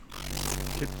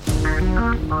Hello.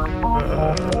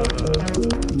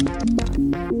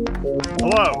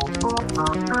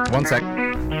 1 sec.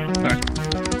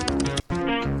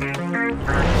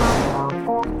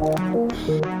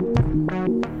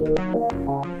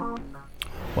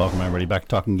 Welcome everybody back to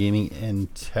Talking Gaming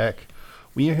and Tech.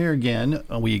 We are here again.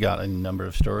 We got a number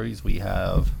of stories. We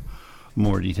have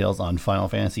more details on Final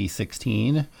Fantasy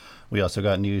 16. We also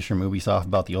got news from Ubisoft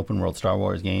about the open world Star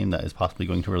Wars game that is possibly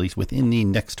going to release within the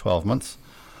next 12 months.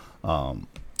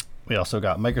 We also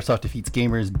got Microsoft defeats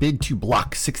gamers' bid to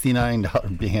block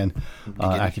 $69 ban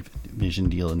Activision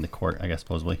deal in the court, I guess,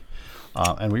 supposedly.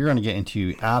 And we're going to get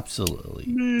into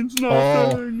absolutely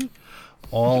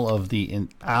all of the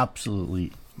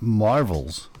absolutely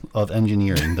marvels of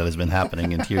engineering that has been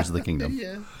happening in Tears of the Kingdom.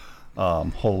 Yeah.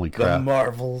 Holy crap.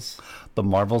 The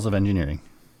marvels of engineering.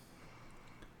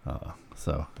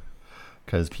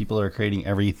 Because people are creating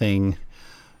everything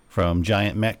from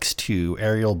giant mechs to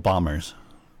aerial bombers.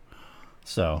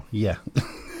 So, yeah.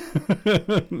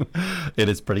 It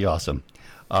is pretty awesome.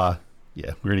 Yeah,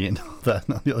 we're going to get into that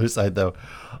on the other side, though.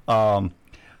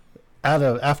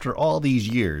 After all these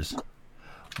years,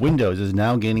 Windows is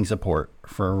now gaining support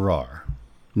for RAR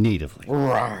natively.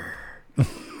 RAR.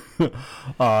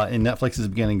 And Netflix is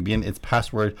beginning to begin its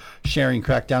password sharing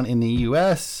crackdown in the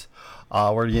US.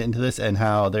 We're going to get into this and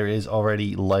how there is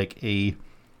already like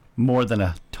more than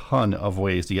a ton of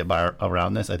ways to get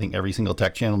around this. I think every single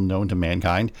tech channel known to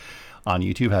mankind on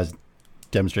YouTube has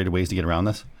demonstrated ways to get around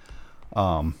this.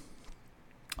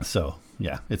 So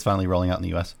yeah, it's finally rolling out in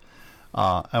the US.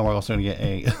 And we're also going to get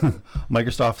a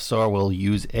Microsoft Store will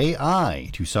use AI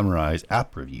to summarize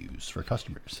app reviews for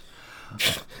customers.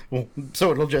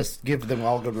 So it'll just give them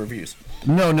all good reviews.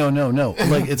 No.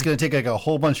 Like it's going to take like a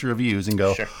whole bunch of reviews and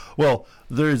go, well,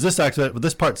 there's this aspect, but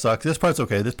this part sucks. This part's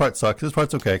okay. This part sucks. This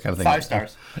part's okay, kind of thing. 5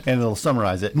 stars. And it'll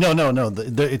summarize it. No.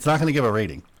 It's not going to give a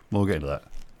rating. We'll get into that.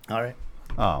 All right.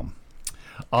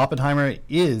 Oppenheimer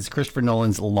is Christopher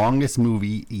Nolan's longest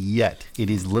movie yet. It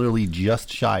is literally just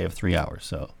shy of 3 hours.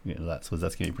 So that's going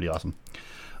to be pretty awesome.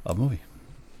 Movie.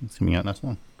 It's coming out next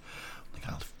long.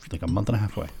 Like a month and a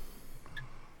half away.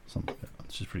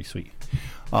 It's just pretty sweet.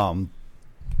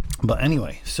 But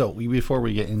anyway, so before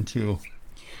we get into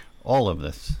all of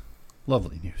this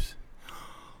lovely news,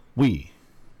 we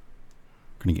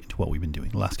are going to get into what we've been doing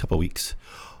the last couple of weeks.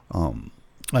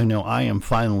 I know I am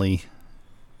finally,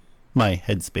 my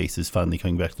headspace is finally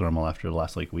coming back to normal after the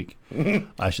last week.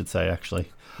 I should say, actually.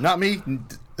 Not me,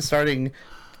 starting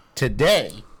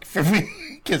today for me,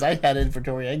 because I had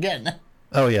inventory again.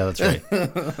 Oh yeah, that's right.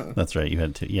 That's right. You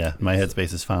had to. Yeah, my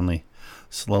headspace is finally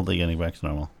slowly getting back to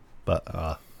normal,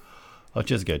 but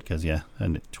which is good because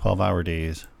and 12-hour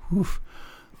days. Oof,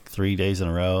 3 days in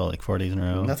a row, like 4 days in a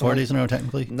row. Nothing 4 days in a row,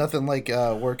 technically. Nothing like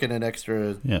working an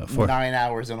extra 9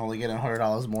 hours and only getting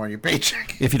 $100 more in your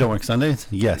paycheck. If you don't work Sundays,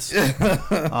 yes.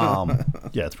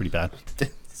 Yeah, it's pretty bad.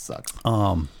 It sucks.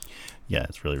 Yeah,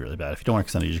 it's really, really bad. If you don't work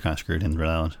Sundays, you're kind of screwed in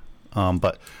Rhode Island.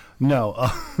 But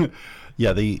no.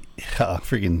 Yeah, the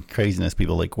freaking craziness.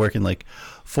 People like working like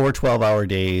 4 12-hour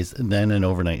days and then an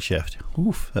overnight shift.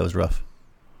 Oof, that was rough.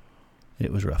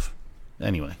 It was rough.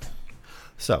 Anyway,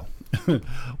 so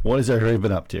what has everybody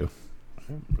been up to?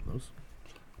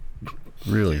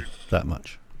 Really, that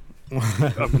much?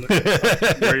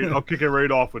 I'll kick it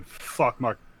right off with fuck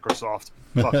Microsoft.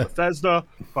 Fuck Bethesda.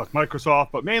 Fuck Microsoft,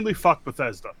 but mainly fuck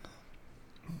Bethesda.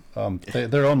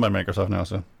 They're owned by Microsoft now,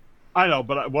 so. I know,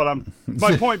 but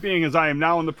my point being is I am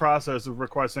now in the process of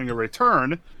requesting a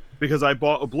return because I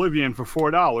bought Oblivion for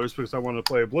 $4 because I wanted to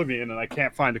play Oblivion and I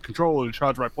can't find a controller to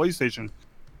charge my PlayStation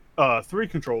 3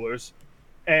 controllers,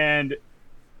 and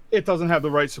it doesn't have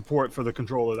the right support for the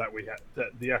controller that we had,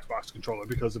 the Xbox controller,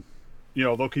 because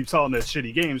they'll keep selling their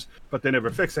shitty games, but they never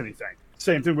fix anything.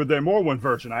 Same thing with their Morrowind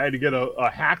version. I had to get a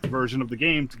hacked version of the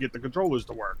game to get the controllers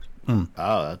to work. Oh,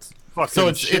 that's fucking so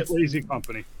it's lazy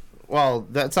company. Well,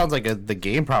 that sounds like the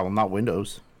game problem, not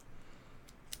Windows.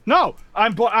 No,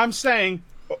 I'm saying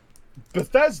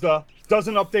Bethesda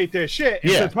doesn't update their shit,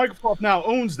 and since Microsoft now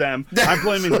owns them, I'm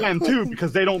blaming them too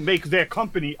because they don't make their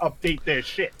company update their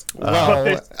shit. Well,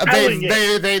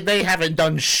 they haven't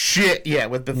done shit yet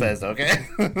with Bethesda, okay?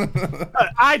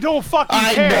 I don't fucking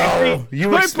care. I know.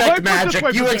 You expect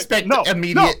magic. You expect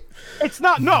immediate. No, it's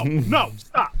not. No,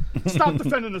 stop. Stop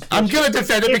defending this. I'm going to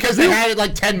defend it because they had it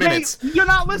like 10 minutes. You're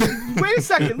not listening. Wait a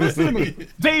second. Listen to me.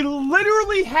 They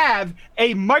literally have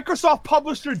a Microsoft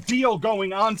publisher deal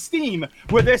going on Steam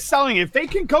where they're selling it. If they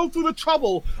can go through the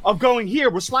trouble of going here,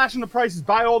 we're slashing the prices,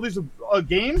 buy all these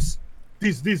games,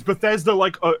 these Bethesda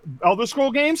Elder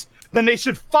Scroll games, then they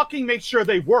should fucking make sure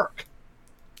they work.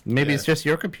 Maybe it's just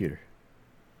your computer.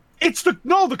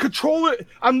 the controller.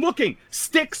 I'm looking.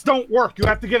 Sticks don't work. You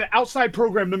have to get an outside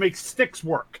program to make sticks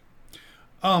work.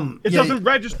 It doesn't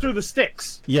register the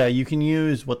sticks. Yeah, you can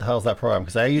use what the hell is that program?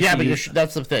 Because I used to use...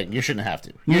 that's the thing. You shouldn't have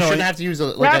to. You shouldn't have to use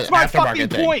that's my fucking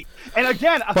point. And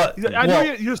again, I know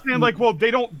you're saying like, well,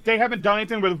 they haven't done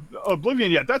anything with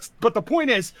Oblivion yet. But the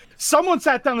point is, someone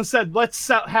sat down and said, let's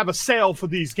have a sale for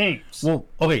these games. Well,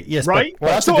 okay, yes, right. Well,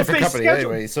 that's a different company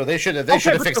anyway, so they should have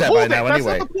fixed that by now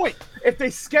anyway. That's not the point. If they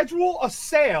schedule a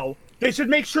sale, they should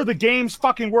make sure the games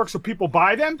fucking work so people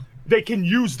buy them. They can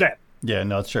use them. Yeah,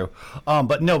 no, it's true.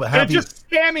 But they're just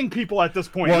scamming people at this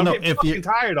point. Well, I'm fucking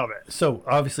tired of it. So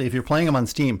obviously, if you're playing them on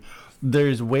Steam,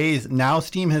 there's ways now.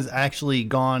 Steam has actually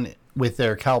gone with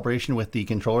their calibration with the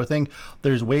controller thing.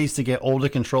 There's ways to get older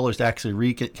controllers to actually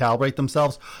recalibrate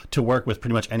themselves to work with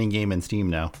pretty much any game in Steam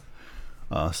now.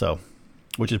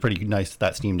 Which is pretty nice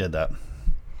that Steam did that.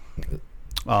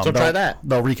 So try that.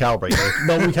 They'll recalibrate.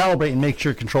 They'll recalibrate and make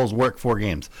sure controls work for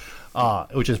games.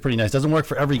 Which is pretty nice. Doesn't work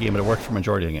for every game, but it works for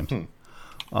majority of games.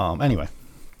 Anyway.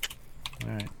 All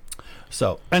right.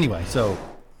 So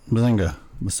Bazinga,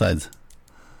 besides.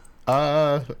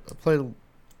 I played.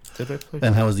 Did I play?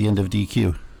 And how was the end of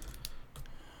DQ?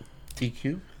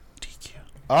 DQ? DQ.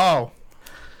 Oh.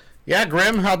 Yeah,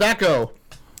 Grim, how'd that go?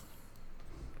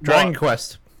 Dragon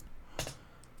Quest.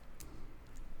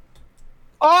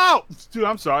 Oh, dude,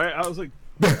 I'm sorry. I was like,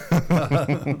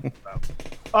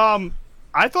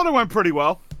 I thought it went pretty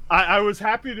well. I was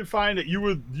happy to find that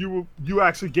you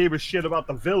actually gave a shit about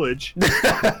the village,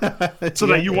 so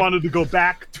that you wanted to go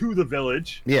back to the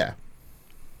village. Yeah,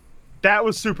 that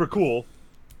was super cool.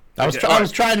 I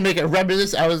was trying to make it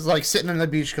reminisce. I was like sitting on the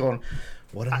beach going,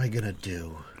 "What am I gonna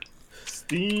do?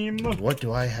 Steam. What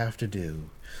do I have to do?"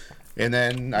 And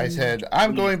then I said,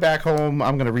 "I'm going back home.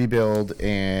 I'm gonna rebuild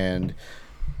and."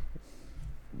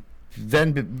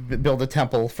 Then build a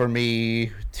temple for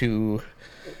me to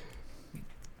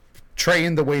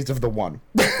train the ways of the One.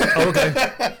 Okay.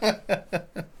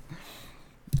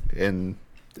 and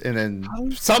then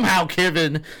somehow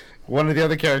Kevin, one of the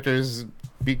other characters,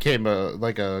 became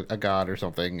a god or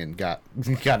something and got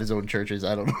his own churches.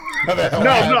 I don't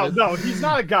know. No, he's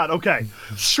not a god. Okay.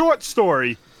 Short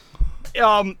story.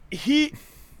 They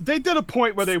did a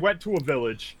point where they went to a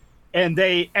village and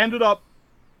they ended up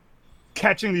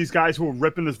catching these guys who were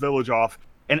ripping this village off,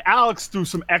 and Alex, through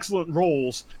some excellent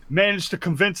rolls, managed to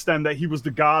convince them that he was the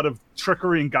god of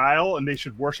trickery and guile and they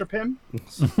should worship him.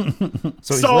 So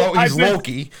he's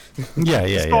Loki.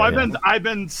 I've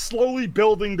been slowly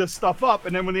building this stuff up,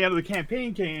 and then when the end of the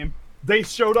campaign came, they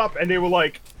showed up and they were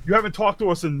like, "You haven't talked to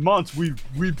us in months.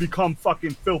 We've become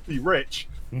fucking filthy rich.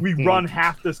 We run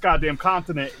half this goddamn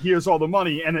continent. Here's all the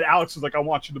money." And then Alex was like, "I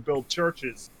want you to build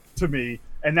churches to me."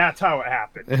 And that's how it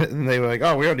happened. And they were like,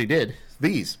 "Oh, we already did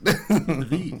these."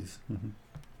 These.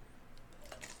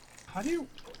 How do you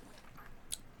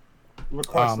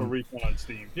request a refund on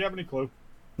Steam? Do you have any clue?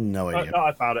 No idea.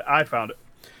 I found it.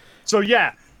 So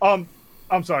yeah, I'm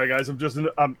sorry guys.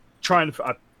 I'm trying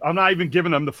to. I'm not even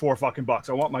giving them the $4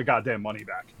 I want my goddamn money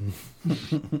back.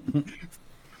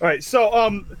 All right.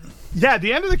 So yeah,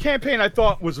 the end of the campaign I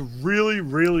thought was really,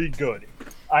 really good.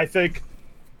 I think.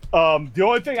 The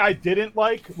only thing I didn't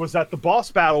like was that the boss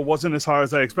battle wasn't as hard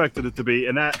as I expected it to be,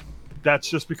 and that's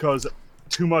just because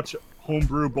too much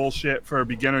homebrew bullshit for a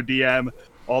beginner DM,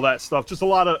 all that stuff. Just a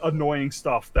lot of annoying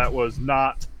stuff that was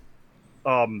not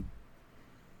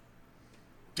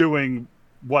doing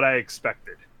what I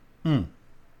expected.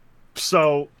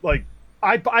 So, like,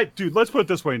 dude, let's put it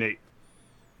this way, Nate.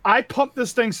 I pumped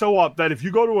this thing so up that if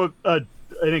you go to an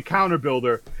encounter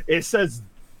builder, it says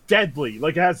deadly,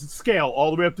 like it has a scale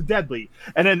all the way up to deadly,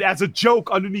 and then as a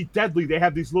joke underneath deadly they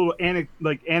have these little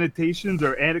annotations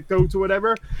or anecdotes or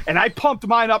whatever, and I pumped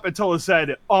mine up until it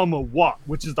said what,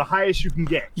 which is the highest you can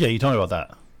get. Yeah, you told me about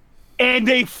that. And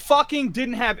they fucking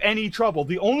didn't have any trouble.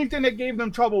 The only thing that gave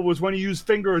them trouble was when he used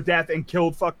Finger of Death and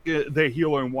killed the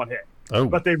healer in one hit. Oh.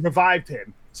 But they revived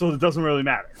him, so it doesn't really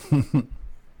matter.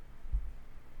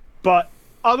 But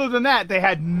other than that, they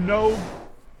had no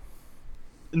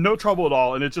trouble at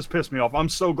all, and it just pissed me off. I'm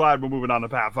so glad we're moving on to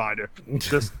Pathfinder.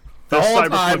 The whole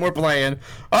time we're playing,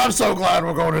 I'm so glad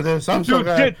we're going to this. I'm so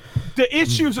glad. The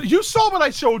issues, you saw what I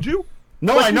showed you.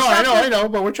 No, I know,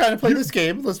 but we're trying to play this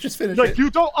game. Let's just finish it. You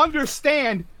don't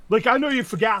understand. Like, I know you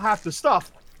forgot half the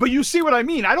stuff, but you see what I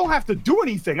mean. I don't have to do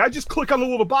anything. I just click on the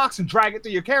little box and drag it to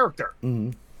your character.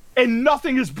 Mm-hmm. And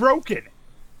nothing is broken.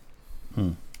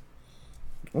 I'm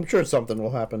sure something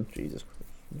will happen. Jesus Christ.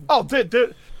 Oh,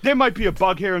 there might be a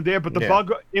bug here and there, but the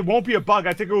bug, it won't be a bug.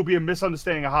 I think it will be a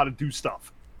misunderstanding of how to do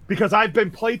stuff. Because I've been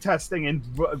playtesting and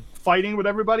fighting with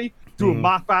everybody doing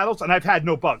mock battles, and I've had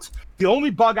no bugs. The only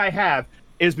bug I have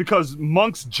is because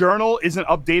Monk's journal isn't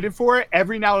updated for it.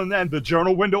 Every now and then, the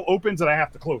journal window opens, and I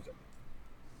have to close it.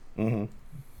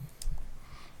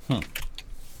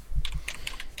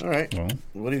 All right. Well,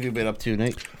 what have you been up to,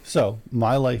 Nate? So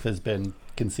my life has been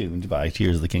consumed by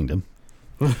Tears of the Kingdom.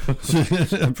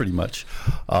 Pretty much.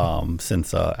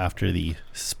 Since after the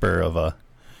spur of a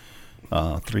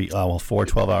 4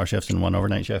 12-hour shifts and 1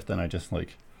 overnight shift, then I just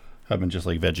I've been just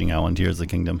vegging out on Tears of the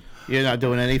Kingdom. You're not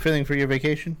doing anything for your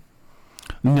vacation?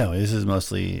 No, this is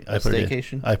mostly I put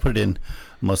it in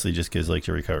mostly just because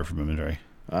to recover from inventory.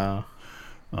 But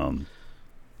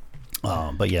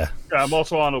yeah. I'm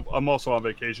also on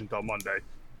vacation till Monday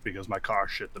because my car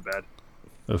shit the bed.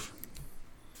 Oof.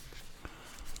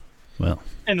 Well,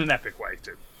 in an epic way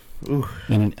too. Ooh.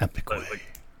 In an epic way.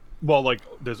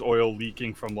 There's oil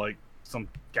leaking from some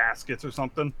gaskets or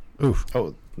something. Oof.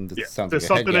 Oh, yeah. There's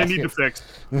something I need to fix.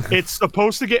 It's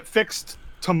supposed to get fixed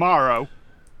tomorrow,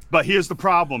 but here's the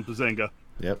problem, Bazinga.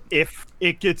 Yep. If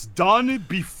it gets done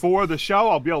before the show,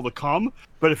 I'll be able to come.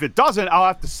 But if it doesn't, I'll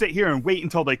have to sit here and wait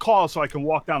until they call so I can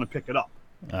walk down and pick it up.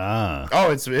 Ah.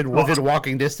 Oh, it's within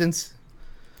walking distance?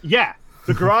 Yeah.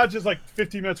 The garage is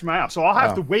 15 minutes from my house. So I'll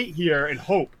have to wait here and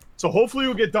hope. So hopefully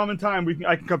it'll get done in time.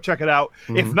 I can come check it out.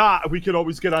 If not, we could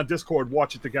always get on Discord,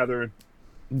 watch it together.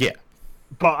 Yeah.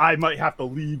 But I might have to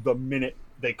leave the minute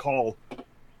they call.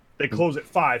 They close at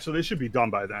 5, so they should be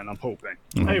done by then, I'm hoping.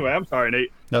 Anyway, I'm sorry,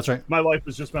 Nate. That's right. My life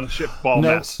has just been a shitball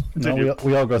mess. No,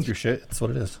 we all go through shit. That's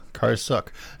what it is. Cars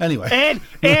suck. Anyway. And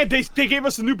they gave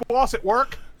us a new boss at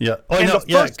work. Yeah. The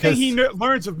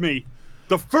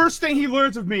first thing he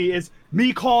learns of me is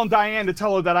me calling Diane to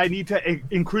tell her that I need to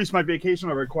increase my vacation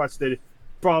I requested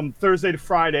from Thursday to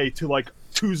Friday to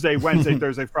Tuesday, Wednesday,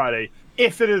 Thursday, Friday,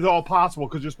 if it is all possible,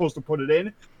 because you're supposed to put it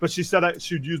in. But she said I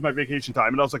should use my vacation time.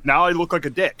 And I was like, now I look like a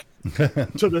dick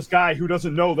to this guy who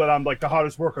doesn't know that I'm the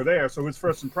hardest worker there. So his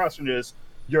first impression is,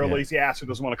 you're a lazy ass who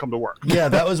doesn't want to come to work. Yeah,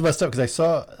 that was messed up because I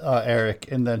saw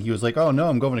Eric and then he was like, oh no,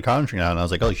 I'm going to Coventry now. And I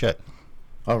was like, holy shit.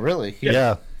 Oh, really?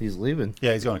 Yeah. He's leaving.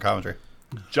 Yeah, he's going to Coventry.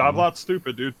 Job lot's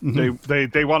stupid, dude.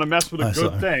 They want to mess with a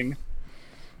good thing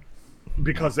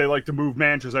because they like to move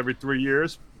managers every 3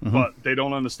 years, but they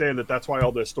don't understand that that's why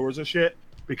all their stores are shit,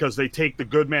 because they take the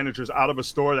good managers out of a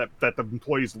store that the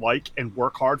employees like and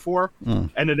work hard for, and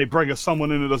then they bring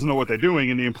someone in who doesn't know what they're doing,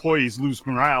 and the employees lose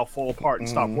morale, fall apart, and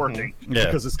stop working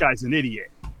because this guy's an idiot.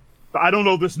 But I don't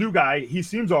know this new guy. He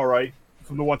seems all right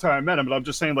from the one time I met him, but I'm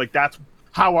just saying that's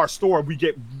how our store, we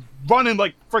get running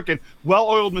freaking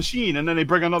well-oiled machine, and then they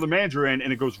bring another manager in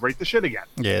and it goes right to shit again.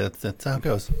 Yeah, that's how it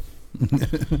goes.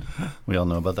 We all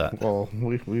know about that. Well,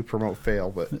 we promote fail,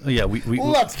 but yeah, we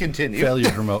let's continue. Failure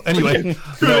promote anyway.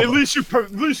 At least you're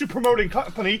promoting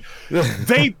company.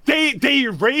 They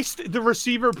erased the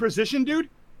receiver position, dude.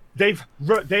 They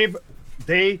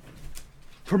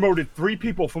promoted 3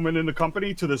 people from within the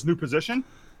company to this new position,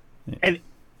 and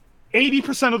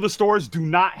 80% of the stores do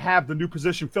not have the new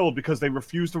position filled because they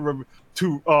refuse to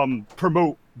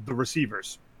promote the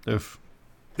receivers. Oof.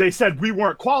 They said we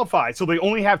weren't qualified, so they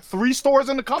only have 3 stores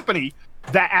in the company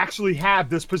that actually have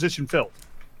this position filled.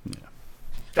 Yeah.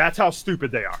 That's how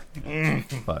stupid they are.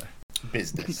 But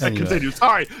business. Continue.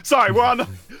 Sorry, we're on the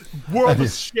world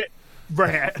of shit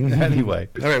rant. Anyway.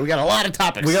 All right, we got a lot of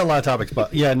topics.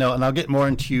 But yeah, no, and I'll get more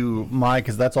into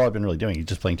because that's all I've been really doing,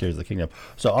 just playing Tears of the Kingdom.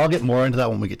 So I'll get more into that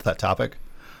when we get to that topic,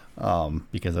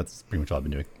 because that's pretty much all I've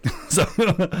been doing. So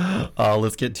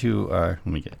let's get to let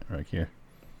me get right here.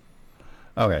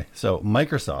 Okay, so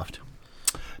Microsoft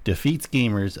defeats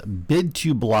gamers' bid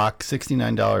to block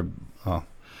 $69.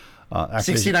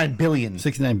 $69 billion.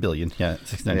 $69 billion. Yeah,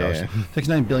 $69. Yeah.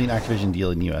 $69 billion Activision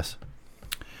deal in the U.S.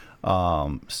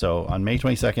 So on May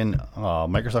 22nd,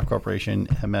 Microsoft Corporation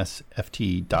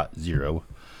MSFT.0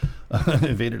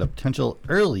 evaded a potential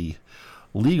early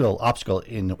legal obstacle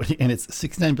in its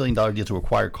 $69 billion deal to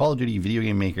acquire Call of Duty video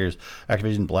game makers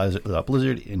Activision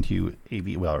Blizzard into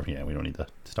AV. Well, yeah, we don't need the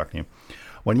stock name.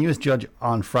 When a U.S. judge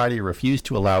on Friday refused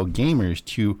to allow gamers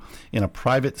to, in a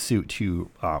private suit, to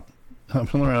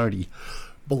preliminarily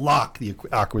block the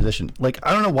acquisition. I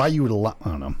don't know why you would allow. I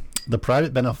don't know. The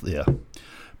private benefit. Yeah.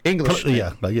 English.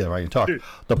 Yeah, right. Talk.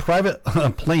 The private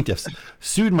plaintiffs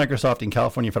sued Microsoft in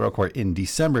California federal court in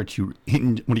December to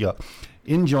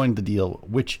enjoin the deal,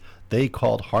 which they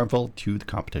called harmful to the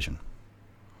competition.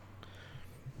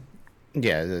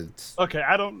 Yeah. Okay,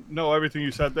 I don't know everything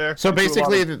you said there. So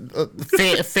basically,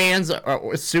 fans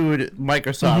sued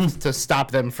Microsoft to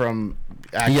stop them from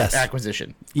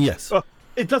acquisition. Yes.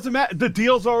 It doesn't matter. The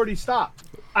deal's already stopped.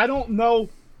 I don't know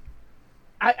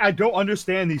I don't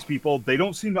understand these people. They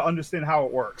don't seem to understand how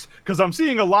it works. Because I'm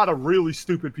seeing a lot of really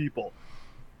stupid people.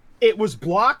 It was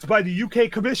blocked by the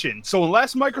UK Commission. So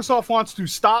unless Microsoft wants to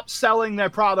stop selling their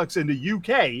products in the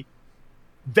UK,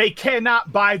 they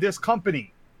cannot buy this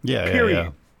company.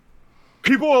 Period.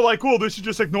 People are like, well, they should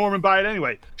just ignore them and buy it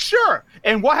anyway. Sure.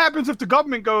 And what happens if the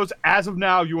government goes, as of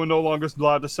now, you are no longer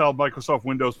allowed to sell Microsoft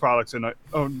Windows products and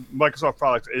Microsoft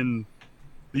products in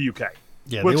the UK?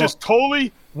 Yeah, which is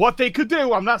totally what they could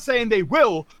do. I'm not saying they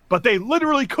will, but they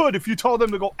literally could if you told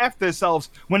them to go F themselves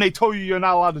when they told you you're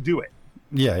not allowed to do it.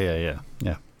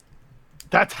 Yeah.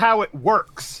 That's how it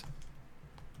works.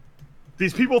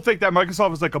 These people think that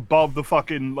Microsoft is like above the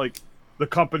fucking like the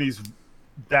companies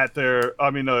that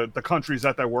the countries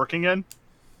that they're working in.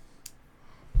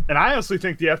 And I honestly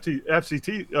think the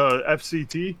FTC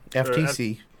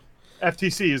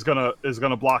is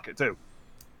gonna block it too.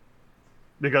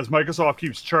 Because Microsoft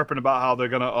keeps chirping about how they're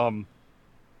gonna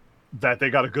that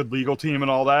they got a good legal team and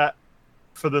all that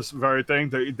for this very thing.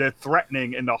 They're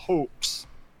threatening in the hopes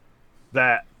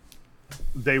that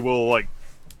they will like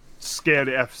scare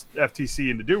the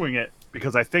FTC into doing it,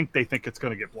 because I think they think it's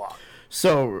gonna get blocked.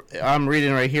 So I'm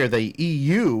reading right here, the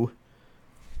EU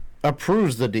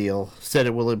approves the deal, said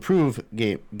it will improve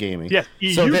gaming. Yes,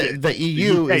 EU so the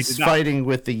EU is fighting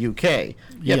with the UK.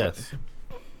 Yes.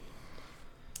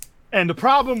 And the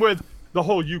problem with the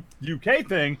whole UK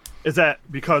thing is that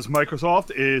because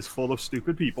Microsoft is full of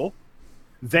stupid people,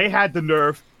 they had the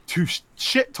nerve to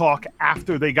shit talk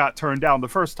after they got turned down the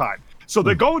first time. So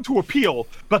they're going to appeal,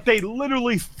 but they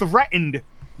literally threatened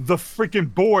the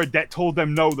freaking board that told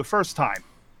them no the first time.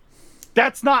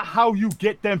 That's not how you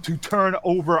get them to turn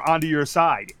over onto your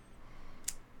side.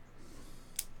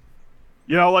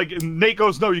 You know, like Nate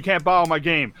goes, no, you can't borrow my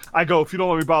game. I go, if you don't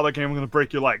let me borrow that game, I'm going to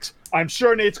break your legs. I'm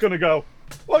sure Nate's going to go,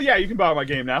 well, yeah, you can borrow my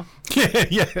game now.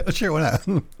 Yeah, sure, why not?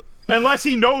 Unless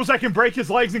he knows I can break his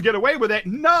legs and get away with it.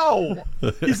 No,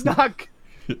 he's not.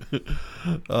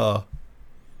 And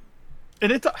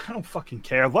I don't fucking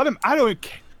care.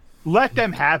 Let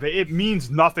them have it. It means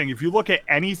nothing. If you look at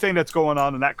anything that's going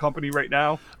on in that company right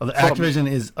now. Well, the Activision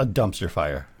is a dumpster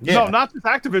fire. Yeah. No, not just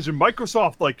Activision.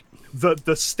 Microsoft, like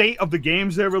the state of the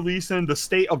games they're releasing, the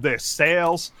state of their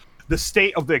sales, the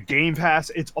state of their Game Pass,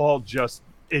 it's all just,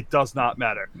 it does not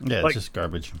matter. Yeah, like, it's just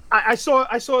garbage. I saw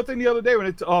a thing the other day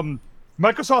when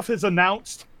Microsoft has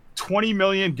announced 20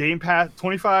 million Game Pass,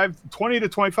 20 to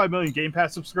 25 million Game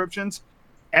Pass subscriptions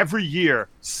every year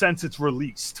since it's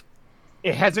released.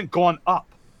 It hasn't gone up.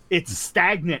 It's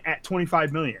stagnant at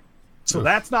 25 million. So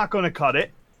that's not going to cut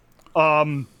it.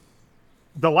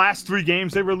 The last 3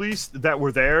 games they released that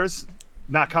were theirs,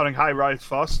 not counting High Rise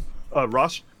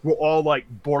Rush, were all like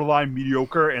borderline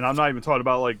mediocre. And I'm not even talking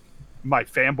about like my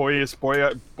fanboyiest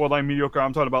borderline mediocre.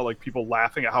 I'm talking about like people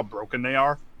laughing at how broken they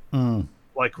are.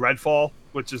 Like Redfall,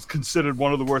 which is considered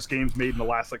one of the worst games made in the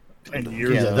last like 10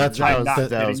 years. Yeah,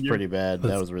 that was pretty bad.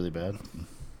 That was really bad.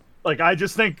 Like, I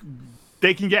just think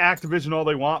they can get Activision all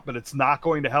they want, but it's not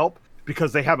going to help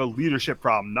because they have a leadership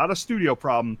problem, not a studio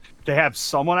problem. They have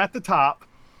someone at the top.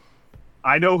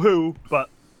 I know who,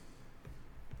 but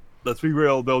let's be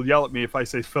real. They'll yell at me if I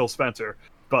say Phil Spencer.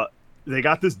 But they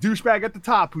got this douchebag at the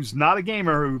top who's not a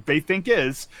gamer, who they think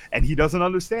is, and he doesn't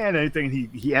understand anything.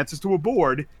 He answers to a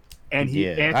board, and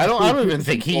I don't even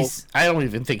think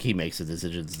he makes the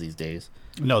decisions these days.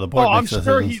 No, the board makes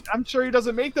decisions. I'm sure he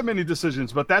doesn't make that many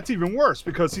decisions, but that's even worse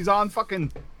because he's on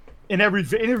fucking in every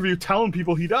interview telling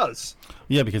people he does.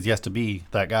 Yeah, because he has to be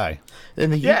that guy.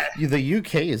 And the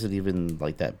UK isn't even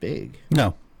like that big.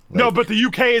 No. No, but the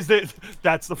UK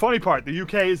that's the funny part. The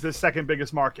UK is the second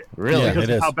biggest market. Really? Yeah, because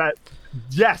of how bad.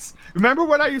 Yes. Remember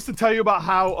when I used to tell you about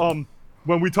how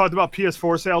when we talked about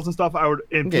PS4 sales and stuff,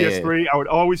 PS3, I would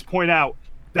always point out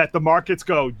that the markets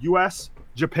go US,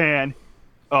 Japan,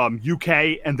 UK,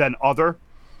 and then other.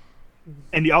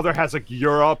 And the other has like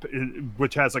Europe,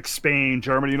 which has like Spain,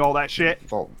 Germany, and all that shit.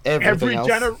 Well, every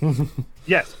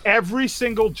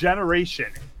single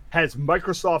generation has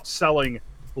Microsoft selling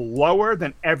lower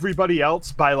than everybody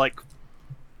else by like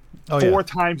 4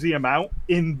 times the amount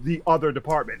in the other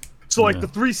department. So like the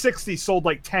 360 sold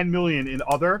like 10 million in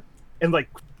other and like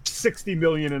 60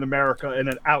 million in America and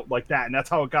then out like that. And that's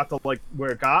how it got to like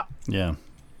where it got. Yeah.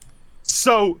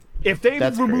 So if they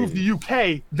remove the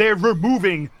UK, they're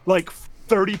removing like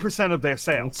 30% of their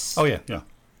sales. Oh yeah.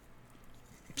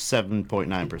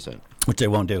 7.9%. Which they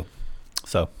won't do.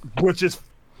 So. Which is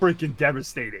freaking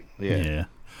devastating. Yeah.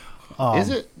 Is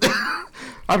it?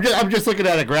 I'm just looking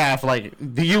at a graph. Like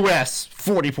the U.S.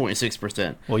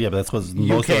 40.6%. Well, yeah, but that's what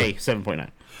UK 7.9.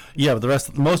 Yeah,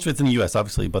 but most of it's in the U.S.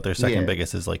 obviously, but their second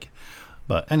biggest is like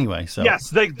But anyway, so yes,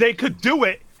 they could do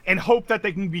it and hope that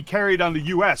they can be carried on the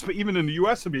U.S., but even in the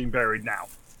U.S. they're being buried now.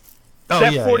 Oh,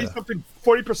 that yeah,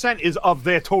 40% is of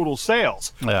their total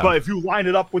sales. Yeah. But if you line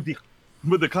it up with the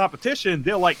competition,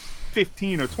 they're like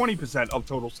 15 or 20% of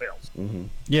total sales. Mm-hmm.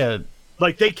 Yeah.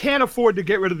 Like they can't afford to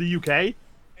get rid of the UK,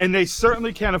 and they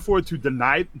certainly can't afford to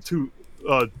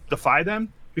defy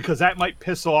them, because that might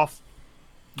piss off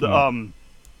the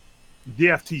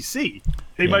FTC.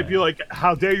 They might be like,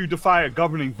 "How dare you defy a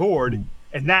governing board?"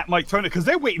 And that might turn it, because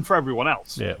they're waiting for everyone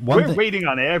else. Yeah, we're waiting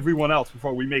on everyone else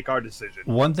before we make our decision.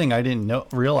 One thing I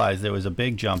didn't realize, there was a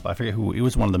big jump. I forget who. It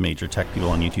was one of the major tech people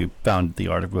on YouTube found the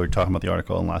article. We were talking about the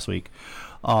article last week.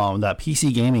 That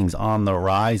PC gaming's on the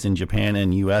rise in Japan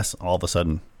and US all of a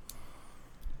sudden,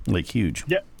 like huge.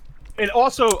 Yeah, and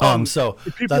also so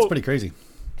that's pretty crazy.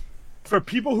 For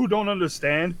people who don't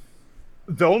understand,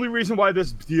 the only reason why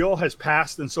this deal has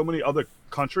passed in so many other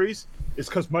countries is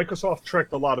because Microsoft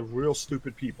tricked a lot of real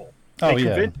stupid people.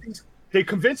 They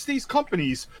convinced these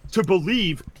companies to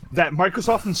believe that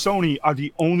Microsoft and Sony are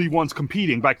the only ones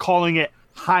competing by calling it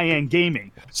high-end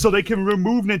gaming. So they can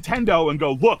remove Nintendo and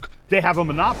go, look, they have a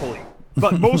monopoly.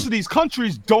 But most of these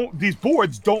these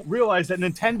boards don't realize that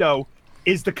Nintendo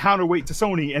is the counterweight to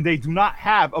Sony, and they do not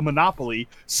have a monopoly.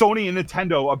 Sony and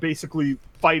Nintendo are basically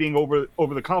fighting over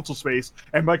the console space,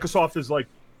 and Microsoft is like,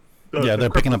 they're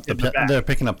picking up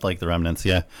like the remnants.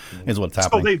 Yeah, is what's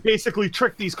happening. So they basically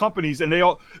tricked these companies, and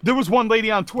there was one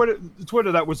lady on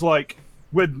Twitter that was like,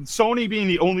 with Sony being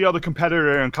the only other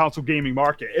competitor in console gaming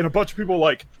market, and a bunch of people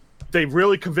like, they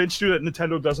really convinced you that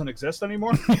Nintendo doesn't exist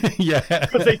anymore. Yeah,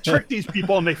 because they tricked these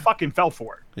people and they fucking fell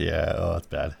for it. Yeah, oh, it's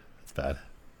bad. It's bad.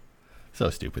 So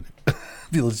stupid.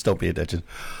 People just don't pay attention.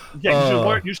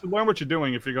 Yeah, you should learn what you're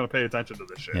doing if you're going to pay attention to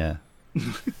this shit. Yeah.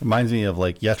 Reminds me of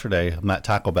like yesterday. I'm at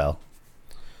Taco Bell,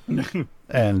 and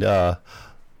it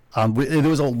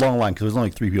was a long line because there was only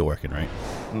 3 people working, right?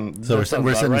 So we're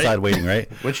sitting inside waiting, right?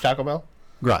 Which Taco Bell?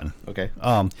 Groton. Okay.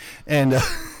 And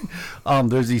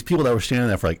there's these people that were standing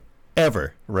there for like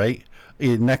ever, right,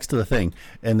 next to the thing,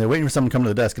 and they're waiting for someone to come to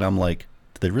the desk, and I'm like,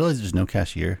 did they realize there's no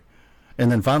cashier? And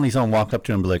then finally someone walked up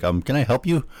to him and be like, can I help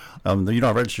you? Our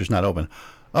register's not open.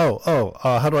 How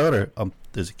do I order?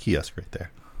 There's a kiosk right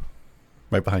there.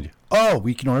 Right behind you. Oh,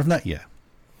 we can order from that? Yeah.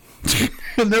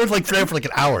 And they were like there for like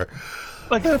an hour.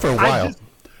 Like there for a while.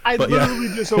 I literally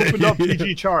just opened up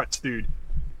PG Charts, dude.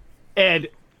 And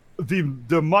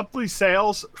the monthly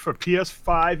sales for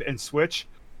PS5 and Switch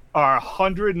are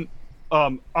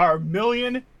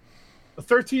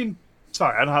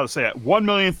sorry, I don't know how to say it.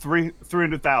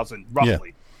 1,300,000 roughly.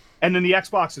 Yeah. And then the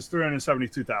Xbox is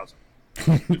 372,000.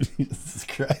 Jesus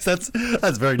Christ,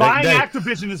 that's very buying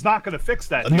Activision is not going to fix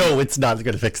that. Dude. No, it's not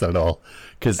going to fix that at all.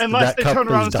 Unless they turn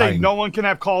around and say no one can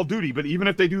have Call of Duty. But even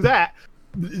if they do that,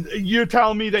 you're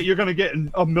telling me that you're going to get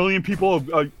 1 million people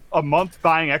a month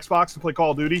buying Xbox to play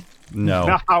Call of Duty? No,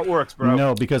 not how it works, bro.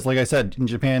 No, because like I said, in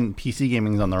Japan, PC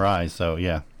gaming is on the rise. So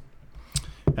yeah.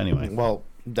 Anyway, well,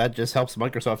 that just helps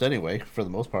Microsoft anyway, for the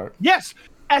most part. Yes,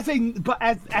 as a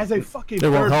fucking. It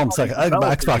won't help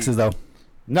Xboxes though.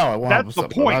 No, it won't. That's the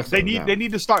point. They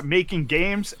need to start making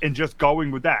games and just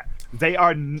going with that. They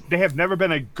have never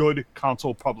been a good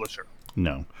console publisher.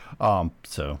 No.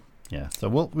 So yeah. So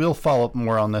we'll follow up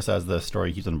more on this as the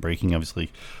story keeps on breaking.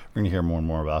 Obviously, we're gonna hear more and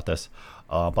more about this.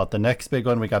 But the next big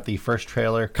one, we got the first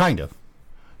trailer, kind of,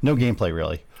 no gameplay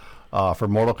really, for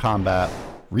Mortal Kombat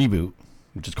reboot,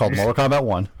 which is called Mortal Kombat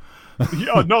 1.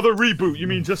 Yeah, another reboot. You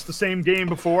mean just the same game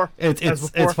before? It's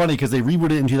funny because they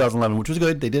rebooted it in 2011, which was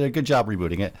good. They did a good job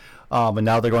rebooting it, but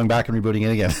now they're going back and rebooting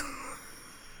it again.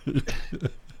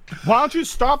 Why don't you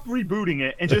stop rebooting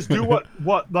it and just do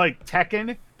what like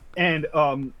Tekken and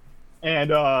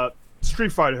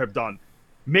Street Fighter have done?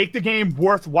 Make the game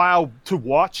worthwhile to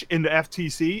watch in the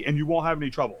FTC, and you won't have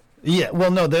any trouble. Yeah, well,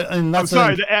 no,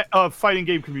 the fighting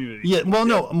game community. Yeah, well,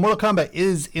 no, Mortal Kombat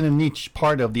is in a niche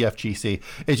part of the FGC.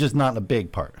 It's just not a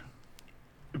big part.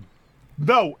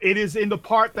 No, it is in the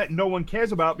part that no one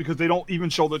cares about because they don't even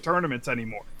show the tournaments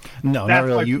anymore. No, not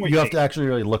really. You have to actually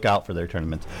really look out for their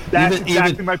tournaments. That's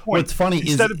exactly my point. What's funny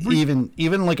is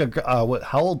even like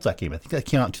how old's that game? I think that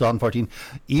came out in 2014.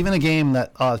 Even a game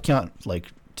that came out like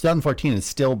 2014 is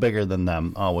still bigger than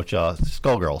them, which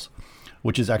Skullgirls.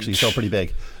 Which is actually still pretty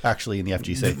big, actually, in the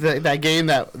FGC. That game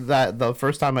that the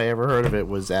first time I ever heard of it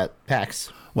was at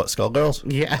PAX. What, Skullgirls?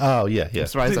 Yeah. Oh, yeah.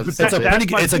 It's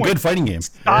a good fighting game.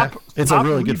 It's a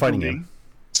really good fighting game.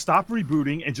 Stop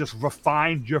rebooting and just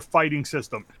refine your fighting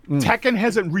system. Tekken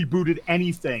hasn't rebooted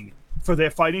anything for their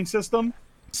fighting system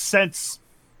since,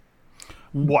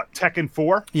 Tekken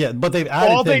 4? Yeah, but they've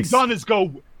added they've done is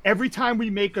go every time we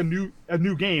make a new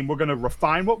game, we're going to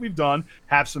refine what we've done,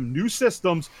 have some new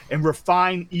systems, and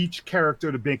refine each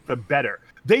character to make them better.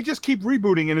 They just keep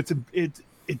rebooting, and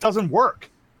it doesn't work.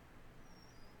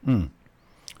 No,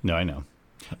 I know.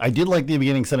 I did like the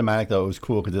beginning cinematic though. It was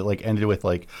cool because it like ended with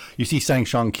like you see Shang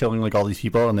Tsung killing like all these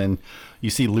people, and then you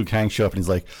see Liu Kang show up, and he's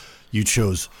like, "You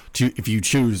chose to if you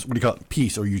choose what do you call it,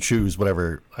 peace, or you choose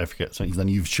whatever I forget." So then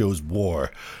you've chose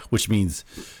war, which means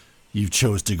you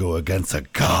chose to go against a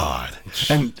god.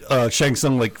 And Shang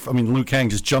Tsung Liu Kang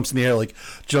just jumps in the air, like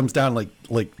jumps down,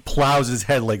 like plows his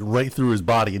head like right through his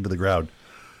body into the ground.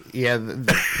 Yeah,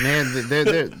 man,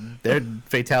 their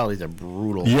fatalities are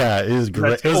brutal. Yeah, it is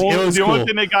great. It was the cool. only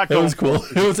thing they got going. It was cool.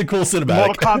 It was a cool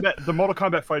cinematic. The Mortal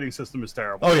Kombat fighting system is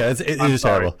terrible. Oh yeah, it is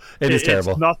terrible. It is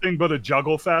terrible. It's nothing but a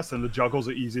juggle fest, and the juggles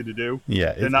are easy to do.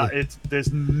 Yeah,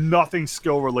 there's nothing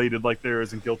skill related like there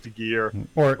is in Guilty Gear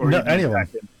or no, any of them.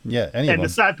 Tekken. Yeah, any of them. And the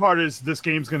sad part is this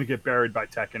game's going to get buried by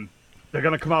Tekken. They're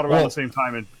going to come out around the same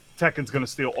time, and Tekken's going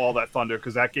to steal all that thunder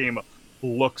because that game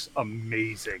looks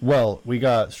amazing. Well, we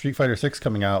got Street Fighter 6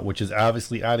 coming out, which is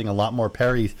obviously adding a lot more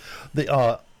parries,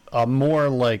 a more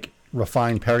like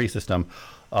refined parry system,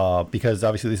 because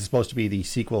obviously this is supposed to be the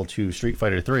sequel to Street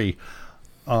Fighter 3,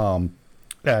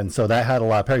 and so that had a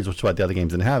lot of parries, which is why the other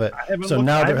games didn't have it. So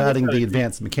now they're adding the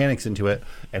advanced mechanics into it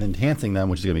and enhancing them,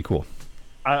 which is gonna be cool.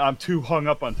 I'm too hung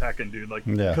up on Tekken, dude. Like,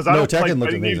 yeah, Tekken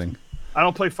looks amazing. I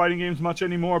don't play fighting games much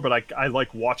anymore, but I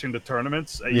like watching the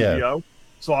tournaments at EVO.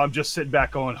 So I'm just sitting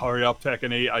back going, hurry up,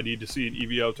 Tekken 8. I need to see an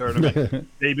EVO tournament.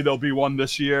 Maybe there'll be one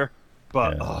this year.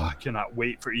 But I cannot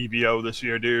wait for EVO this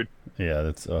year, dude. Yeah,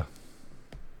 that's...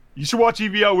 You should watch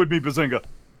EVO with me, Bazinga.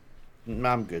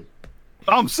 I'm good.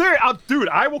 I'm serious. Dude,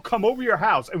 I will come over your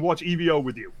house and watch EVO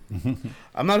with you.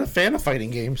 I'm not a fan of fighting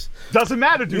games. Doesn't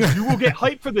matter, dude. You will get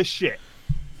hyped for this shit.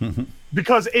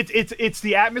 Because it's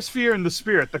the atmosphere and the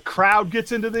spirit. The crowd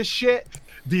gets into this shit.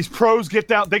 These pros get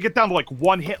down to like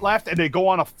one hit left, and they go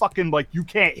on a fucking like you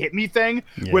can't hit me thing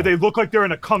where they look like they're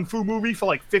in a kung fu movie for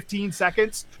like 15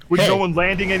 seconds with no one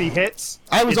landing any hits.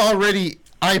 I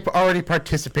already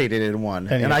participated in one,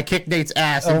 and I kicked Nate's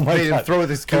ass and made him throw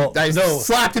this.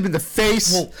 Slapped him in the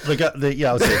face. Well,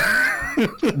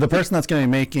 the person that's going to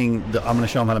be making I'm going to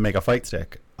show him how to make a fight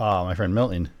stick. My friend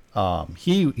Milton.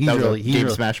 He's really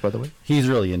Smash, by the way. He's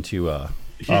really into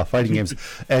fighting games,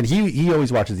 and he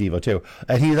always watches Evo too,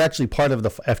 and he's actually part of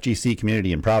the FGC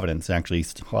community in Providence. Actually,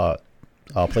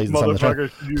 plays in some of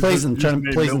the plays in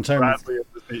tournaments.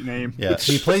 Yeah,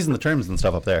 he plays in the tournaments and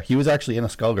stuff up there. He was actually in a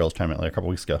Skullgirls tournament like a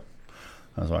couple weeks ago.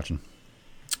 I was watching.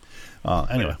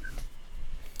 Anyway,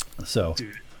 so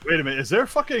dude, wait a minute, is there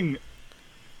fucking?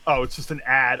 Oh, it's just an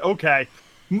ad. Okay.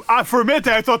 For a minute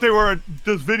there, I thought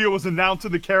this video was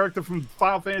announcing the character from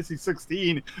Final Fantasy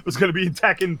 16 was going to be in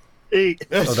Tekken 8.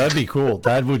 Oh, that'd be cool.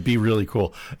 That would be really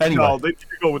cool. Anyway, no, they need to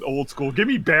go with old school. Give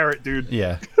me Barrett, dude.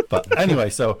 Yeah, but anyway,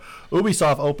 so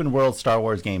Ubisoft open world Star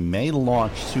Wars game may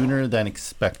launch sooner than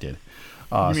expected.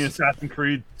 You mean Assassin's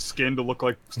Creed skin to look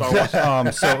like Star Wars?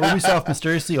 So Ubisoft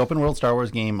mysteriously open world Star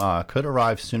Wars game could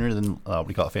arrive sooner than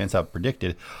fans have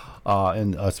predicted.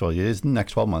 So it is in the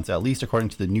next 12 months, at least according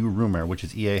to the new rumor, which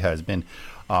is EA has been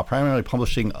primarily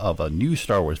publishing of a new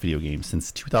Star Wars video game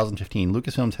since 2015.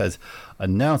 Lucasfilms has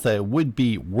announced that it would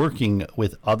be working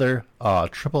with other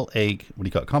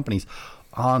AAA companies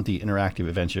on the interactive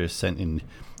adventures sent in,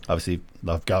 obviously,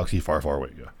 the galaxy far, far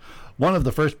away. One of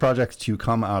the first projects to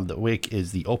come out of the wake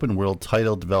is the open world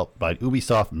title developed by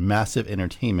Ubisoft Massive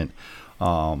Entertainment.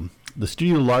 The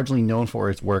studio, largely known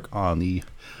for its work on the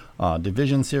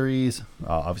Division series,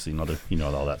 obviously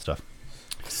all that stuff.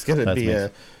 It's gonna be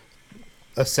a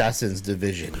Assassin's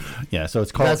Division. Yeah, so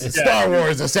it's called Star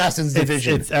Wars Assassin's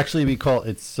Division. It's actually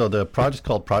the project's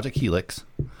called Project Helix.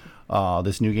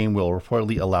 This new game will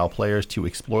reportedly allow players to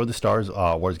explore the Star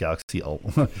Wars galaxy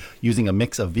using a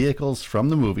mix of vehicles from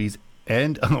the movies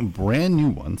and brand new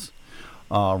ones.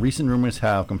 Recent rumors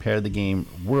have compared the game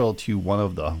world to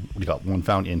one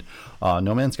found in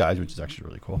No Man's Skies, which is actually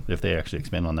really cool if they actually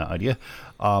expand on that idea.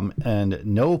 And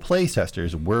no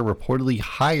playtesters were reportedly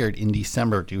hired in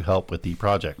December to help with the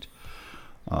project.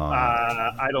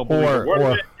 I don't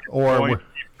believe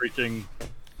freaking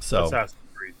Assassin's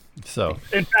Creed. So,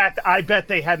 in fact, I bet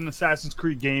they had an Assassin's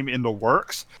Creed game in the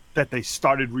works that they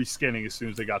started reskinning as soon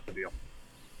as they got the deal.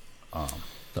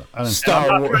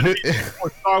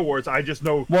 Star Wars. I just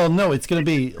know. Well, no, it's gonna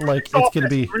be like it's gonna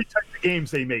be three types of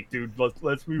games they make, dude.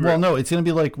 Let's be real. Well, no, it's gonna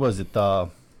be like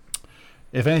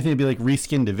if anything, it'd be like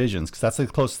reskin Divisions because that's the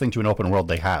closest thing to an open world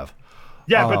they have.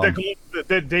 Yeah, but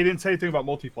they didn't say anything about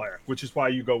multiplayer, which is why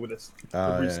you go with this.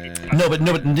 No, but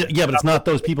it's not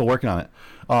those people working on it.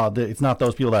 It's not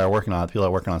those people that are working on it. The people that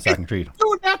are working on Assassin's Creed.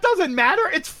 Dude, that doesn't matter.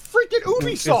 It's freaking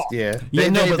Ubisoft.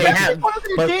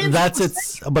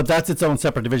 That's its own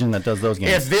separate division that does those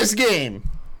games. If this game.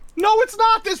 No, it's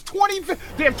not.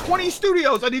 They have 20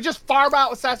 studios, and they just farm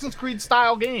out Assassin's Creed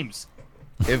style games.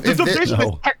 The division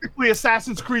is technically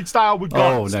Assassin's Creed style with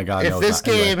guns. Oh my god! If this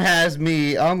game has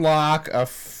me unlock a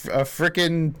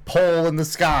freaking pole in the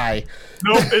sky.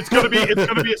 No, it's gonna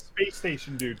be a space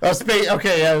station, dude.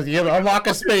 Okay, yeah, you unlock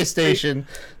a space station.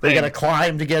 They gotta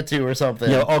climb to get to or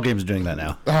something. Yeah, all games are doing that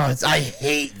now. Oh, I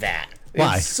hate that.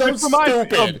 Why? It's so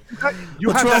stupid.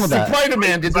 What's wrong with that?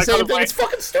 Spider-Man did the same thing. It's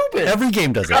fucking stupid. Every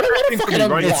game does it.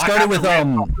 It started with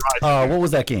what was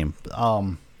that game?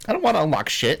 I don't want to unlock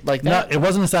shit like that. No, it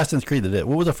wasn't Assassin's Creed that did it.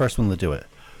 What was the first one to do it?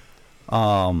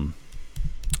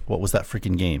 What was that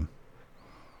freaking game?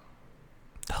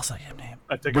 What the hell's that game name?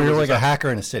 Where you're like a hacker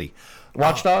in a city.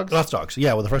 Watch Dogs? Watch Dogs.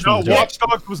 Yeah, well, the first one to do Watch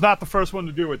Dogs was not the first one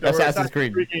to do it. Assassin's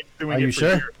Creed. Are you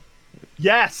sure?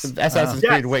 Yes. Assassin's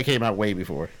Creed came out way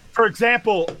before. For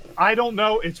example, I don't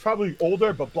know, it's probably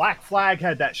older, but Black Flag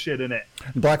had that shit in it.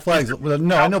 Black Flag's...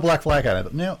 No, I know Black Flag had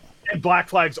it. No. And Black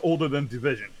Flag's older than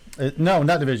Division. No,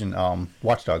 not Division.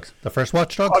 Watch Dogs. The first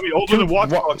Watch Dogs? I mean, older than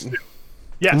Watch Dogs, dude.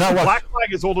 Yes, Black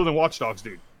Flag is older than Watch Dogs,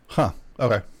 dude. Huh.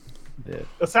 Okay. Yeah.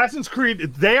 Assassin's Creed,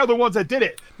 they are the ones that did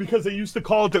it because they used to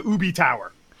call it the Ubi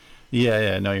Tower.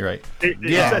 Yeah, no, you're right. There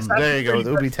you go,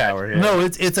 the Ubi Tower. Yeah. No,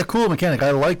 it's a cool mechanic.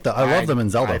 I love them in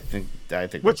Zelda. I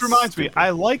think. Which reminds me, I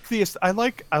like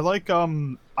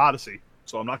Odyssey,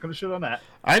 so I'm not going to shit on that.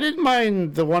 I didn't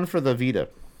mind the one for the Vita.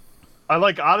 I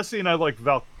like Odyssey and I like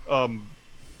the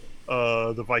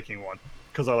Viking one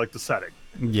because I like the setting.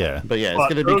 Yeah, but yeah,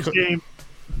 it's going to be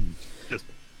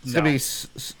it's going to be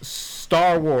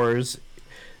Star Wars,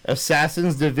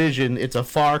 Assassin's Division. It's a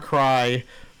far cry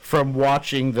from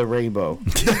watching the rainbow.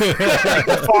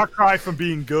 A far cry from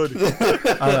being good.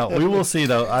 I know. We will see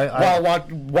though.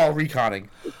 While reconning.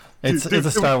 It's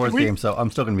a Star Wars game, so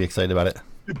I'm still going to be excited about it.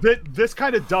 This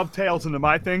kind of dovetails into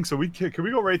my thing, so can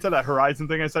we go right to that Horizon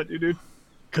thing I sent you, dude?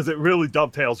 Because it really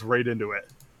dovetails right into it.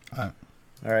 All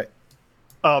right.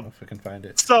 If I can find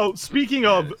it. So, speaking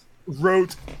of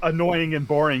rote, annoying, and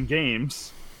boring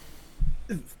games,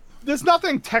 there's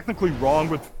nothing technically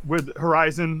wrong with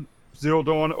Horizon Zero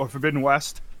Dawn or Forbidden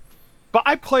West, but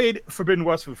I played Forbidden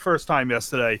West for the first time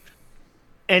yesterday,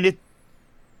 and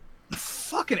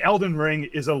fucking Elden Ring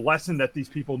is a lesson that these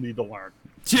people need to learn.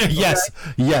 Yes.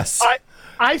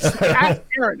 I asked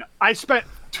Aaron, I spent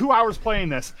 2 hours playing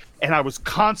this, and I was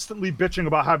constantly bitching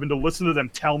about having to listen to them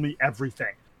tell me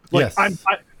everything. Like, yes.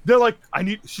 They're like,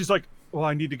 she's like, well,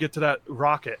 I need to get to that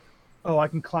rocket. Oh, I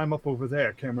can climb up over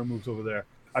there. Camera moves over there.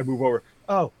 I move over.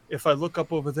 Oh, if I look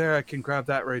up over there, I can grab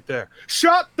that right there.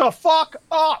 Shut the fuck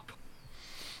up!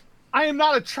 I am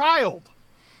not a child.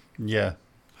 Yeah.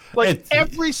 Like,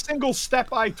 every single step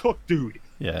I took, dude,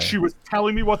 she was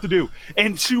telling me what to do.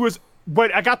 And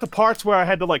but I got the parts where I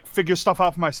had to, like, figure stuff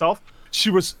out for myself. She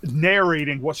was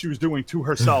narrating what she was doing to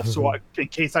herself, in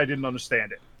case I didn't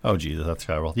understand it. Oh, Jesus, that's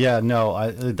terrible. Yeah,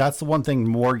 no, that's the one thing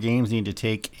more games need to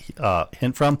take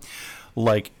hint from.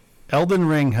 Like, Elden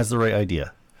Ring has the right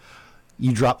idea.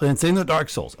 You drop, and same with Dark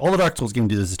Souls. All the Dark Souls games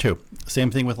do this too.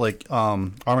 Same thing with, like,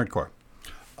 Armored Core.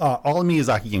 All the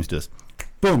Miyazaki games do this.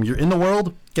 Boom, you're in the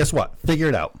world. Guess what? Figure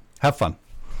it out. Have fun.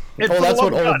 That's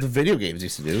what all the video games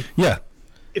used to do. Yeah.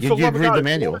 You'd read the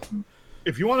manual.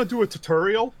 If you want to do a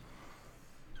tutorial,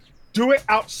 do it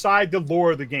outside the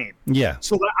lore of the game. Yeah.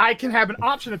 So that I can have an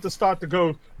option at the start to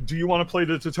go, do you want to play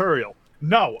the tutorial?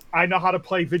 No, I know how to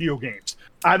play video games.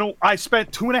 I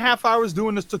spent 2.5 hours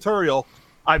doing this tutorial.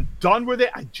 I'm done with it.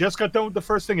 I just got done with the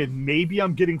first thing, and maybe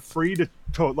I'm getting free to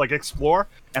like explore,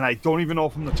 and I don't even know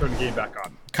if I'm gonna turn the game back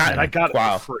on. I got it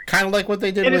for free. Kind of like what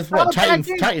they did with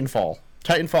Titanfall.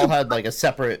 Titanfall had like a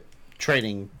separate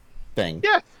training thing.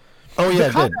 Yeah. Oh yeah,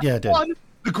 it did. Yeah, it did.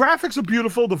 The graphics are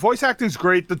beautiful. The voice acting is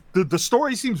great. The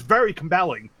story seems very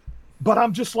compelling. But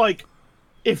I'm just like,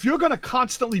 if you're going to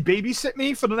constantly babysit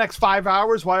me for the next 5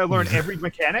 hours while I learn every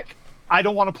mechanic, I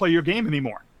don't want to play your game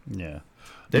anymore. Yeah.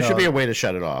 There should be a way to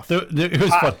shut it off. It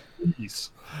was fun. Please.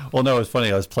 Well, no, it was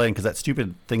funny. I was playing because that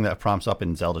stupid thing that prompts up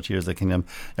in Zelda Tears of the Kingdom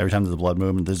every time there's a blood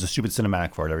movement, there's a stupid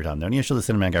cinematic for it every time. They don't even show the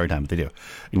cinematic every time, but they do.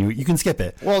 And you can skip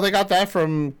it. Well, they got that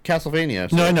from Castlevania.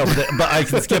 So. No, I know, but I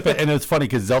can skip it. And it's funny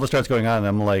because Zelda starts going on, and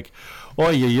I'm like,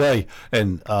 oy, oy, oy.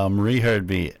 And Marie heard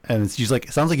me. And she's like,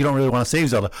 it sounds like you don't really want to save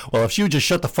Zelda. Well, if she would just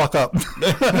shut the fuck up.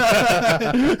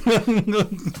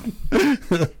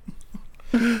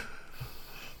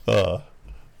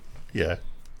 Yeah.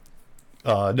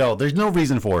 No, there's no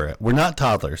reason for it. We're not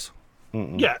toddlers.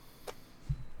 Yeah,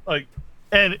 like,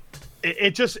 and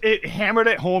it hammered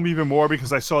it home even more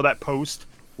because I saw that post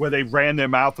where they ran their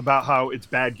mouth about how it's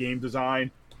bad game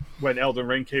design when Elden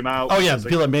Ring came out. Oh yeah, the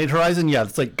people that made Horizon. Yeah,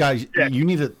 it's like, guys, you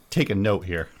need to take a note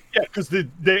here. Yeah, because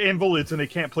they're invalids and they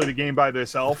can't play the game by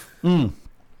themselves.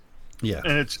 Yeah,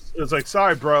 and it's like,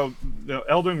 sorry, bro.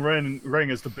 Elden Ring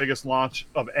is the biggest launch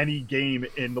of any game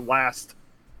in the last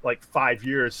like 5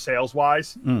 years, sales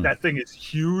wise. That thing is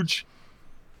huge,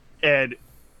 and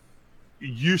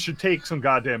you should take some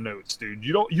goddamn notes, dude.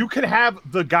 You can have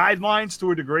the guidelines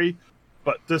to a degree,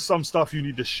 but there's some stuff you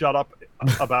need to shut up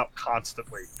about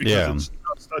constantly because it's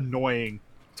just annoying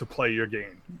to play your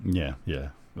game. Yeah.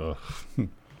 Ugh.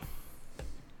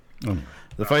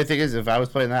 The funny thing is, if I was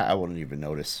playing that, I wouldn't even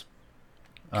notice.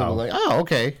 I'm like, oh,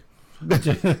 okay.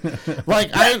 Like,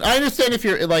 I understand if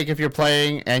you're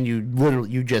playing and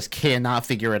you just cannot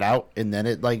figure it out, and then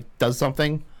it like does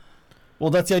something. Well,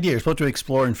 that's the idea. You're supposed to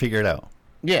explore and figure it out.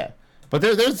 Yeah, but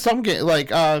there's some game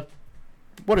like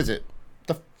what is it?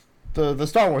 The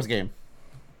Star Wars game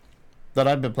that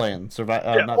I've been playing.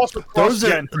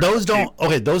 Those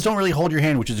don't really hold your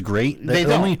hand, which is great. They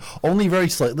only very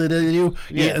slightly they do.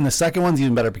 Yeah, and the second one's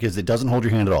even better because it doesn't hold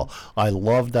your hand at all. I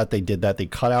loved that they did that. They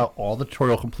cut out all the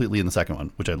tutorial completely in the second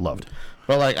one, which I loved.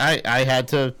 But like I had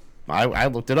to. I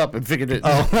looked it up and figured it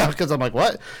out because I'm like,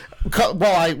 what?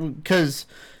 Because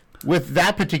with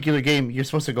that particular game, you're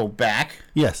supposed to go back.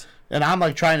 Yes. And I'm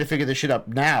like trying to figure this shit up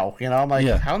now. I'm like,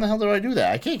 how in the hell do I do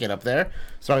that? I can't get up there.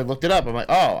 So I looked it up. I'm like,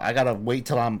 oh, I gotta wait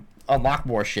till I'm unlock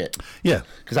more shit. Yeah.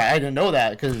 Because I didn't know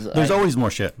that. Because there's always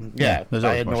more shit. Yeah.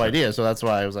 I had no idea. So that's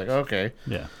why I was like, okay.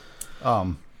 Yeah.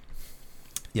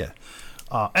 Yeah.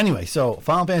 Anyway, so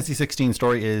Final Fantasy 16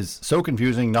 story is so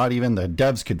confusing. Not even the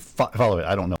devs could follow it.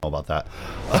 I don't know about that.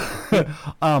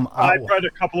 I read a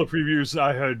couple of previews.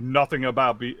 I heard nothing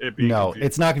about it being confusing.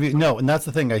 It's not confusing. No, and that's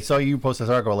the thing. I saw you post this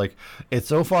article. Like, it's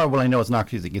so far what I know, it's not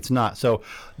confusing. It's not. So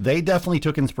they definitely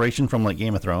took inspiration from like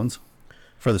Game of Thrones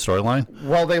for the storyline.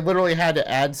 Well, they literally had to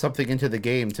add something into the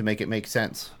game to make it make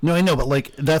sense. No, I know, but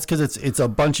like that's because it's a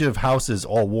bunch of houses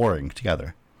all warring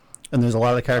together. And there's a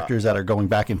lot of characters that are going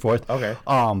back and forth. Okay.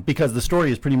 Because the story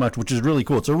is pretty much, which is really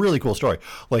cool. It's a really cool story.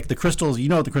 Like the crystals, you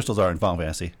know what the crystals are in Final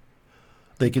Fantasy.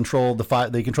 They control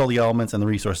the elements and the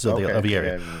resources of the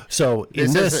area. Yeah. So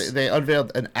they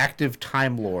unveiled an active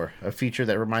time lore, a feature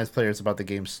that reminds players about the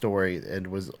game's story, and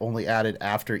was only added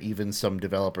after even some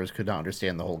developers could not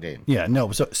understand the whole game. Yeah,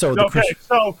 no. So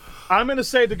I'm going to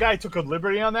say the guy took a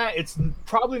liberty on that. It's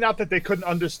probably not that they couldn't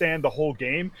understand the whole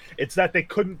game. It's that they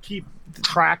couldn't keep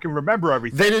track and remember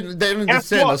everything. They didn't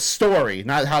understand the story,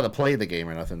 not how to play the game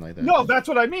or nothing like that. No, that's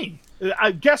what I mean.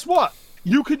 Guess what?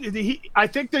 I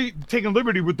think they're taking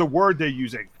liberty with the word they're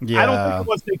using. Yeah. I don't think it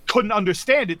was they couldn't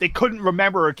understand it. They couldn't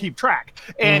remember or keep track.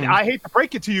 And I hate to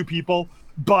break it to you people,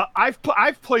 but I've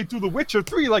played through The Witcher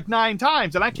 3 like 9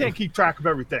 times, and I can't keep track of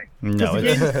everything. No, the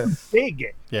game is too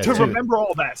big to remember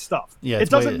all that stuff. Yeah,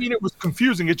 it doesn't mean it was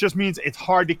confusing. It just means it's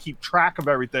hard to keep track of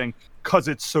everything because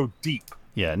it's so deep.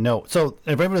 Yeah, no. So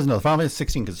if everyone doesn't know, Final Fantasy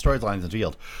 16, because the storyline is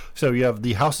revealed. So you have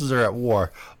the houses are at war,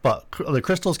 but the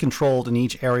crystals controlled in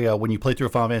each area. When you play through a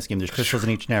Final Fantasy game, there's crystals in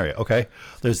each area. Okay,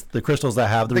 there's the crystals that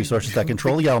have the resources that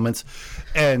control the elements,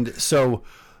 and so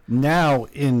now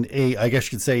in I guess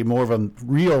you could say more of a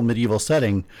real medieval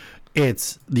setting,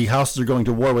 it's the houses are going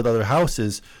to war with other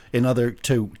houses in order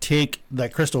to take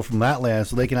that crystal from that land,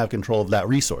 so they can have control of that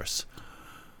resource,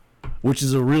 which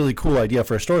is a really cool idea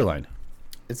for a storyline.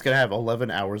 It's gonna have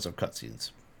 11 hours of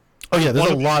cutscenes. Oh yeah, there's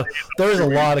a lot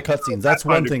of cutscenes. That's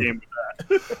one thing.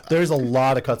 There's a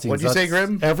lot of cutscenes. What'd you say,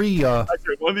 Grim?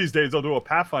 One of these days I'll do a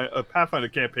Pathfinder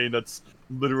campaign that's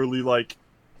literally like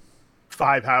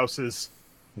 5 houses.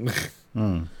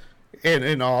 In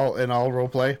all role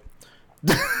play.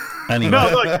 Anyway.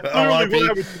 No, like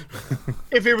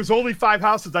if it was only 5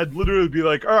 houses, I'd literally be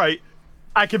like, all right,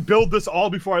 I can build this all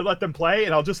before I let them play,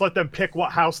 and I'll just let them pick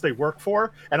what house they work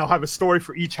for, and I'll have a story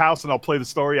for each house, and I'll play the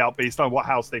story out based on what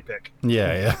house they pick.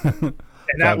 Yeah. And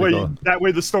that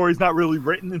way the story's not really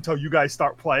written until you guys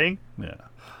start playing. Yeah.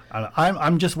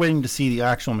 I'm just waiting to see the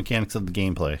actual mechanics of the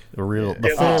gameplay,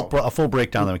 a full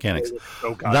breakdown of the mechanics.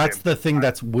 That's the thing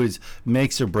that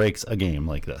makes or breaks a game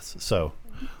like this. So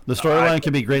the storyline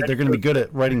can be great. They're going to be good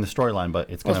at writing the storyline, but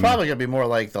it's probably going to be more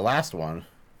like the last one.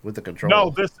 With the control.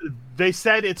 No, they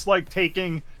said it's like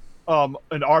taking an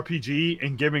RPG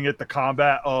and giving it the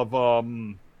combat of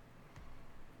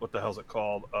what the hell's it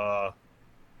called?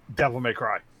 Devil May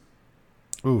Cry.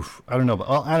 Oof, I don't know.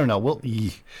 I don't know.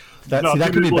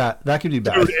 That could be bad. That could be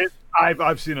bad. Dude,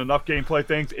 I've seen enough gameplay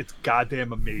things. It's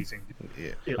goddamn amazing.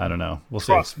 Yeah. I don't know. We'll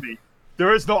see. Trust me.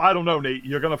 There is no I don't know, Nate.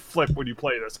 You're gonna flip when you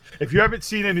play this. If you haven't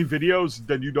seen any videos,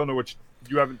 then you don't know what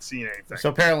you haven't seen anything. So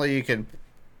apparently you can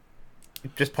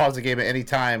just pause the game at any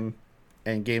time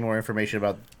and gain more information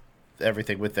about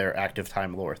everything with their active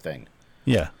time lore thing.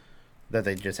 Yeah. That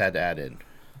they just had to add in.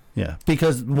 Yeah,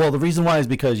 because the reason why is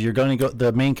because you're going to go.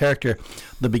 The main character,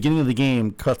 the beginning of the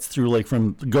game cuts through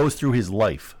goes through his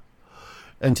life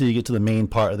until you get to the main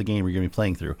part of the game you're going to be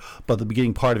playing through. But the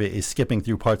beginning part of it is skipping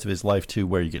through parts of his life to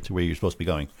where you get to where you're supposed to be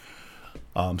going.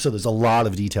 So there's a lot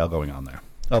of detail going on there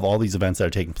of all these events that are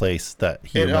taking place that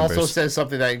he remembers. It also says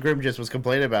something that Grim just was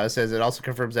complaining about. It says it also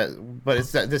confirms that, but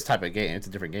it's this type of game. It's a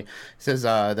different game. It says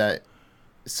that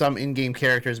some in-game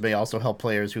characters may also help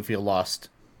players who feel lost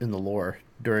in the lore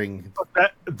during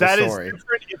that the story. Is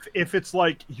different if it's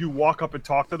like you walk up and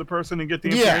talk to the person and get the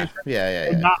information. Yeah.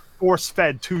 And not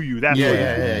force-fed to you. That's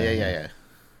yeah.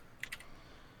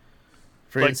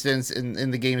 For instance,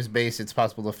 in the game's base, it's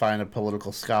possible to find a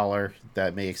political scholar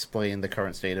that may explain the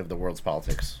current state of the world's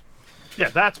politics. Yeah,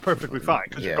 that's perfectly fine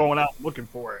because you're going out looking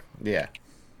for it. Yeah.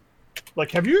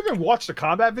 Like, have you even watched the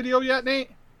combat video yet,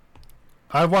 Nate?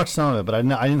 I've watched some of it, but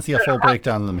I didn't see a full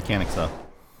breakdown of the mechanics though.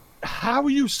 How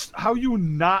you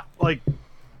not like?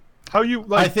 How you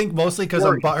I think mostly because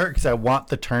I'm butthurt because I want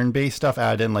the turn-based stuff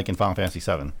added in, like in Final Fantasy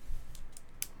VII.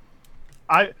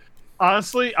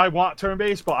 I want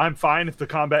turn-based, but I'm fine if the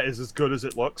combat is as good as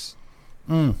it looks.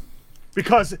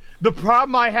 Because the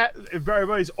problem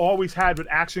everybody's always had with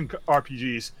action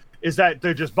RPGs is that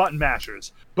they're just button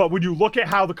mashers. But when you look at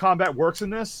how the combat works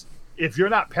in this, if you're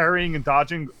not parrying and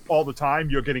dodging all the time,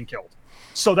 you're getting killed.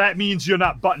 So that means you're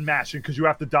not button mashing because you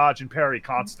have to dodge and parry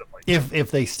constantly.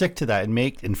 If they stick to that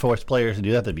and force players to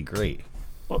do that, that'd be great.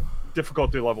 Well,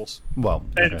 difficulty levels. Well,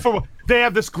 okay. And they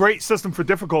have this great system for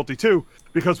difficulty too,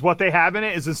 because what they have in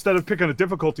it is instead of picking a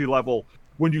difficulty level,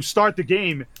 when you start the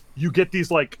game, you get these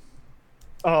like,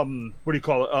 what do you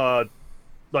call it?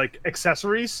 Like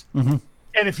accessories. Mm-hmm.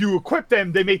 And if you equip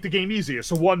them, they make the game easier.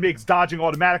 So one makes dodging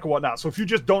automatic or whatnot. So if you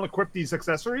just don't equip these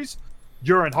accessories,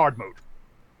 you're in hard mode.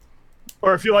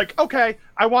 Or if you're like, okay,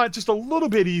 I want it just a little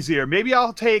bit easier, maybe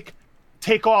I'll take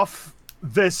off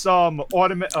this I'll put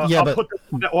the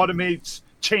one that automates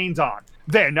chains on.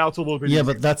 There, now it's a little bit easier.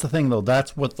 But that's the thing though.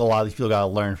 That's what a lot of these people gotta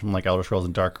learn from like Elder Scrolls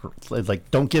and Dark. It's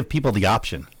like, don't give people the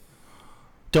option.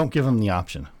 Don't give them the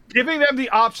option. Giving them the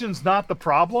option's not the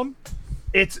problem.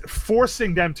 It's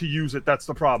forcing them to use it that's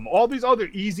the problem. All these other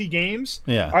easy games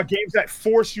are games that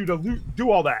force you to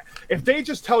do all that. If they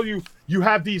just tell you you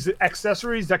have these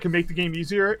accessories that can make the game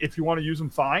easier, if you want to use them,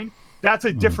 fine. That's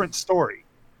a different story.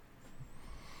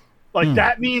 Like,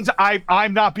 that means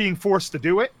I'm not being forced to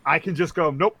do it. I can just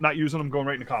go, nope, not using them, going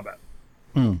right into combat.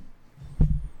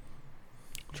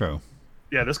 True.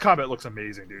 Yeah, this combat looks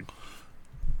amazing, dude.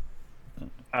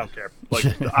 I don't care. Like,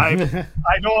 I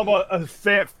know I'm a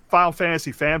Final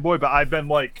Fantasy fanboy, but I've been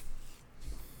like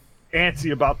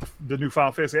antsy about the new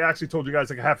Final Fantasy. I actually told you guys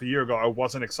like half a year ago I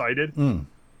wasn't excited.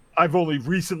 I've only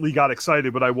recently got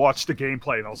excited, but I watched the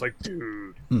gameplay and I was like,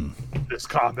 dude, this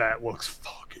combat looks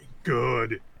fucking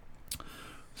good.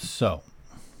 So,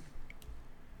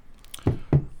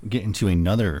 get into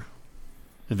another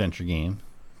adventure game,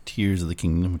 Tears of the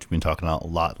Kingdom, which we've been talking about a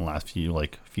lot in the last few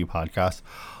podcasts.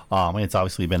 It's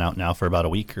obviously been out now for about a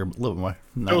week or a little bit more.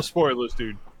 No spoilers,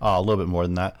 dude. A little bit more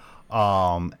than that.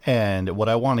 And what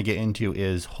I want to get into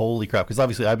is, holy crap, because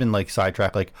obviously I've been like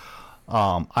sidetracked. Like,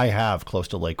 I have close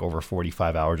to like over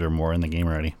 45 hours or more in the game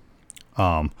already.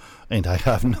 And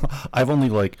I've only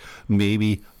like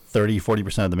maybe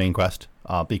 30-40% of the main quest,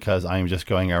 because I'm just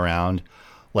going around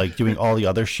like doing all the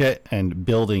other shit and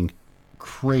building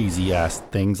crazy ass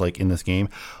things like in this game.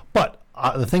 But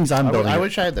the things I'm building, I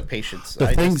wish I had the patience. The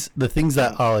things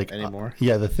that are like anymore.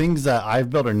 The things that I've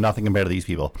built are nothing compared to these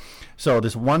people. So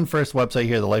this one first website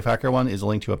here, the Lifehacker one, is a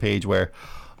link to a page where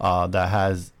that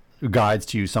has guides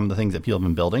to some of the things that people have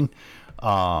been building.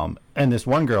 And this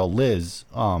one girl, Liz,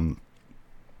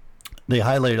 they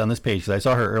highlighted on this page because I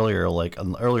saw her earlier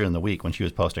in the week when she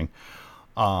was posting.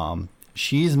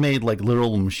 She's made like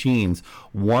literal machines.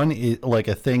 One is like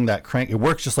a thing that it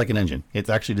works just like an engine. It's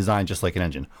actually designed just like an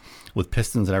engine with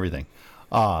pistons and everything.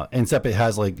 Except it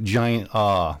has like giant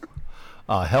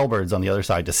hellbirds on the other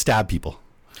side to stab people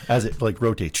as it like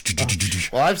rotates.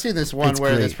 Well, I've seen this one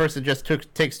where this person just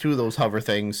takes two of those hover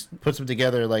things, puts them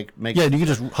together, like makes. Yeah, you can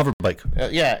just hover bike.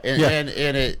 And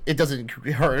it doesn't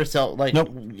hurt itself. Like, nope.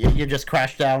 You just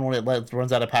crash down when it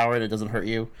runs out of power and it doesn't hurt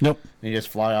you. Nope. And you just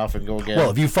fly off and go again. Well,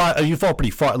 if you fall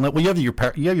pretty far, well, you have your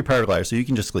paraglider, so you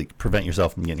can just like prevent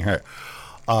yourself from getting hurt.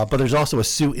 But there's also a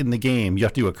suit in the game. You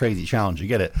have to do a crazy challenge to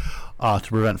get it to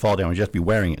prevent fall damage. You have to be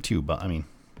wearing it too. But I mean,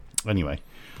 anyway.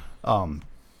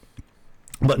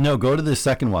 But no, go to the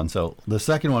second one. So the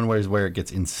second one is where it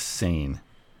gets insane.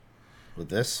 With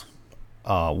this?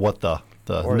 What the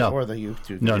or, no or the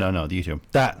YouTube? no the YouTube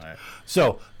that. Right.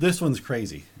 So this one's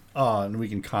crazy. And we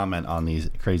can comment on these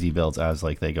crazy builds as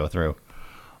like they go through.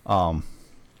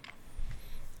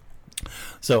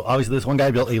 So obviously this one guy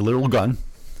built a literal gun.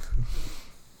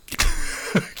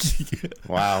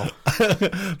 Wow.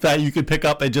 That you could pick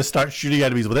up and just start shooting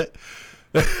enemies with it.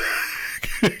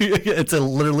 It's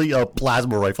literally a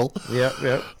plasma rifle.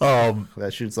 Yep.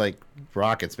 That shoots like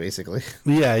rockets, basically.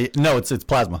 Yeah, no, it's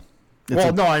plasma.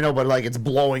 No, I know, but like it's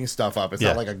blowing stuff up. It's Yeah.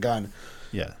 not like a gun.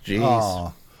 Yeah.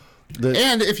 Jeez.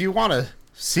 And if you want to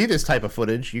see this type of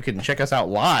footage, you can check us out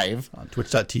live on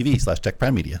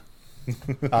twitch.tv/TechPrimeMedia.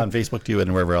 On Facebook too,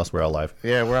 and wherever else we're all live.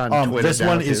 Yeah, we're on Twitter. This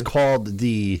one is called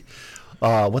the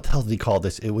what the hell did he call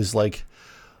this? It was like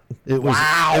it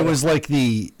was like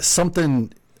the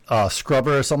something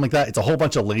scrubber or something like that. It's a whole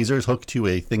bunch of lasers hooked to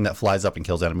a thing that flies up and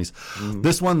kills enemies.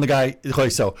 This one, the guy, okay,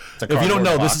 so if you don't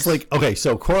know, this is like, okay,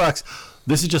 so Koroks,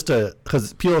 this is just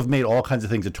because people have made all kinds of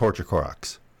things to torture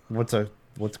Koroks. What's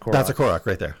Korok? That's a Korok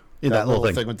right there. In that little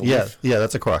thing. with the yeah, leaf? yeah,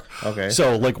 that's a Korok. Okay.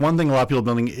 So, like, one thing a lot of people are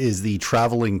building is the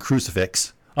traveling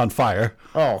crucifix on fire.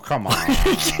 Oh, come on.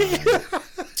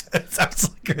 It sounds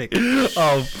great.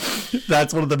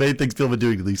 That's one of the main things people have been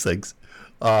doing to these things.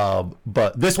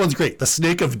 But this one's great. The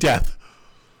Snake of Death.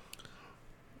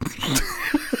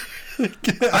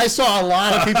 I saw a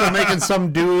lot of people making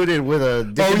some dude with a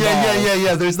dick and balls.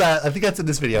 Yeah. There's that. I think that's in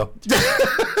this video.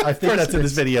 I think that's in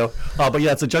this video. But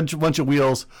yeah, it's a bunch of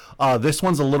wheels. This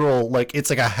one's a literal, like, it's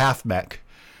like a half mech.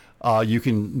 You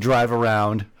can drive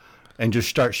around and just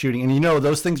start shooting. And you know,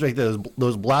 those things right there,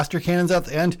 those blaster cannons at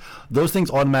the end, those things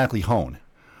automatically hone.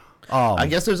 I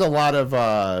guess there's a lot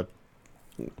of,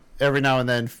 every now and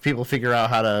then people figure out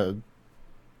how to,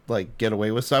 like, get away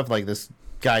with stuff. Like, this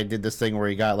guy did this thing where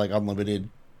he got, like, unlimited.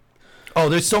 Oh,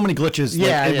 there's so many glitches.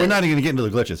 Yeah, like, yeah. We're not even going to get into the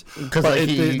glitches. But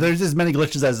like, there's as many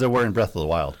glitches as there were in Breath of the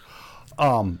Wild.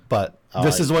 But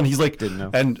this is when he's like, didn't know.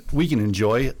 and we can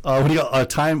enjoy, when you got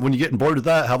time, when you're getting bored with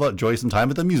that, how about enjoy some time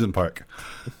at the amusement park?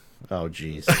 Oh,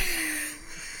 jeez.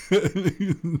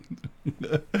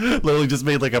 Literally just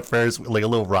made like a Ferris, like a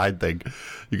little ride thing.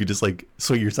 You could just like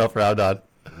swing yourself around on.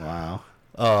 Wow.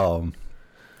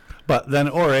 But then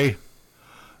Ore,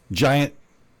 giant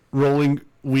rolling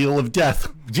wheel of death.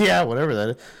 Yeah, whatever that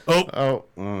is.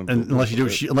 And unless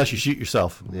you shoot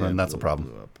yourself, then that's a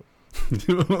problem. Got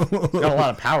a lot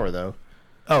of power though.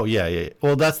 Oh yeah.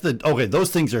 Well, that's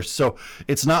those things are so.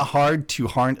 It's not hard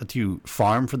to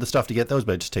farm for the stuff to get those,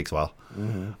 but it just takes a while.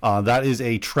 Mm-hmm. That is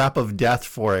a trap of death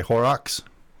for a Horrocks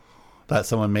that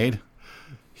someone made.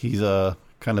 He's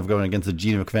kind of going against the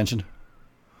Geneva Convention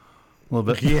a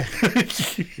little bit. Yeah.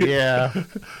 Yeah.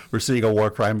 We're seeing a war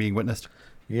crime being witnessed.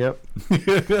 Yep.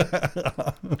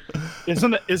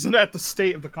 Isn't that the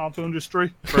state of the console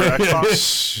industry for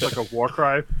Xbox? Like a war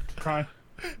crime.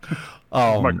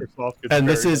 Microsoft and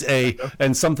this is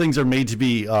and some things are made to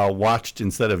be watched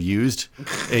instead of used.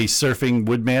 A surfing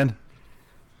woodman.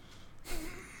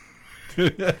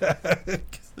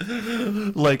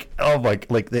 Like, oh my,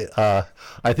 like the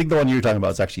I think the one you're talking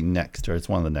about is actually next, or it's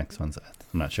one of the next ones.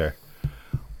 I'm not sure.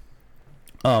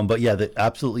 But yeah, the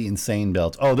absolutely insane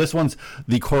belt. Oh, this one's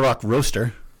the Korok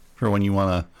roaster for when you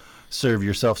want to serve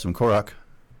yourself some Korok.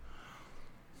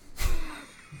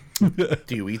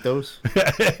 Do you eat those?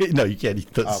 No, you can't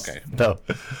eat those. Okay. No,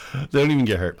 they don't even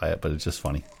get hurt by it, but it's just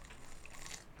funny.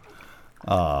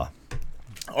 Oh,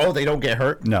 they don't get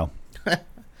hurt? No.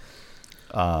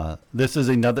 This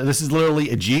is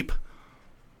literally a Jeep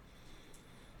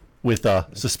with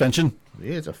suspension.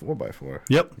 Yeah, it's a 4x4.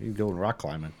 Yep. You can go rock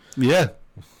climbing. Yeah.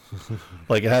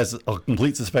 Like, it has a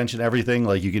complete suspension, everything.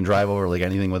 Like, you can drive over like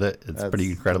anything with it. It's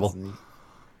pretty incredible.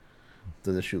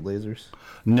 Does it shoot lasers?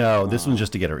 No, this one's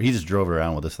just to get it. He just drove it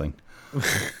around with this thing.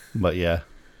 But yeah.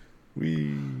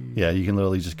 Yeah, you can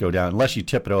literally just go down. Unless you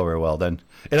tip it over, well, then.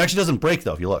 It actually doesn't break,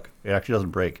 though, if you look. It actually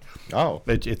doesn't break. Oh.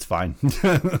 It's fine.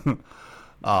 Then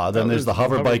there's the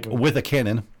hover bike with a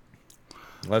cannon.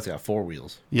 Well, that's got 4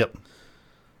 wheels. Yep.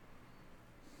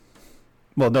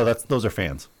 Well, no, those are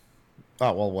fans.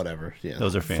 Oh, well, whatever. Yeah.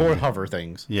 Those are fans. 4 hover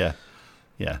things. Yeah.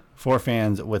 Yeah. 4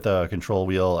 fans with a control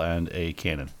wheel and a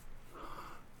cannon.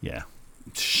 Yeah.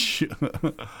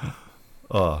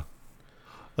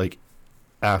 Like,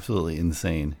 absolutely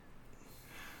insane.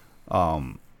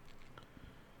 And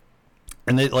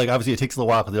they, like, obviously it takes a little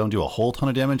while because they don't do a whole ton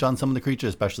of damage on some of the creatures,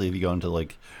 especially if you go into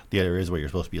like the areas where you're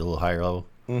supposed to be a little higher level.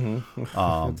 Mm-hmm.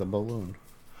 It's a balloon.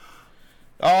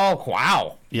 Oh,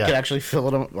 wow. Yeah. You can actually fill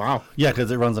it up. Wow. Yeah, because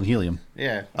it runs on helium.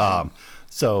 Yeah.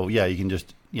 So yeah, you can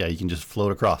just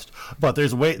float across. But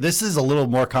this is a little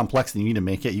more complex than you need to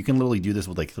make it. You can literally do this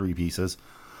with like 3 pieces.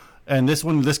 And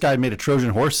this guy made a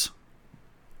Trojan horse.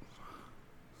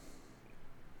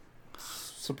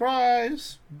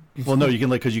 Surprise. Well, no, you can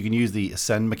because you can use the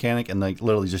ascend mechanic and like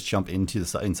literally just jump into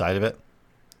the inside of it.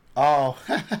 Oh.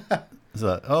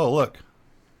 So, look.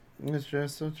 It's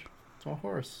just a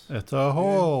horse. It's a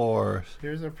horse.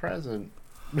 Here's a present.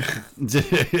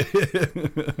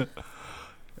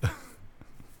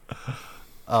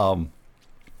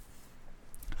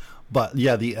 But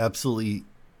yeah, the absolutely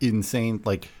insane,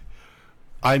 like,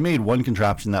 I made one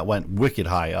contraption that went wicked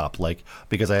high up, like,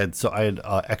 because I had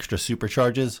extra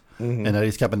supercharges, and I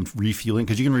just kept on refueling,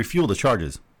 because you can refuel the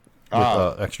charges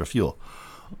with extra fuel.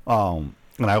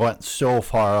 And I went so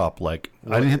far up, like,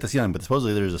 I didn't hit the ceiling, but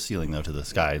supposedly there's a ceiling though to the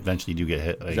sky. Eventually, you do get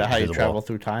hit. Is that how you travel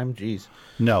through time? Jeez.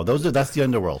 No, that's the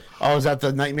underworld. Oh, is that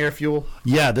the nightmare fuel?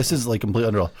 Yeah, this is like complete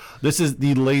underworld. This is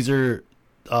the laser.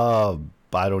 I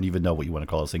don't even know what you want to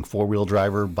call this thing. 4-wheel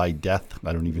driver by death.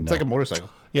 I don't even know. It's like a motorcycle.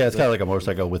 Yeah, it's kind of like a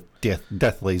motorcycle with death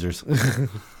lasers.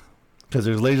 Because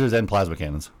there's lasers and plasma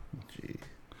cannons. Gee.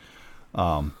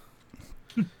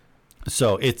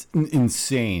 So it's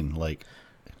insane. Like,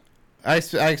 I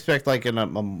expect like in a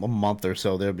month or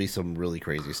so there'll be some really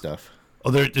crazy stuff.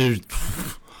 oh, there's.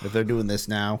 If they're doing this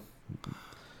now.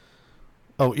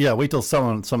 Oh yeah, wait till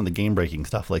some of the game breaking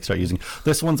stuff like start using.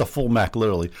 This one's a full mech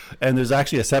literally, and there's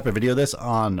actually a separate video of this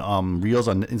on Reels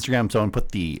on Instagram. Someone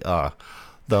put the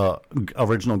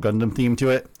original Gundam theme to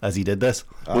it as he did this,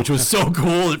 which was so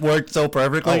cool. It worked so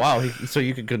perfectly. Oh wow! So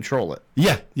you can control it.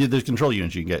 Yeah, there's control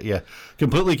units you can get. Yeah,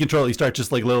 completely control. You start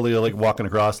just like literally like walking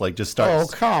across, like just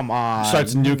starts. Oh come on!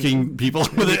 Starts nuking people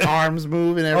with the it. arms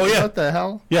move and everything. Oh yeah! What the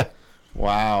hell? Yeah.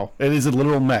 Wow! It is a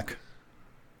literal mech.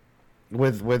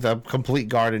 With a complete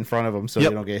guard in front of them, so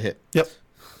Yep. you don't get hit. Yep.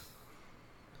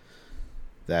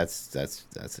 That's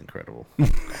incredible.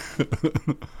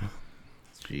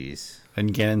 Jeez.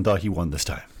 And Ganon thought he won this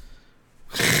time.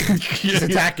 Just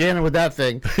attack in with that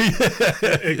thing.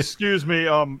 Excuse me,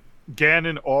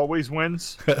 Ganon always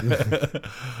wins because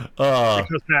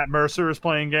Matt Mercer is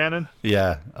playing Ganon.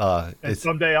 Yeah. And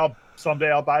someday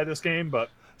I'll buy this game, but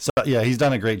so yeah, he's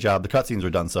done a great job. The cutscenes were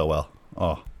done so well.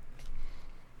 Oh.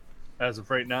 As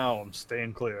of right now, I'm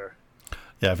staying clear.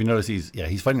 Yeah, if you notice, he's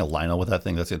fighting a Lionel with that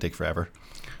thing. That's gonna take forever.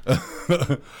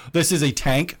 This is a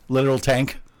tank, literal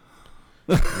tank.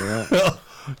 Yeah.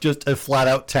 Just a flat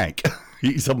out tank.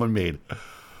 Someone made,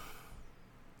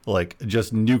 like,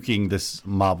 just nuking this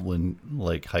moblin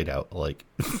like hideout. Like,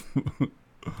 well,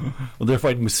 they're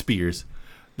fighting with spears.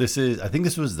 I think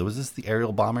this was this the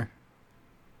aerial bomber?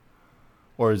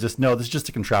 Or is this this is just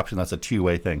a contraption that's a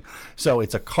 2-way thing. So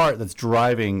it's a cart that's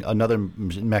driving another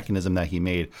mechanism that he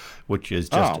made, which is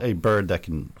just a bird that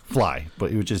can fly,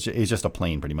 but it's just a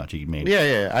plane pretty much he made.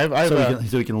 Yeah.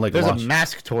 So he can like there's launch. a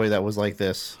mask toy that was like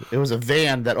this. It was a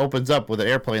van that opens up with an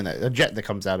airplane, a jet that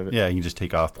comes out of it. Yeah, you can just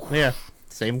take off. Yeah,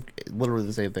 literally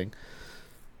the same thing.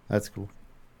 That's cool.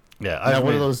 Yeah. Now,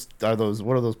 what are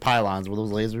those pylons? Were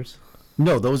those lasers?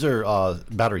 No, those are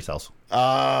battery cells.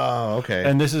 Oh, okay.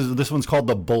 And this one's called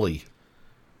the Bully.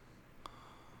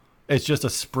 It's just a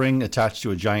spring attached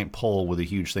to a giant pole with a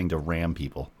huge thing to ram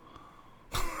people.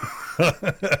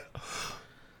 It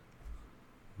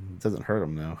doesn't hurt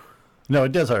them though. No,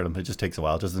 it does hurt them. It just takes a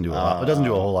while. It doesn't do a lot. It doesn't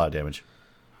do a whole lot of damage,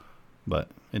 but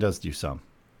it does do some.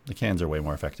 The cans are way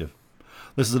more effective.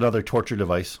 This is another torture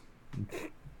device.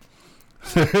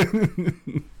 I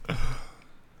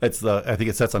think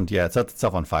it sets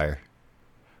itself on fire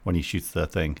when he shoots the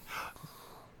thing.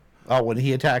 Oh, when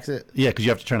he attacks it? Yeah, because you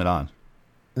have to turn it on.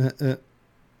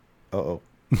 Uh-oh.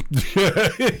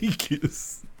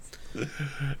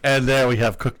 And there we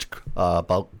have cooked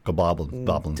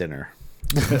goblins. Dinner.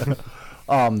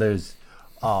 There's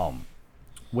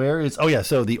where is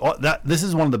so this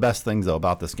is one of the best things though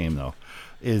about this game though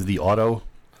is the auto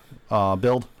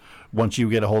build. Once you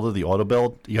get a hold of the auto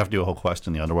build, you have to do a whole quest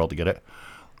in the underworld to get it.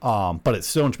 But it's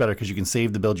so much better because you can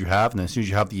save the build you have, and then as soon as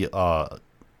you have the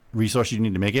resource you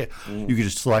need to make it, you can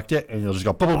just select it, and you'll just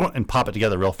go boom, boom, boom, and pop it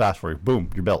together real fast for you. Boom,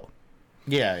 you're built.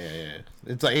 Yeah.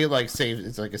 It's like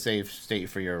a save state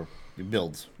for your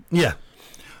builds. Yeah,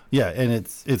 and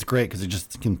it's great because it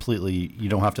just completely you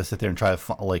don't have to sit there and try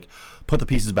to put the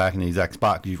pieces back in the exact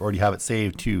spot because you already have it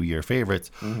saved to your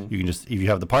favorites. You can just if you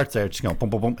have the parts there, just go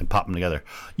boom, boom, boom, and pop them together.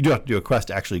 You do have to do a quest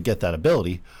to actually get that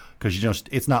ability because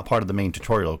it's not part of the main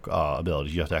tutorial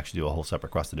abilities. You have to actually do a whole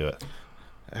separate quest to do it.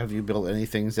 Have you built any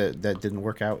things that didn't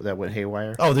work out, that went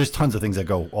haywire? Oh, there's tons of things that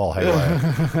go all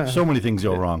haywire. So many things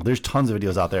go wrong. There's tons of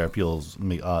videos out there of people's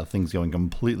things going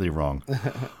completely wrong.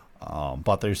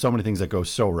 But there's so many things that go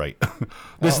so right.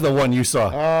 This is the one you saw.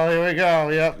 Oh, here we go.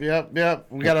 Yep.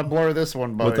 We got to blur this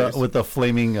one, boys. With the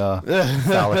flaming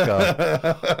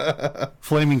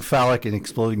phallic and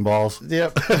exploding balls.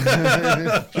 Yep.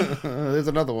 There's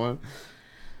another one.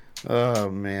 Oh,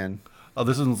 man. Oh,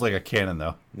 this one's like a cannon,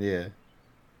 though. Yeah.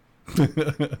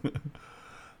 That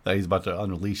he's about to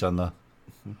unleash on the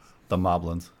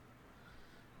moblins.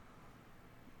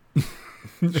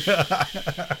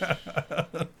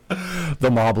 The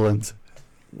moblins.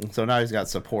 So now he's got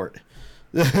support.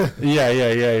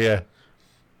 Yeah.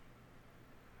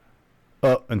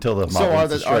 Oh, until the moblins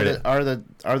destroyed it.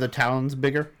 Are the towns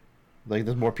bigger? Like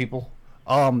there's more people?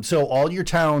 So all the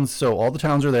towns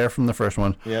are there from the first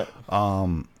one. Yeah.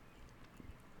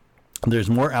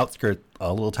 There's more outskirt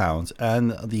little towns,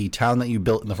 and the town that you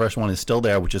built in the first one is still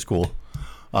there, which is cool.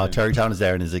 Terrytown is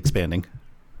there and is expanding,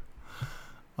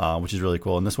 which is really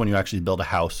cool. And this one you actually build a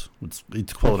house. It's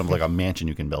equivalent of like a mansion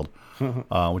you can build,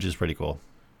 which is pretty cool.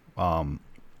 I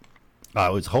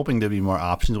was hoping there'd be more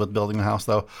options with building a house,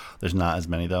 though. There's not as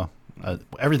many, though.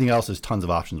 Everything else is tons of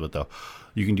options with, though.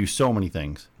 You can do so many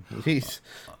things.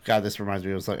 God, this reminds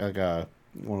me. It was like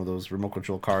one of those remote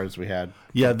control cars we had.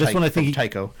 Yeah, this one I think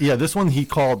Tyco. Yeah, this one he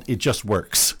called "It Just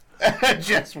Works." It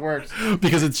just works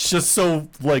because it's just so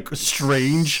like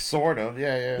strange. Sort of,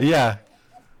 yeah. Yeah.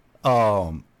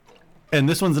 And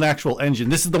this one's an actual engine.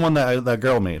 This is the one that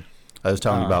girl made. I was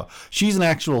telling you about. She's an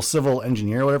actual civil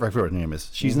engineer, or whatever. I forget what her name is.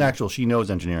 She's an actual. She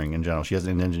knows engineering in general. She has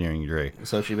an engineering degree.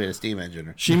 So she made a steam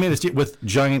engine. She made a steam with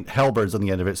giant hellbirds on the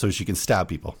end of it, so she can stab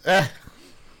people.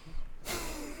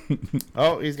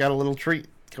 Oh, he's got a little treat.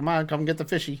 Come on, come get the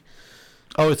fishy.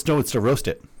 Oh, it's to roast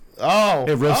it. Oh,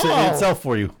 it roasts it itself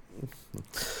for you.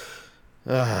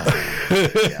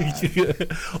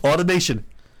 Automation.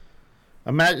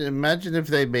 Imagine if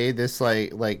they made this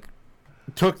like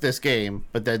took this game,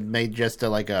 but then made just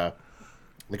a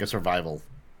survival.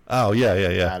 Oh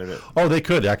yeah. Out of it. Oh, they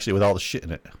could actually with all the shit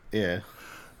in it. Yeah.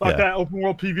 Like that open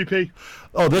world PvP.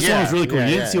 Oh, this one was really cool. You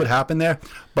didn't see what happened there,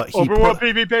 but open world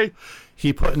PvP.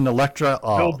 He put an Electra.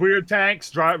 Build weird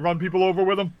tanks, run people over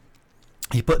with them.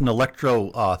 He put an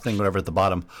electro thing, whatever, at the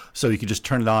bottom, so you could just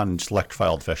turn it on and just electrify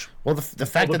all the fish. Well, the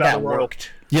fact that worked.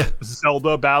 Yeah.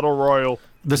 Zelda Battle Royal.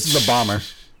 This is a bomber.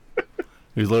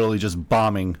 He's literally just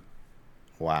bombing.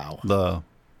 Wow. The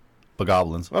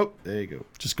goblins. Oh, there you go.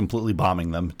 Just completely bombing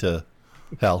them to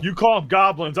hell. You call them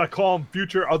goblins. I call them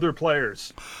future other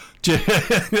players. Make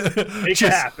it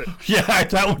happen. Yeah,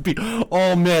 that would be.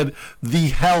 Oh man, the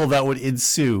hell that would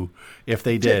ensue if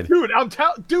they did. Dude,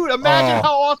 imagine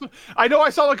how awesome. I know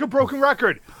I sound like a broken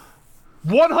record.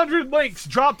 100 links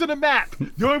dropped in a map.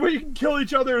 The only way you can kill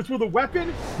each other is with a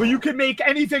weapon, but you can make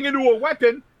anything into a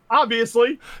weapon.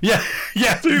 Obviously. Yeah.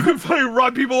 So you can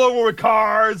run people over with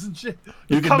cars and shit.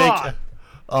 Come on.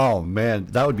 Oh man,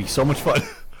 that would be so much fun.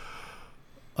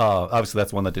 Obviously,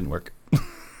 that's one that didn't work.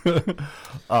 Didn't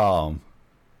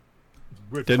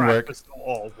work.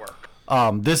 All work.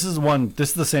 This is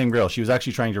the same girl. She was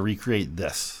actually trying to recreate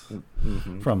this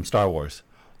from Star Wars,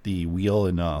 the wheel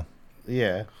and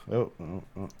yeah.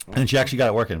 And she actually got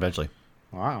it working eventually.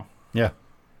 Wow. Yeah.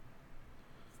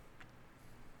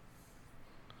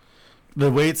 The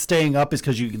way it's staying up is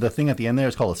because the thing at the end there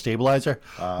is called a stabilizer.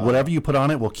 Whatever you put on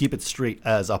it will keep it straight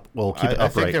as up. Will keep it upright. I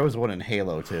think there was one in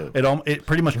Halo too. It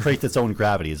pretty much creates its own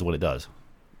gravity, is what it does.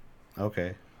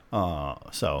 Okay.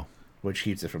 So. Which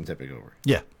keeps it from tipping over.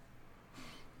 Yeah.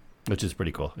 Which is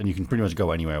pretty cool, and you can pretty much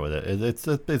go anywhere with it. It's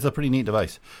a pretty neat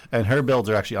device, and her builds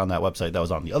are actually on that website. That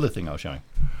was on the other thing I was showing.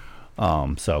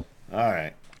 So. All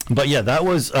right. But yeah, that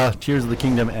was Tears of the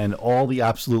Kingdom and all the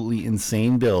absolutely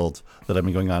insane builds that have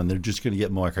been going on, and they're just going to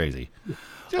get more crazy.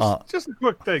 Just a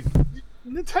quick thing.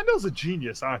 Nintendo's a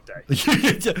genius, aren't they?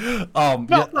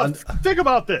 Think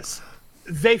about this.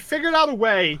 They figured out a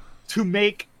way to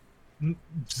make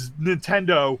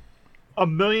Nintendo a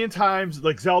million times,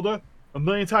 like Zelda, a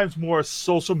million times more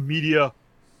social media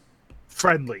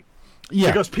friendly.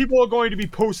 Yeah. Because people are going to be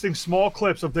posting small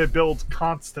clips of their builds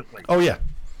constantly. Oh, yeah.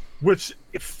 Which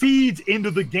feeds into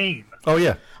the game. Oh,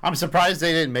 yeah. I'm surprised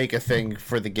they didn't make a thing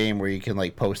for the game where you can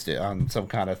post it on some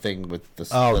kind of thing with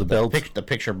the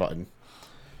picture button.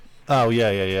 Oh,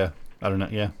 yeah. I don't know.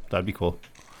 Yeah, that'd be cool.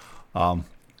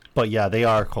 But yeah, they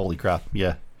are. Holy crap.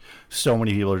 Yeah. So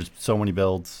many people, so many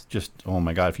builds. Just, oh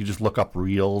my God. If you just look up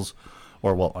Reels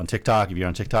or, on TikTok, if you're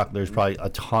on TikTok, there's probably a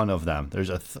ton of them.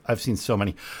 I've seen so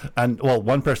many. And,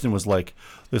 one person was like,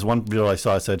 this one video I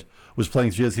saw, was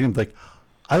playing, he seemed like,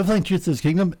 I've been playing Tears of the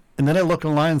Kingdom, and then I look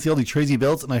online and see all these crazy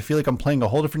builds, and I feel like I'm playing a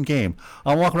whole different game.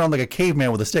 I'm walking around like a caveman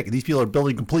with a stick, and these people are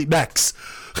building complete mechs.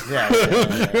 Yeah.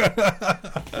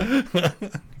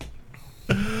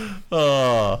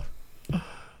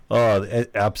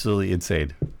 Absolutely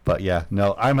insane. But yeah,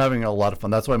 no, I'm having a lot of fun.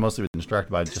 That's why I'm mostly been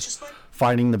distracted by just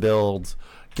finding the builds,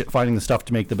 finding the stuff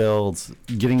to make the builds,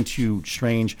 getting to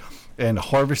Strange, and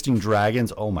harvesting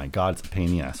dragons. Oh my god, it's a pain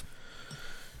in the ass.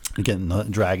 Getting the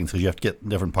dragons, because you have to get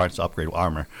different parts to upgrade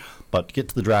armor. But to get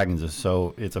to the dragons it's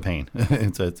a pain.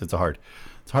 it's a hard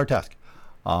task.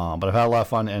 But I've had a lot of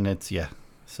fun, and it's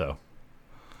so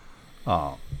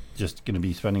just gonna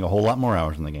be spending a whole lot more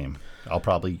hours in the game. I'll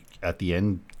probably at the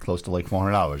end close to like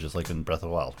 400 hours, just like in Breath of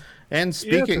the Wild. And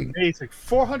speaking, it's amazing.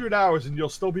 400 hours, and you'll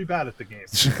still be bad at the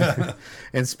game.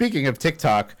 And speaking of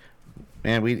TikTok,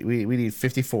 man, we need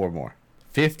 54 more.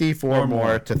 54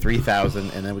 more to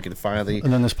 3,000, and then we can finally.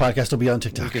 And then this podcast will be on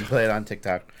TikTok. We can play it on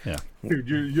TikTok. Yeah,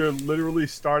 dude, you're literally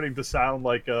starting to sound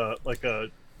like a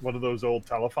one of those old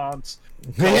telephones.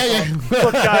 Yeah.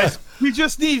 Look, guys, we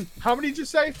just need how many did you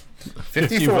say?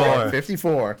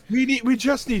 54. We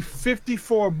just need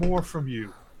 54 more from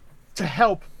you to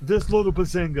help this little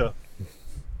bazinga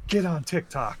get on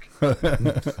TikTok.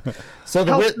 So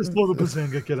help this little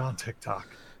bazinga get on TikTok.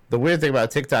 The weird thing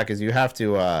about TikTok is you have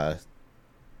to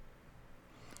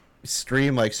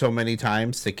stream like so many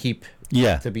times to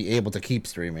be able to keep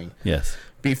streaming. Yes.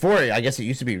 Before, I guess it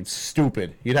used to be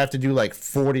stupid. You'd have to do like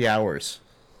 40 hours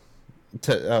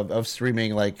of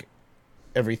streaming like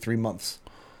every 3 months.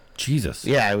 Jesus.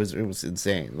 Yeah, it was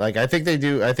insane. Like I think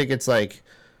it's like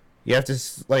you have to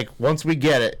like once we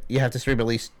get it, you have to stream at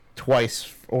least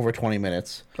twice over 20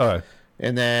 minutes. All right.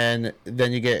 And then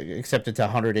you get accepted to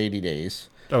 180 days.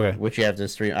 Okay. Which you have to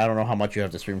stream. I don't know how much you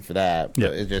have to stream for that. But Yeah.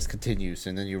 it just continues,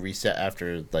 and then you reset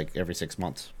after like every 6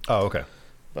 months. Oh, okay.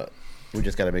 But we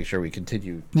just got to make sure we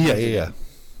continue. Yeah.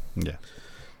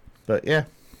 But yeah,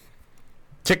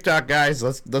 TikTok guys,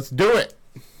 let's do it.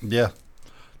 Yeah.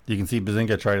 You can see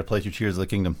Bazinga try to play through Tears of the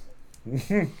Kingdom.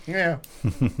 Yeah.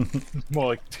 More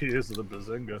like Tears of the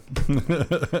Bazinga.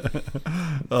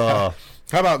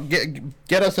 How about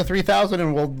get us to 3,000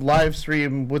 and we'll live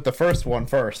stream with the first one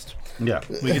first. Yeah,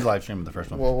 we can live stream with the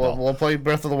first one. We'll play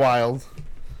Breath of the Wild,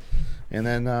 and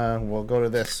then we'll go to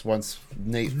this once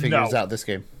Nate figures out this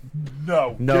game.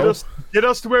 No. Get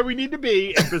us to where we need to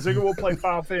be, and Bazinga will play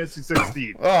Final Fantasy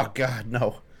 16. Oh God,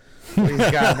 no. Please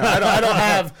God, no. I don't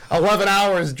have 11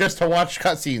 hours just to watch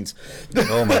cutscenes.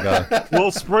 Oh my God.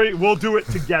 We'll do it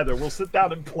together. We'll sit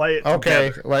down and play it Okay,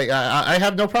 together. like I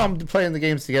have no problem playing the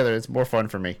games together. It's more fun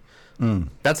for me.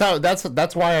 That's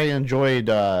why I enjoyed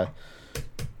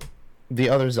the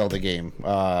other Zelda game,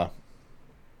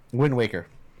 Wind Waker,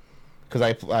 because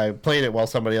I played it while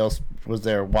somebody else was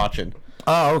there watching.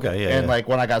 Oh, okay, yeah. And like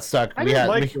when I got stuck, we had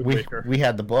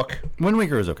the book. Wind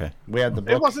Waker is okay. We had the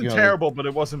book. It wasn't terrible, but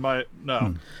it wasn't my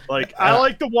Like I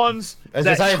like the ones I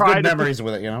that have try good to memories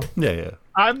with it, you know. Yeah.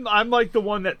 I'm like the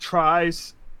one that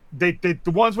tries. The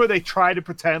ones where they try to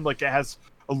pretend like it has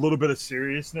a little bit of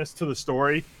seriousness to the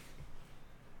story.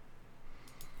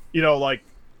 You know, like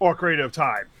Ocarina of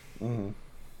Time. Mm-hmm.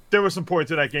 There were some points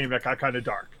in that game that got kind of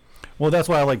dark. Well, that's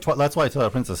why I like. That's why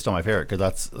Twilight Princess is still my favorite, because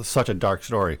that's such a dark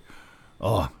story.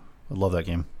 Oh, I love that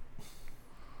game.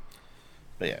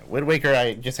 But yeah, Wind Waker,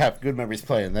 I just have good memories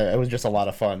playing. It was just a lot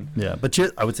of fun. Yeah, but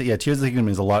I would say, Tears of the Kingdom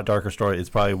is a lot darker story. It's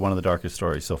probably one of the darkest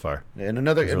stories so far. And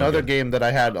another game that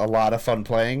I had a lot of fun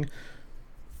playing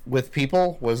with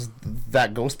people was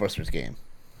that Ghostbusters game.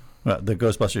 The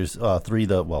Ghostbusters 3,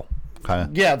 kind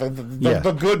of. Yeah, the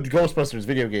good Ghostbusters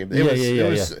video game.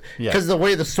 Because the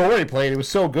way the story played, it was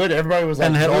so good. Everybody was like,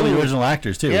 and they had all the original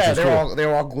actors too. Yeah, they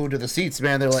were all glued to the seats,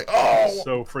 man. They're like, oh,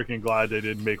 so freaking glad they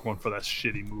didn't make one for that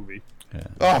shitty movie. Yeah.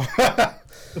 Oh,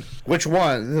 which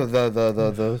one?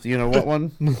 The you know what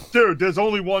one? Dude, there's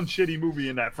only one shitty movie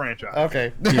in that franchise.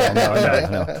 Okay. Yeah,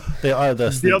 no. They are the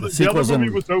other movie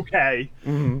was okay.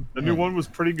 Mm-hmm. The new one was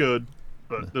pretty good,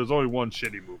 but there's only one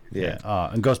shitty movie. Yeah.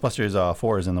 And Ghostbusters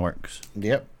 4 is in the works.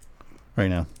 Yep. Right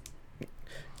now.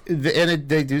 And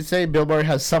they do say Bill Murray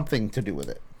has something to do with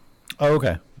it. Oh,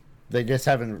 okay. They just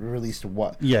haven't released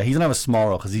what. Yeah, he's gonna have a small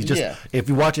role because he's just. Yeah. If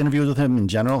you watch interviews with him in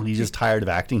general, he's just tired of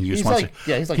acting. He's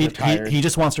retired. He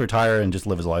just wants to retire and just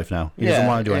live his life now. He doesn't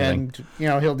want to do anything.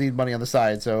 And he'll need money on the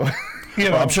side, so.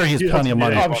 I'm sure he has plenty of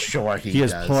money. I'm sure he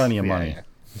has plenty of money.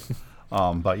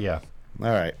 But yeah. All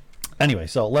right. Anyway,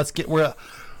 so let's get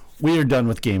we are done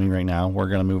with gaming right now. We're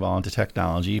gonna move on to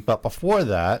technology, but before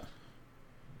that,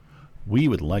 we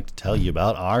would like to tell you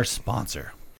about our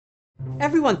sponsor.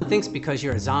 Everyone thinks because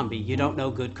you're a zombie, you don't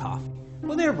know good coffee.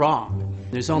 Well, they're wrong.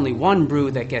 There's only one brew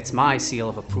that gets my seal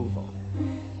of approval.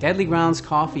 Deadly Grounds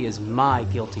coffee is my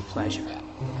guilty pleasure.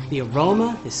 The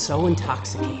aroma is so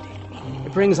intoxicating.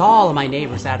 It brings all of my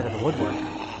neighbors out of the woodwork.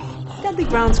 Deadly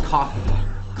Grounds coffee.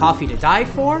 Coffee to die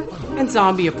for and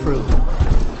zombie approved.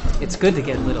 It's good to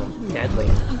get a little deadly.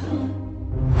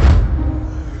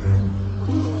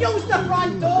 Use the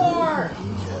front door!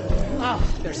 Oh,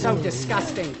 they're so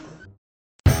disgusting.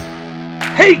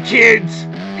 Hey kids!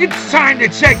 It's time to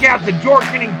check out the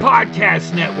Dorkening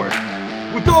Podcast Network.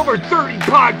 With over 30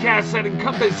 podcasts that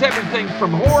encompass everything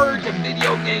from horror to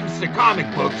video games to comic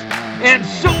books, and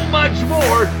so much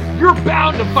more, you're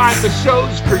bound to find the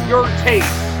shows for your taste.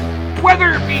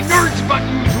 Whether it be Nerds of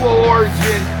Unusual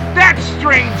Origin, That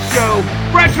Strange Show,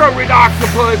 Retro Red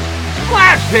Octopus,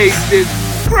 Splash Pages,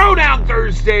 Throwdown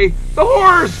Thursday, The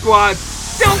Horror Squad,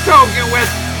 Still Token with,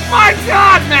 my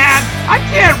God, man, I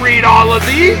can't read all of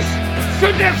these. So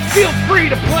just feel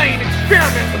free to play and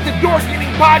experiment with the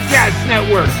Dorkening Podcast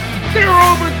Network. There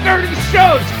are over 30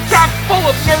 shows chock full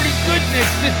of nerdy goodness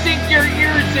to sink your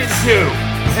ears into.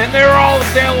 And they're all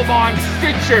available on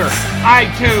Stitcher,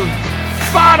 iTunes,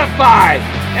 Spotify,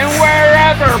 and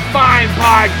wherever fine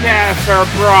podcasts are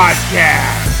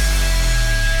broadcast.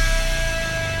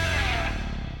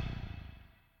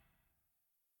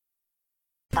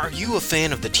 Are you a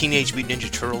fan of the Teenage Mutant Ninja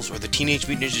Turtles or the Teenage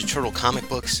Mutant Ninja Turtle comic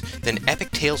books? Then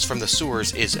Epic Tales from the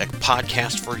Sewers is a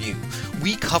podcast for you.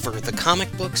 We cover the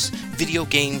comic books, video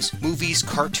games, movies,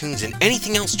 cartoons, and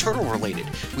anything else turtle related.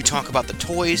 We talk about the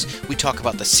toys, we talk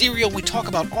about the cereal, we talk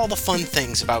about all the fun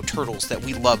things about turtles that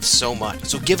we love so much.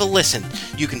 So give a listen.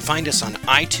 You can find us on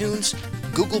iTunes,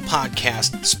 Google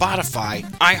Podcast, Spotify,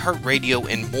 iHeartRadio,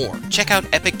 and more. Check out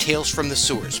Epic Tales from the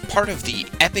Sewers, part of the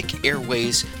Epic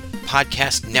Airways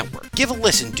Podcast Network. Give a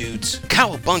listen, dudes.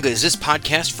 Cowabunga is this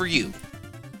podcast for you.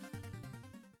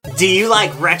 Do you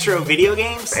like retro video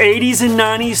games? 80s and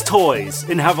 90s toys,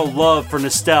 and have a love for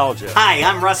nostalgia. Hi,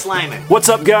 I'm Russ Lyman. What's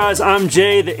up, guys? I'm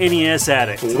Jay, the NES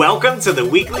addict. Welcome to the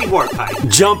Weekly Warp Pipe.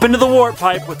 Jump into the Warp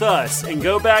Pipe with us and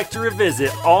go back to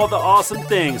revisit all the awesome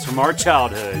things from our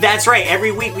childhood. That's right,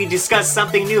 every week we discuss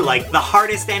something new, like the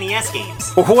hardest NES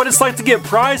games. Or what it's like to get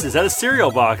prizes out of cereal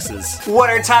boxes.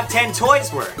 What our top 10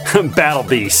 toys were. Battle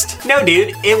Beast. No,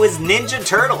 dude, it was Ninja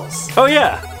Turtles. Oh,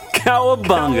 yeah.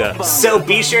 Cowabunga. So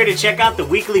be sure to check out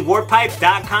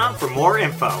theweeklywarpipe.com for more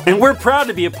info. And we're proud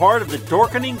to be a part of the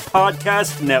Dorkening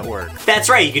Podcast Network. That's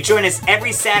right, you can join us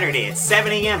every Saturday at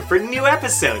 7 a.m. for new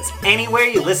episodes anywhere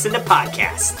you listen to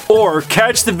podcasts. Or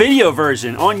catch the video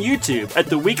version on YouTube at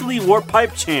the Weekly Warp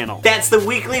Pipe channel. That's the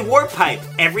Weekly Warp Pipe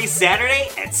every Saturday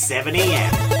at 7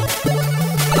 a.m.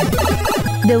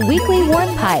 The Weekly Warp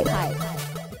Pipe.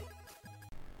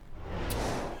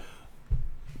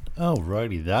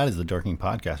 Alrighty, that is the Dorkening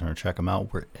Podcast. I'm going to check them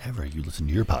out wherever you listen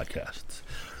to your podcasts.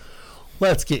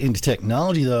 Let's get into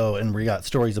technology, though, and we got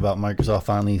stories about Microsoft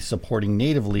finally supporting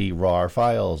natively RAR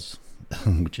files,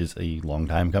 which is a long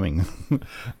time coming.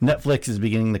 Netflix is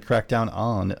beginning the crackdown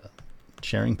on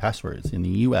sharing passwords in the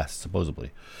U.S., supposedly.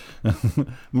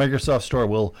 Microsoft Store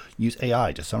will use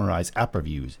AI to summarize app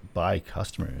reviews by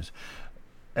customers.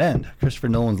 And Christopher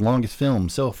Nolan's longest film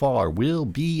so far will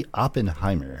be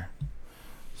Oppenheimer.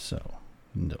 So,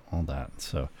 all that.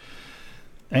 So,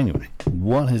 anyway,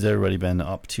 what has everybody been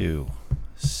up to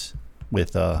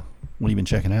with, what have you been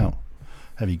checking out?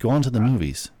 Have you gone to the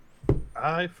movies?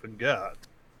 I forgot.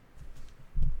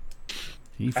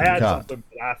 He I had forgot. something,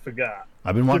 but I forgot.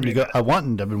 I've been wanting to go. I've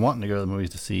been wanting to go to the movies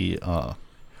to see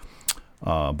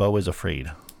Beau is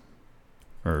Afraid,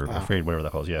 or Afraid, whatever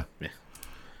that calls. Yeah.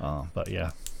 But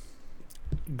yeah.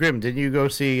 Grim, didn't you go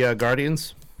see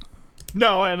Guardians?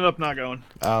 No, I ended up not going.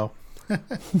 Oh.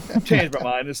 Changed my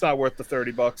mind. It's not worth the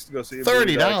 $30 to go see it.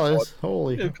 $30?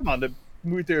 Holy. Yeah, come on, the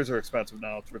movie theaters are expensive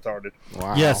now. It's retarded.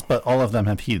 Wow. Yes, but all of them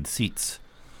have heated seats.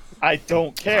 I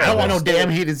don't care. I don't want no damn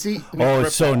heated seat. Oh,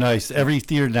 it's so nice. Every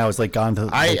theater now is like gone to.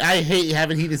 I hate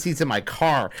having heated seats in my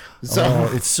car. So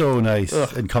it's so nice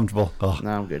and comfortable. Oh. No,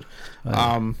 I'm good.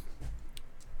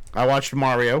 I watched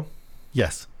Mario.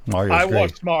 Yes, Mario. I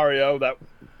watched Mario. That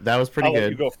was pretty I'll good.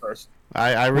 let you go first.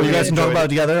 I really you guys can talk enjoyed about it it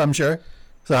together, I'm sure.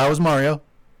 So how was Mario?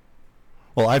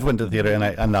 Well, I've went to the theater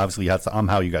and obviously that's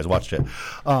how you guys watched it.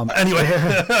 Anyway,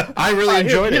 I really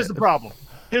enjoyed it. Here's the problem.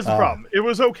 It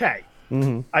was okay.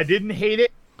 Mm-hmm. I didn't hate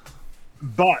it,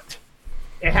 but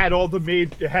it had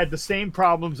it had the same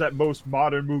problems that most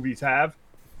modern movies have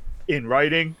in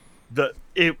writing.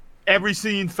 Every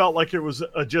scene felt like it was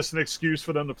just an excuse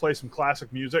for them to play some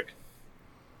classic music.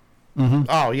 Mm-hmm.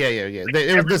 Oh yeah.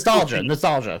 It was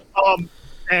nostalgia.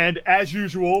 And as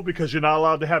usual, because you're not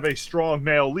allowed to have a strong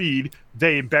male lead,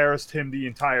 they embarrassed him the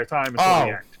entire time until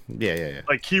the end. Yeah.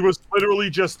 Like, he was literally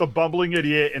just a bumbling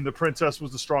idiot, and the princess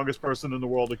was the strongest person in the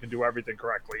world that could do everything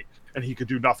correctly, and he could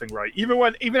do nothing right.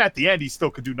 Even at the end, he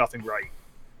still could do nothing right.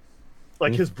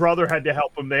 Like, his brother had to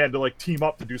help him. They had to, like, team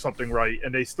up to do something right,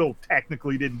 and they still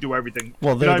technically didn't do everything.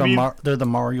 Well, they're the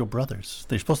Mario brothers.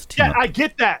 They're supposed to team up. Yeah, I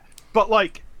get that. But,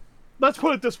 like, let's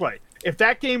put it this way. If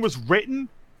that game was written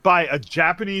by a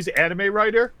Japanese anime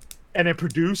writer and then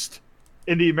produced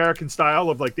in the American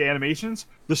style of, like, the animations,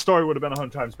 the story would have been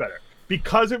 100 times better.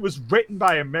 Because it was written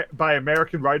by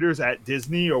American writers at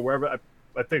Disney or wherever. I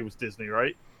think it was Disney,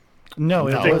 right? No,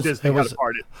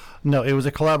 it was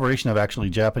a collaboration of actually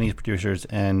Japanese producers,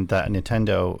 and that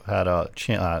Nintendo had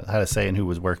a say in who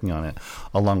was working on it,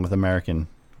 along with American.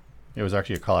 It was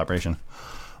actually a collaboration.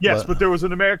 Yes, but there was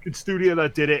an American studio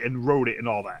that did it and wrote it and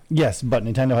all that. Yes, but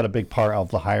Nintendo had a big part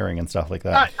of the hiring and stuff like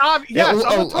that.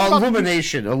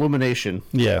 Illumination.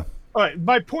 Yeah. All right,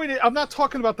 my point is, I'm not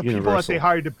talking about the people that they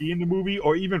hired to be in the movie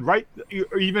or even write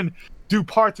or even do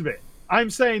parts of it. I'm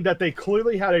saying that they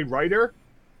clearly had a writer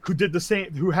who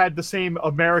had the same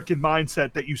American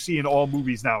mindset that you see in all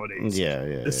movies nowadays.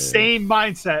 The same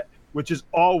mindset, which is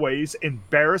always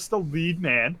embarrass the lead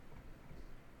man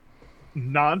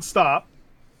nonstop,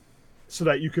 so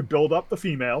that you could build up the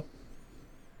female,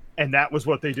 and that was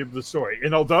what they did with the story.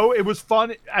 And although it was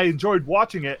fun, I enjoyed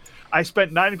watching it, I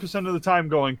spent 90% of the time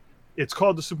going, it's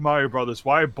called the Super Mario Brothers.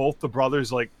 Why are both the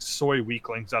brothers like soy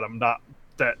weaklings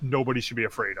that nobody should be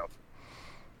afraid of?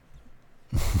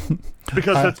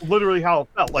 Because that's literally how it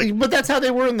felt. Like, but that's how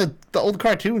they were in the old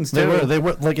cartoons too. They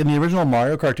were like in the original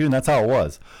Mario cartoon. That's how it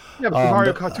was. Yeah, but the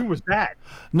Mario cartoon was bad.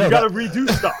 No, you got to redo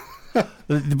stuff.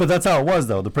 But that's how it was,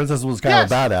 though. The princess was kind of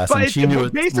badass, and she knew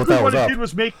what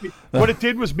it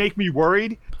did was make me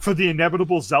worried for the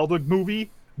inevitable Zelda movie,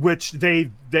 which they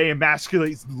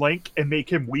emasculate Link and make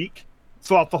him weak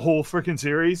throughout the whole freaking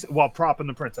series while propping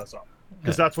the princess up,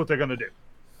 because that's what they're gonna do.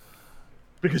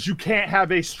 Because you can't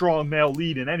have a strong male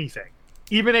lead in anything.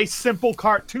 Even a simple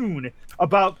cartoon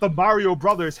about the Mario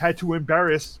Brothers had to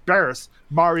embarrass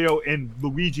Mario and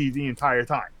Luigi the entire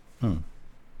time.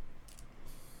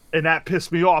 And that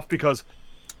pissed me off because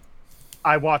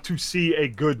I want to see a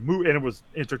good movie, and it was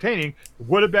entertaining. It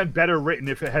would have been better written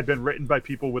if it had been written by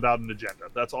people without an agenda.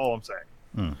 That's all I'm saying.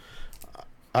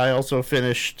 I also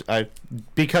finished,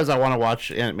 because I want to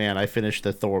watch Ant-Man, I finished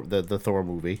the Thor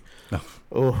movie.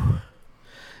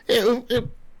 It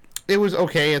was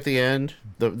okay at the end.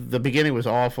 The beginning was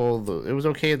awful. It was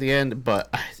okay at the end,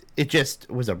 but it just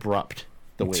was abrupt.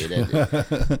 The way it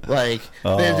ended. Like,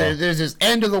 there's this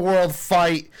end of the world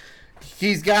fight.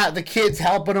 He's got the kids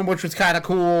helping him, which was kind of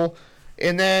cool.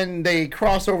 And then they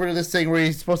cross over to this thing where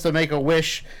he's supposed to make a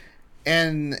wish,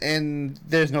 and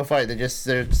there's no fight. they're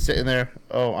sitting there.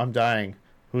 Oh, I'm dying.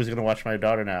 Who's gonna watch my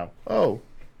daughter now? Oh,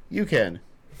 you can.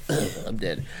 I'm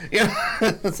dead. Yeah,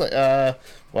 it's like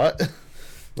what?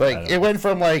 Like, it went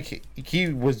from like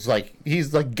he's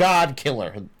like God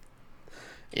killer,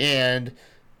 and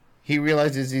he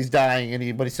realizes he's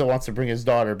dying, but he still wants to bring his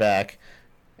daughter back,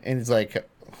 and he's like,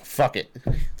 "Fuck it,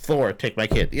 Thor, take my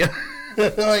kid." Yeah,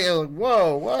 like,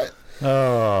 whoa, what?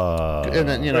 And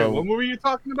then what movie are you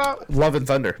talking about? Love and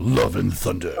Thunder. Love and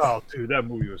Thunder. Oh, dude, that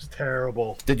movie was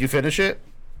terrible. Did you finish it?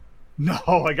 No,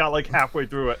 I got like halfway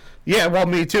through it. Yeah, well,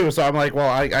 me too. So I'm like, well,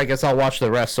 I guess I'll watch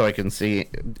the rest so I can see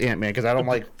Ant-Man, because I don't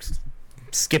like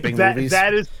skipping movies.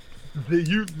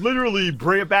 You literally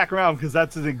bring it back around, because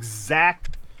that's an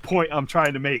exact point I'm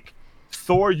trying to make.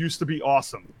 Thor used to be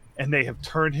awesome, and they have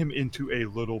turned him into a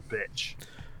little bitch.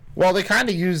 Well, they kind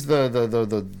of use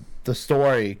the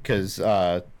story because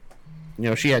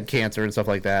she had cancer and stuff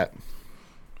like that.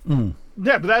 Yeah,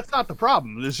 but that's not the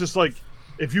problem. It's just like,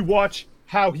 if you watch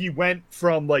how he went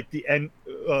from like the end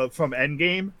from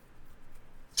Endgame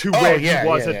to where he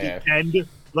was at the end,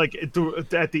 like at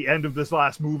the end of this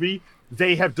last movie,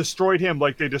 they have destroyed him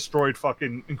like they destroyed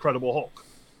fucking Incredible Hulk.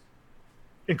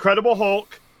 Incredible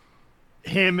Hulk,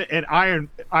 him and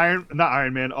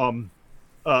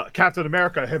Captain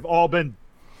America have all been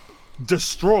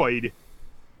destroyed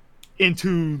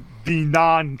into they're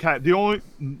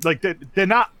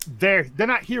not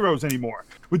heroes anymore.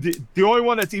 With the only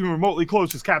one that's even remotely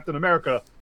close is Captain America,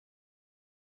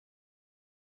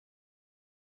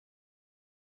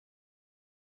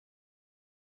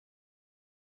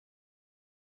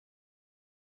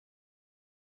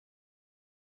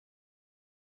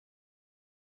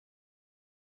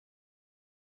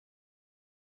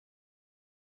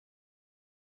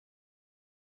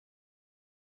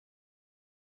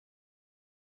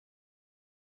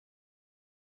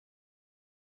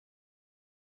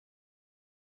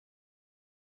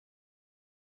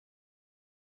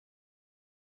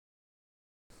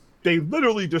 they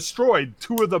literally destroyed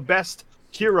two of the best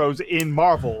heroes in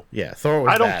Marvel. Yeah, Thor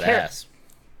was badass. Care.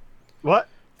 What?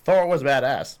 Thor was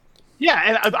badass.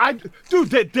 Yeah, and dude,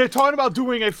 they're talking about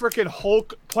doing a freaking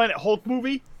Planet Hulk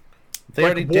movie. They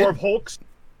already War did? of Hulks.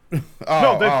 They're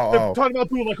talking about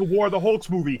doing like a War of the Hulks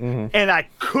movie, and I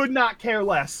could not care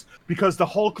less because the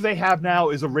Hulk they have now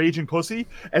is a raging pussy,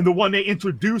 and the one they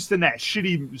introduced in that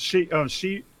shitty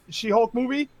She-Hulk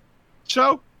movie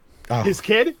show, his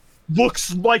kid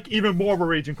looks like even more of a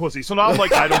raging pussy. So now I'm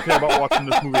like, I don't care about watching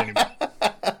this movie anymore.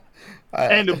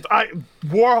 And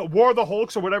War of the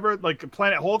Hulks or whatever, like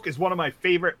Planet Hulk, is one of my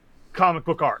favorite comic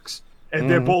book arcs, and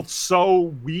they're both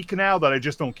so weak now that I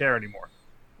just don't care anymore.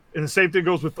 And the same thing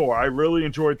goes with Thor. I really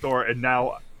enjoyed Thor, and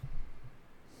now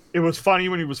it was funny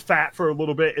when he was fat for a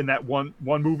little bit in that one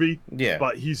movie. Yeah,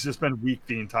 but he's just been weak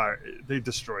the entire. They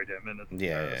destroyed him, and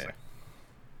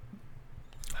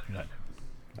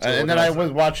and then I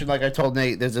was watching, like I told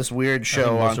Nate, there's this weird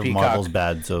show on Peacock. Marvel's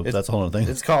bad, so that's a whole other thing.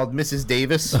 It's called Mrs.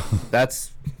 Davis.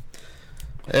 That's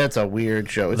a weird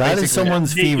show. That is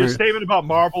someone's fever. Your statement about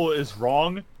Marvel is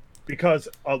wrong. Because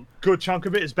a good chunk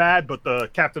of it is bad, but the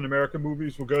Captain America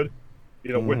movies were good.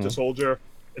 You know, Winter Soldier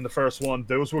in the first one,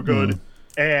 those were good.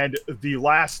 And the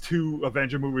last two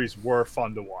Avenger movies were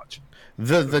fun to watch.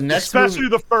 The next, especially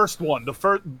the first one,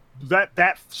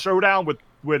 that showdown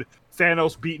with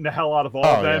Thanos beating the hell out of all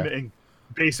of them and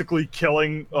basically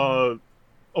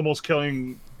almost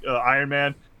killing Iron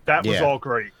Man. That was all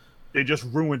great. They just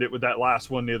ruined it with that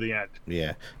last one near the end.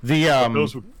 Yeah,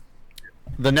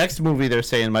 the next movie they're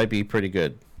saying might be pretty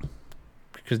good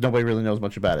because nobody really knows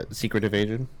much about it. The Secret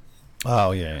Invasion.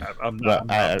 Oh yeah. I'm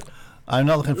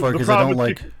not looking for it because I don't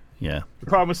like. The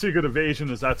problem with Secret Invasion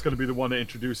is that's going to be the one that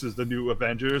introduces the new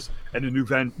Avengers, and the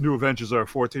new Avengers are a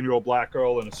 14-year-old black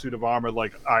girl in a suit of armor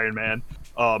like Iron Man.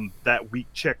 That weak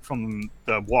chick from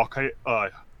the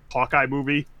Hawkeye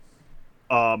movie.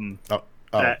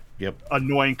 That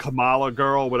annoying Kamala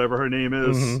girl, whatever her name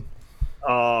is.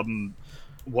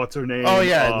 What's her name? Oh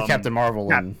yeah, Captain Marvel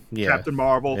Captain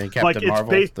Marvel. And Captain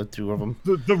Marvel, the two of them.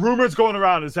 The rumors going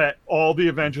around is that all the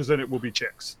Avengers in it will be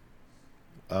chicks.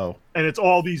 Oh. And it's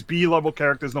all these B-level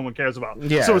characters no one cares about.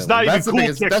 Yeah, so it's not even cool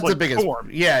chicks like the biggest. Storm.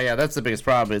 Yeah, that's the biggest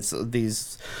problem. It's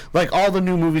these, like all the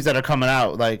new movies that are coming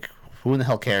out. Like, who in the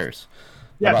hell cares?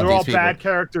 Yeah, they're all bad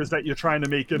characters that you're trying to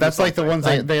make. That's like the ones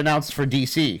they announced for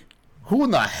DC. Who in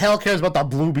the hell cares about the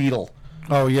Blue Beetle?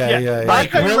 Oh yeah.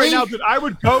 Like, really? Right now, dude, I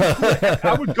would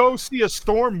go see a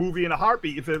Storm movie in a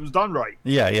heartbeat if it was done right.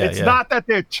 Yeah. It's not that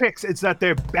they're chicks; it's that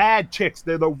they're bad chicks.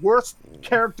 They're the worst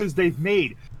characters they've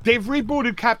made. They've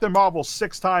rebooted Captain Marvel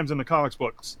 6 times in the comics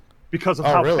books because of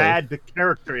how bad the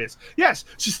character is. Yes,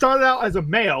 she started out as a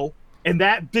male, and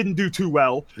that didn't do too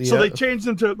well. So they changed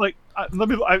them to like. I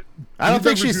don't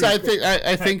think she's. I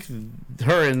think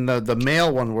her and the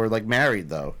male one were like married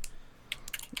though.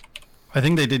 I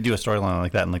think they did do a storyline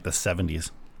like that in like the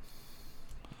 70s.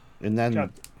 And then, I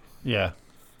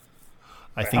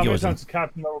think it was. How many times has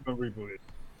Captain Marvel been rebooted?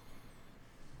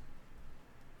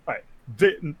 All right.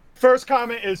 The first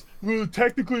comment is, well,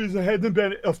 technically, it hasn't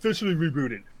been officially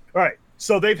rebooted. All right.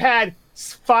 So they've had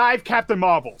 5 Captain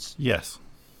Marvels. Yes.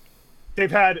 They've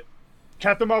had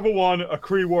Captain Marvel 1, a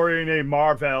Kree warrior named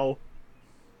Marvel.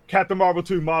 Captain Marvel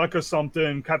 2, Monica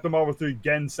something. Captain Marvel 3,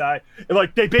 Gensai.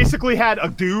 Like, they basically had a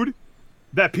dude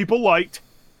that people liked,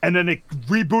 and then they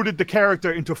rebooted the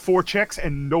character into 4 chicks,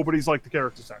 and nobody's liked the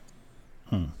character since.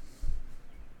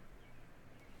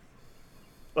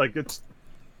 Like, it's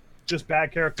just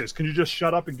bad characters. Can you just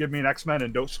shut up and give me an X-Men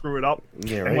and don't screw it up?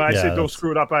 Yeah, right? And when I say don't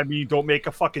screw it up, I mean don't make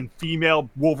a fucking female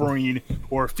Wolverine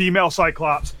or a female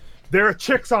Cyclops. There are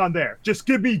chicks on there. Just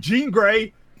give me Jean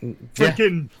Grey,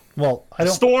 freaking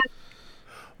Storm.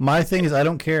 My thing is, I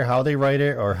don't care how they write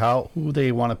it or who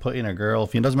they want to put in a girl.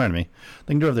 It doesn't matter to me.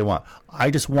 They can do whatever they want.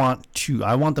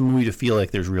 I want the movie to feel like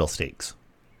there's real stakes,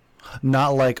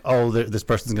 not like this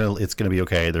person's it's gonna be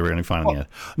okay. They're gonna be fine in the end.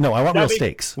 No, I want real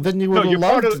stakes. Then you would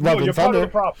love Love and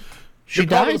Thunder. She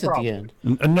dies at the end.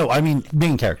 No, I mean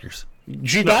main characters.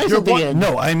 She dies at the end.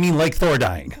 No, I mean like Thor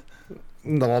dying.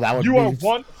 No, that would be. Are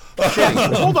one.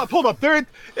 Hold up. Hold up.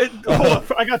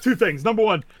 I got 2 things. Number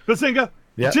 1, Bazinga.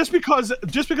 Yeah. Just because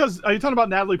are you talking about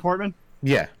Natalie Portman?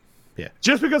 Yeah.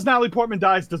 Just because Natalie Portman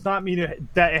dies does not mean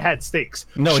that it had stakes.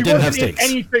 No, she it didn't have wasn't stakes.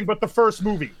 in anything but the first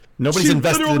movie. Nobody's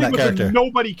invested in that character. A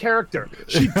nobody character.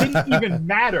 She didn't even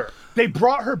matter. They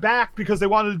brought her back because they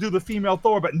wanted to do the female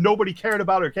Thor, but nobody cared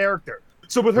about her character.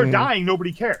 So with her dying,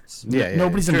 nobody cares. Yeah,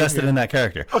 nobody's invested in that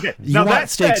character. Okay, you want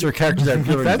stakes or characters that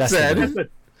people are invested in.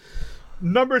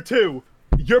 Number 2,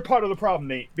 you're part of the problem,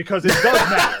 Nate, because it does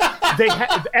matter.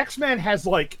 X-Men has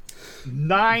like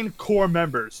 9 core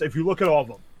members. If you look at all of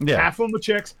them, half of them are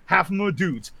chicks, half of them are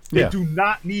dudes. They do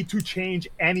not need to change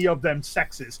any of them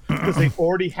sexes because they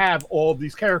already have all of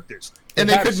these characters. And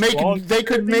they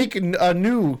could make a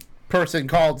new person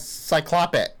called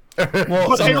Cyclope.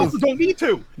 But they also don't need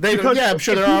to. I'm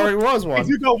sure there already was one. If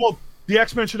you go, well, the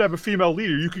X-Men should have a female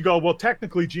leader. You could go, well,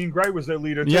 technically, Jean Grey was their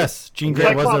leader. Too. Yes, Jean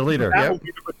Grey was their leader.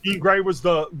 But Jean Grey was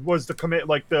the commit,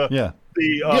 like the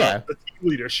team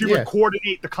leader. She would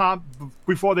coordinate the comp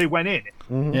before they went in.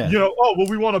 Mm-hmm. Yeah. You know, oh well,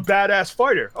 we want a badass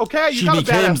fighter. Okay, she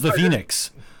becomes the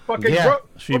Phoenix. Fucking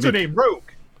what's her name? Rogue.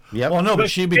 Yeah. Well, no, but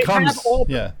she becomes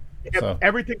They have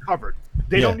everything covered.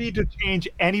 They don't need to change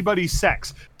anybody's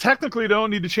sex. Technically, they don't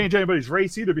need to change anybody's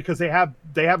race either because they have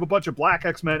a bunch of black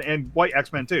X-Men and white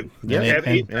X-Men too. Yeah,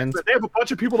 they have a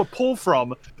bunch of people to pull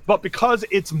from. But because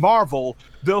it's Marvel,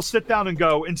 they'll sit down and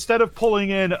go, instead of pulling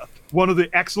in one of the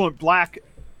excellent black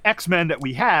X-Men that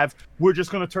we have, we're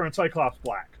just going to turn Cyclops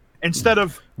black. Instead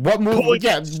of what movie?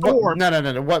 Yeah, Storm,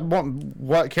 no.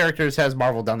 What characters has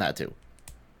Marvel done that to?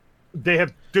 They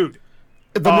have, dude.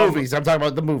 The movies. I'm talking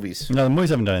about the movies. No, the movies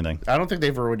haven't done anything. I don't think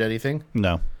they've ruined anything.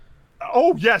 No.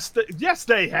 Oh yes, yes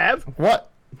they have. What?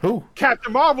 Who?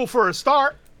 Captain Marvel for a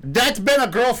start. That's been a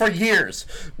girl for years.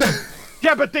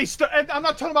 Yeah, but I'm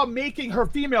not talking about making her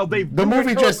female. The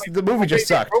movie just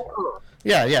sucked.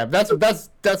 Yeah.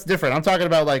 That's different. I'm talking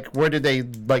about like where did they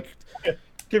like?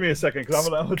 Give me a second, because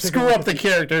I'm gonna screw up the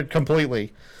character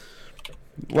completely.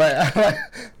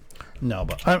 No,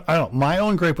 but I don't. My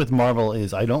own gripe with Marvel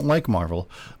is I don't like Marvel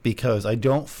because I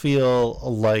don't feel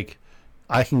like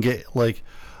I can get like.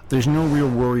 There's no real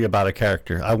worry about a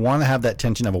character. I want to have that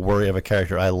tension of a worry of a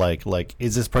character I like. Like,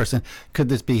 is this person? Could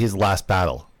this be his last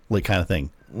battle? Like, kind of thing.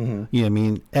 Mm-hmm. You know what I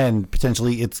mean? And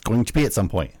potentially, it's going to be at some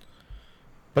point.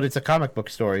 But it's a comic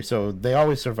book story, so they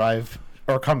always survive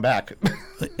or come back.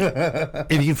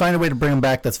 If you can find a way to bring them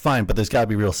back, that's fine. But there's got to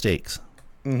be real stakes.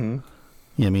 Mm-hmm. You know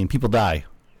what I mean? People die.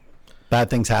 Bad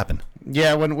things happen.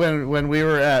 Yeah, when we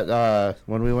were at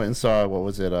when we went and saw what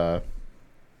was it,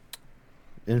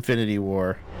 Infinity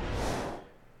War,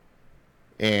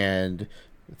 and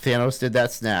Thanos did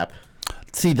that snap.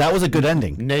 See, that was a good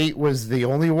ending. Nate was the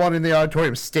only one in the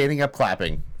auditorium standing up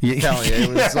clapping. I'm telling you, it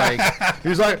was like he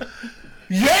was like,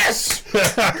 yes!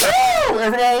 Woo!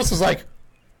 Everyone else was like,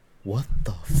 what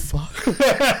the fuck?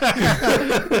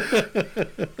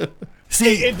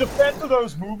 See, in defense of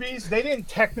those movies, they didn't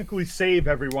technically save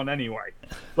everyone anyway.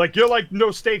 Like, you're like,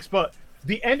 no stakes, but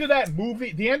the end of that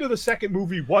movie, the end of the second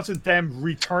movie wasn't them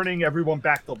returning everyone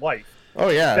back to life. Oh,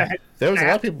 yeah. There was a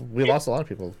lot of people. We lost a lot of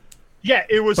people. Yeah,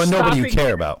 it was. But nobody you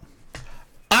care about.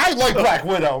 I like Black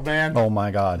Widow, man. Oh,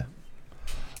 my God.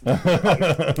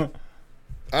 I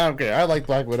don't care. I like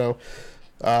Black Widow.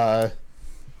 Then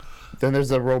there's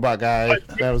the robot guy.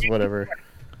 That was whatever.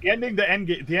 The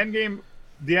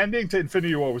ending to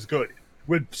Infinity War was good.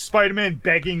 With Spider-Man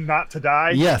begging not to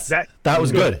die. Yes, that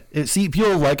was good. See,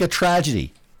 people like a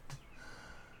tragedy.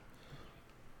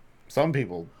 Some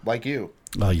people, like you.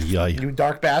 Oh, yeah. You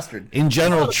dark bastard. In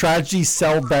general, tragedies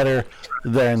sell better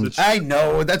than... I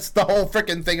know. That's the whole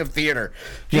freaking thing of theater.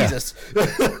 Jesus.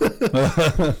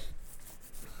 Yeah.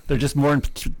 They're just more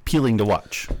appealing to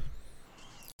watch.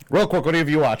 Real quick, what have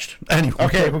you watched? Anyway.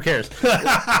 Okay, who cares?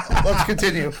 Let's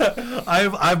continue.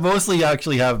 I mostly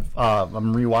actually have...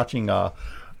 I'm rewatching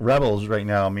Rebels right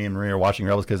now. Me and Maria are watching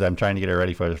Rebels because I'm trying to get her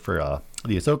ready for the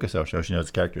Ahsoka show. She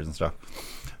knows characters and stuff.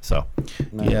 So,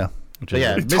 yeah. He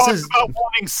talks about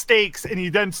wanting stakes, and he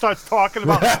then starts talking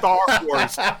about Star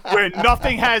Wars, where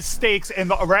nothing has stakes and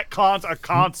the retcons are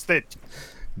constant.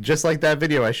 Just like that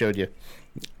video I showed you.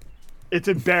 It's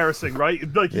embarrassing, right?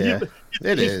 Like his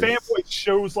fanboy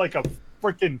shows like a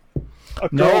freaking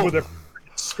girl with a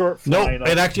skirt flying. No,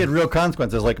 it actually had real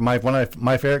consequences. Like one of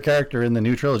my favorite character in the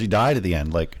new trilogy died at the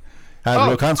end. Like had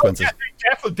real consequences.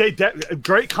 Yeah, they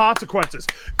great consequences.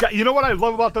 You know what I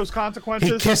love about those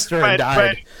consequences? He kissed her and died.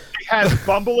 When he has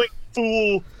bumbling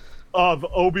fool of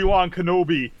Obi-Wan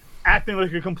Kenobi acting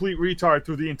like a complete retard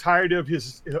through the entirety of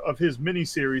his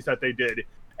miniseries that they did.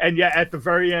 And yet, at the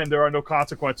very end, there are no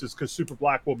consequences because Super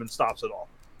Black Woman stops it all.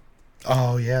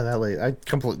 Oh yeah, that late.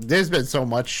 There's been so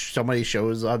many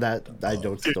shows on that. I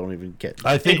don't even get.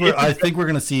 I think we're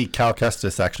gonna see Cal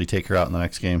Kestis actually take her out in the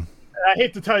next game. I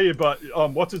hate to tell you, but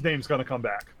what's his name's gonna come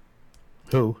back?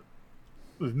 Who?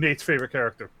 Nate's favorite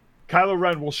character. Kylo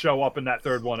Ren will show up in that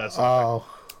third one as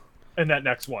in that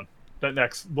next one. that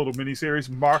next little miniseries.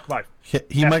 Mark my.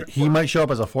 He might show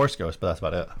up as a Force Ghost, but that's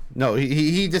about it. No,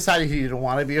 he decided he didn't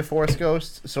want to be a Force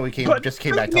Ghost, so he came back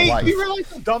to Nate, life. Do you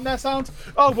realize how dumb that sounds?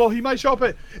 Oh well, he might show up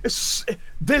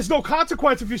there's no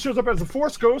consequence if he shows up as a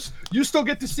Force Ghost. You still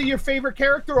get to see your favorite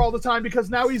character all the time because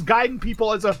now he's guiding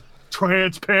people as a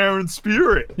transparent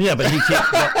spirit. Yeah, but he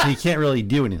can't really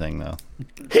do anything though.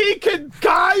 He can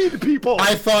guide people.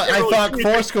 I thought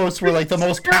Force Ghosts were like the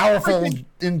most powerful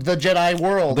in the Jedi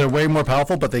world. They're way more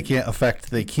powerful, but they can't affect.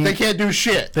 They can't do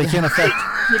shit. They can't affect.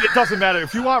 Dude, it doesn't matter.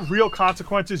 If you want real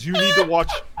consequences, you need to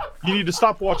watch. You need to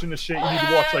stop watching this shit. You need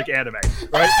to watch like anime,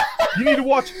 right? You need to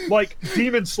watch like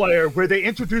Demon Slayer, where they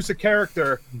introduce a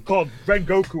character called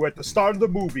Rengoku at the start of the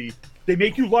movie. They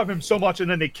make you love him so much, and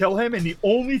then they kill him, and the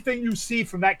only thing you see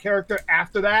from that character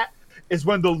after that is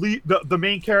when the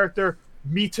main character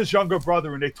meets his younger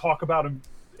brother, and they talk about him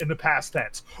in the past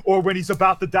tense, or when he's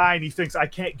about to die and he thinks, I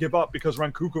can't give up because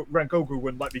Rengoku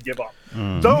wouldn't let me give up.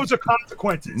 Those are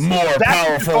consequences. More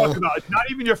powerful.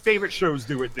 Not even your favorite shows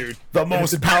do it, dude. The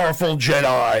most powerful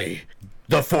Jedi,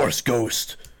 the Force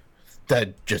Ghost,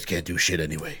 that just can't do shit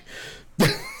anyway.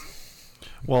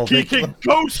 Well, he can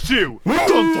ghost you. Dun,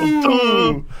 dun,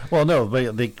 dun. Well, no,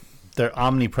 they're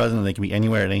omnipresent. They can be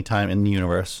anywhere at any time in the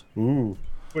universe. Ooh.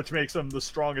 Which makes them the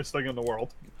strongest thing in the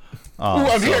world.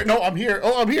 Here. No, I'm here.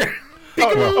 Oh, I'm here.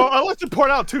 I'll let you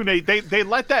point out too, Nate. They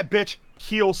let that bitch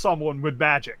heal someone with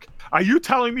magic. Are you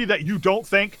telling me that you don't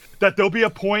think that there'll be a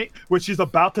point where she's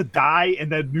about to die in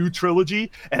that new trilogy,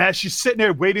 and as she's sitting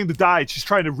there waiting to die, she's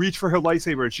trying to reach for her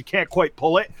lightsaber and she can't quite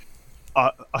pull it?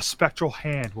 A spectral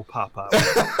hand will pop out,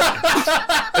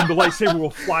 and the lightsaber will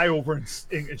fly over,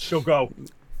 and she'll go,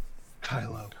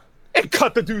 Kylo, and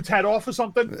cut the dude's head off or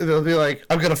something. They'll be like,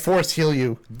 I'm gonna force heal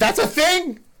you. That's a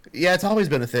thing. Yeah, it's always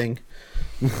been a thing.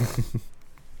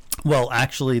 Well,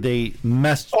 actually, they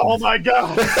messed. Oh my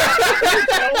god!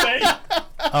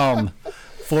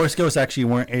 Force Ghosts actually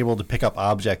weren't able to pick up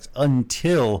objects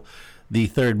until the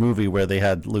third movie, where they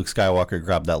had Luke Skywalker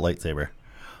grab that lightsaber.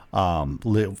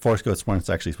 Force Ghosts weren't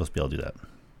actually supposed to be able to do that.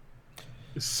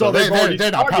 So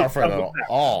they're not powerful at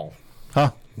all.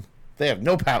 Huh? They have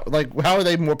no power. Like, how are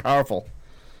they more powerful?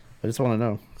 I just want to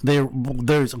know.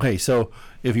 Okay, so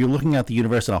if you're looking at the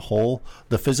universe in a whole,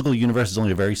 the physical universe is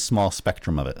only a very small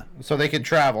spectrum of it. So they can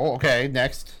travel. Okay,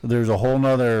 next. There's a whole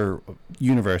nother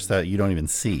universe that you don't even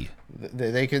see.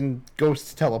 They can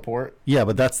ghost teleport. Yeah,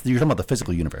 but you're talking about the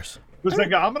physical universe.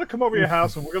 Listen, I'm going to come over to your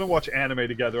house and we're going to watch anime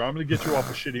together. I'm going to get you off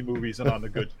of shitty movies and on the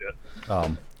good shit.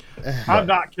 I'm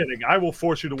not kidding. I will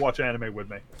force you to watch anime with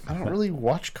me. I don't really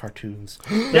watch cartoons.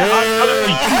 Yeah,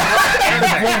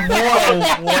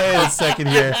 wait a second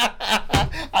here.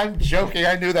 I'm joking.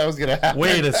 I knew that was going to happen.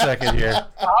 Wait a second here.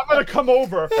 I'm going to come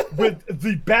over with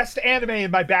the best anime in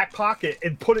my back pocket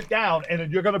and put it down, and then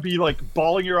you're going to be like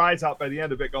bawling your eyes out by the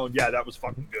end of it going, yeah, that was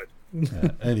fucking good.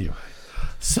 Anyway,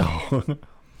 so,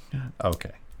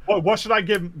 okay. What should I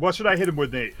give? What should I hit him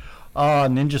with, Nate?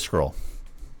 Ninja Scroll.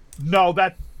 No,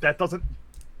 that doesn't.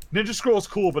 Ninja Scroll's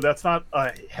cool, but that's not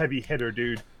a heavy hitter,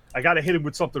 dude. I gotta hit him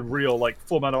with something real, like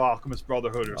Full Metal Alchemist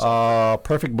Brotherhood or something.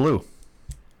 Perfect Blue.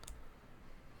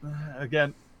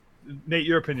 Again, Nate,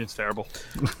 your opinion's terrible.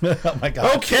 Oh my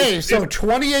god. Okay, so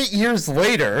 28 years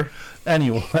later.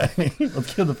 Anyway, let's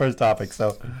get to the first topic. So,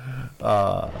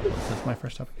 is this my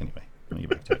first topic? Anyway, let me get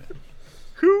back to it.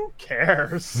 Who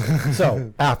cares?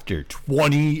 So, after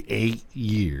 28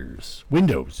 years,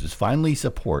 Windows is finally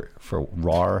support for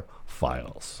RAR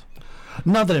files.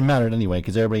 Not that it mattered anyway,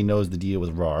 because everybody knows the deal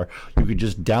with RAR. You could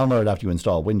just download it after you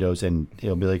install Windows, and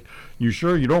it'll be like, you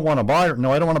sure you don't want to buy it?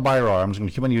 No, I don't want to buy RAR. I'm just going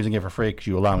to keep on using it for free because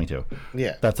you allow me to.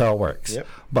 Yeah. That's how it works. Yep.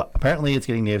 But apparently it's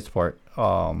getting native support.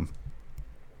 Finally,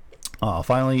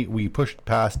 we pushed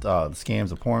past the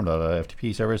scams of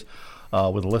porn.ftp servers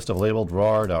with a list of labeled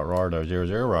RAR.RAR.00,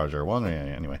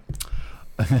 RAR01. Anyway.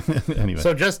 Anyway.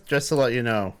 So just to let you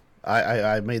know,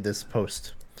 I made this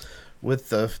post with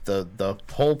the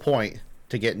whole point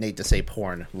to get Nate to say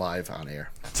porn live on air.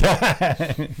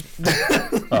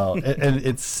 And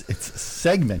it's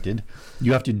segmented.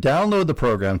 You have to download the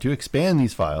program to expand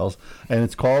these files, and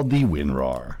it's called the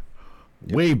WinRAR.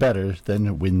 Yep. Way better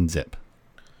than WinZip.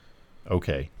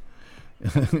 Okay.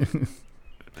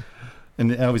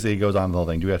 And obviously it goes on the whole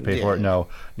thing. Do we have to pay for it? No.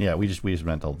 Yeah, we just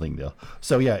meant the whole thing deal.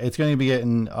 So yeah, it's going to be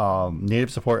getting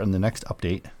native support in the next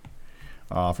update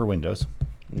for Windows.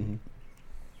 Mm-hmm.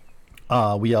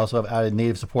 We also have added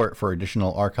native support for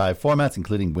additional archive formats,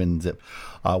 including WinZip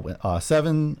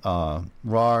 7,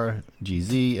 RAR,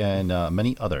 GZ, and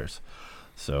many others.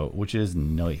 So, which is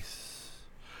nice.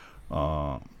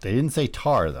 They didn't say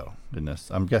tar though. Goodness,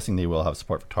 I'm guessing they will have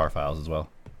support for tar files as well.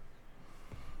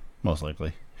 most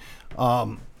likely.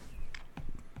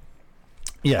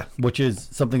 Yeah, which is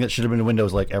something that should have been in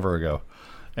Windows like ever ago,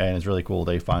 and it's really cool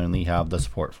they finally have the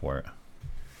support for it.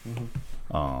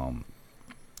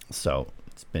 So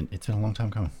it's been a long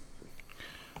time coming.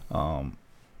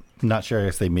 Not sure. I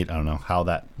guess they made. I don't know how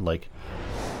that like.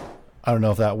 I don't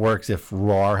know if that works. If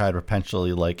RAR had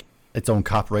potentially like its own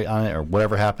copyright on it or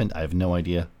whatever happened, I have no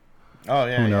idea. Oh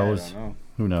yeah. Who knows? I don't know.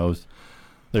 Who knows?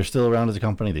 They're still around as a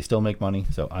company. They still make money.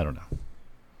 So I don't know.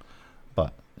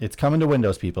 But it's coming to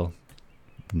Windows, people.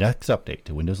 Next update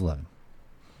to Windows 11.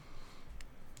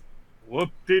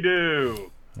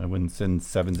 Whoop-de-doo. I wouldn't send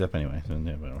 7-zip anyway. So,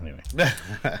 yeah, but anyway.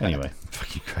 Anyway,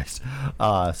 fucking Christ.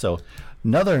 So,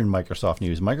 another Microsoft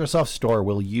news. Microsoft Store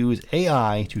will use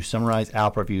AI to summarize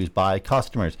app reviews by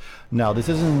customers. Now, this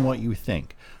isn't what you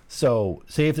think. So,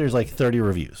 say if there's like 30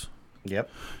 reviews. Yep.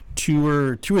 Two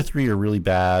or three are really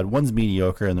bad. One's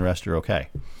mediocre, and the rest are okay.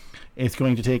 It's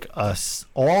going to take us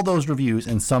all those reviews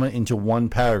and sum it into one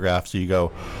paragraph. So you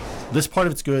go, this part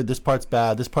of it's good, this part's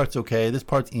bad, this part's okay, this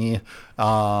part's and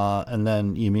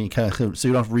then you mean kind of so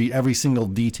you don't have to read every single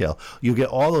detail. You get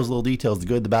all those little details, the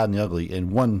good, the bad, and the ugly,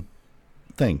 in one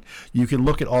thing. You can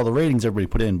look at all the ratings everybody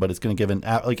put in, but it's going to give it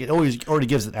already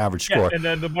gives an average score. And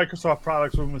then the Microsoft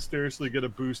products will mysteriously get a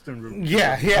boost in reviews.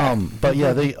 Yeah. But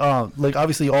yeah, they like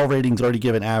obviously all ratings already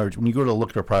give an average. When you go to look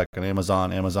at a product on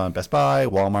Amazon, Best Buy,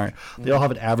 Walmart, they all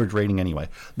have an average rating anyway.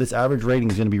 This average rating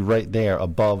is going to be right there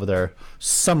above their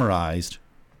summarized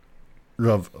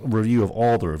review of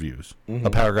all the reviews. A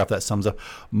paragraph that sums up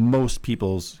most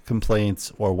people's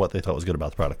complaints or what they thought was good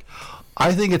about the product.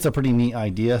 I think it's a pretty neat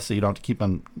idea, so you don't have to keep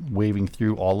on waving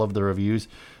through all of the reviews.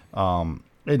 And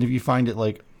if you find it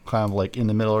like kind of like in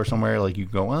the middle or somewhere, like you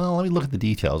go, well, let me look at the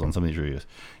details on some of these reviews.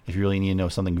 If you really need to know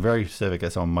something very specific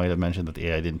that someone might have mentioned that the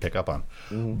AI didn't pick up on.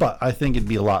 But I think it'd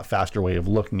be a lot faster way of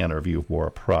looking at a review for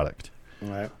a product.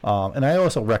 Right. And I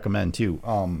also recommend too,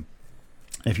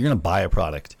 if you're going to buy a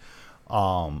product,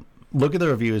 look at the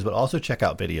reviews, but also check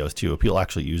out videos too of people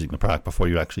actually using the product before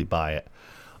you actually buy it.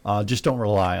 Just don't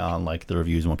rely on like the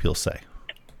reviews and what people say.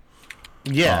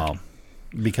 Yeah.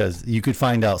 Because you could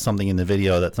find out something in the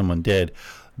video that someone did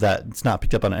that's not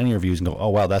picked up on any reviews and go, oh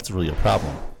wow, that's really a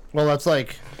problem. Well, that's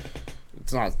like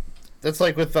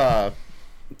with I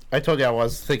told you I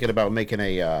was thinking about making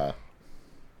a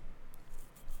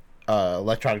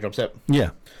electronic drum set.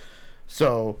 Yeah.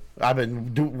 So I've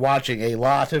been watching a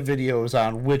lot of videos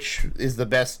on which is the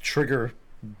best trigger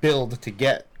build to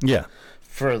get. Yeah.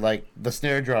 For like the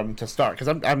snare drum to start, because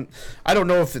I don't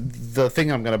know if the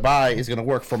thing I'm gonna buy is gonna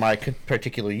work for my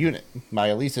particular unit, my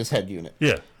Elisa's head unit.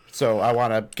 Yeah. So I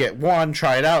want to get one,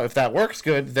 try it out. If that works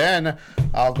good, then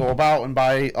I'll go about and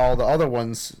buy all the other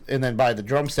ones, and then buy the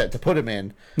drum set to put them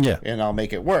in. Yeah. And I'll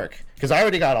make it work, because I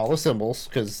already got all the cymbals,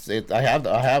 because I have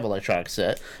electronic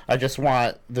set. I just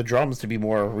want the drums to be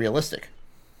more realistic.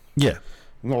 Yeah.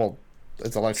 Well,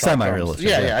 it's electronic. Semi-realistic.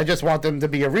 Yeah. I just want them to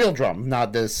be a real drum,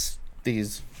 not these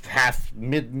half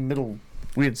middle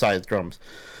weird sized drums.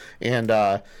 And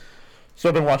so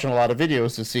I've been watching a lot of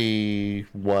videos to see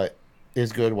what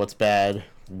is good, what's bad,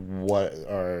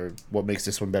 what makes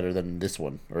this one better than this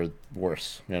one or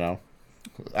worse, you know.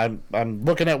 I'm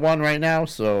looking at one right now,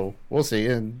 so we'll see.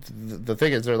 And the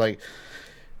thing is, they're like,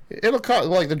 it'll cost,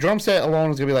 like the drum set alone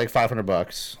is gonna be like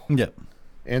 $500. Yep.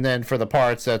 And then for the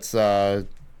parts, that's a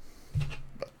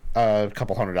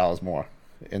couple $100 more,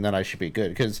 and then I should be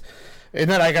good. And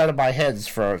then I gotta buy heads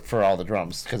for all the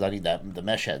drums, because I need the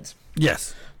mesh heads.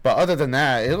 Yes. But other than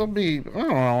that, it'll be, I don't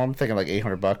know, I'm thinking like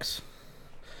 $800.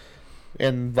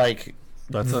 And like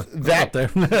That's up there.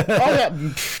 oh yeah,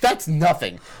 that's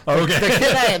nothing.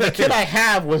 Okay. The kit I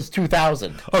have was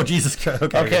 $2,000. Oh Jesus Christ.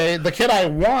 Okay. The kit I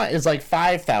want is like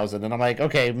 $5,000, and I'm like,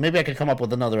 okay, maybe I could come up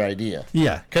with another idea.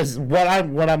 Yeah. Because what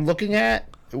I'm looking at,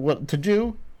 what to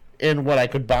do, and what I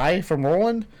could buy from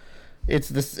Roland,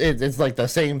 it's like the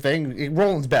same thing.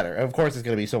 Roland's better. Of course, it's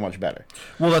going to be so much better.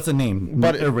 Well, that's a name,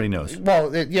 but everybody knows.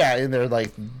 Well, yeah, and they're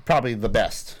like probably the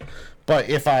best. But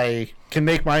if I can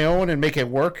make my own and make it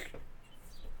work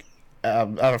at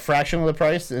a fraction of the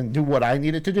price and do what I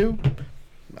need it to do,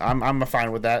 I'm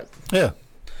fine with that. Yeah.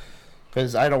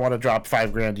 Because I don't want to drop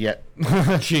 $5,000 yet.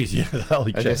 Jeez, yeah.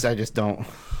 Holy shit. I just don't.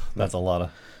 That's a lot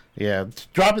of. Yeah,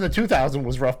 dropping the $2,000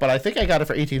 was rough, but I think I got it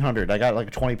for $1,800. I got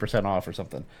like 20% off or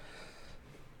something.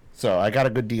 So I got a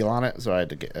good deal on it, so I had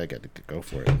to go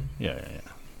for it. Yeah.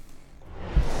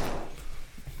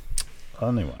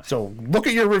 Anyway. So look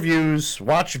at your reviews,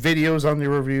 watch videos on the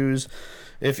reviews.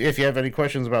 If you have any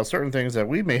questions about certain things that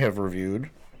we may have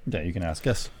reviewed, Yeah, you can ask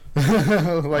us.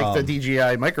 The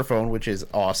DJI microphone, which is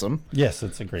awesome. Yes,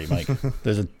 it's a great mic.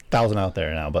 There's 1,000 out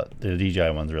there now, but the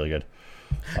DJI one's really good.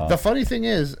 The funny thing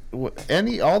is, all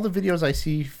the videos I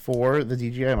see for the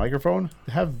DJI microphone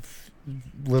have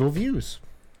little views.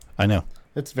 I know.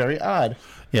 It's very odd.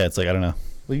 Yeah, it's like, I don't know.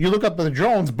 You look up the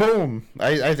drones, boom.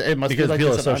 It must because be like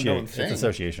people it's associate. It's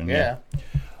association. Yeah.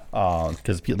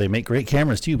 Because they make great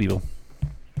cameras too, people.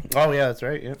 Oh yeah, that's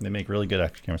right. Yeah. They make really good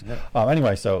action cameras. Yeah.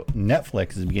 Anyway, so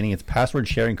Netflix is beginning its password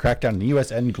sharing crackdown in the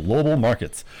U.S. and global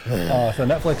markets. So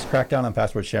Netflix crackdown on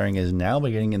password sharing is now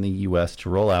beginning in the U.S. to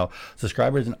roll out.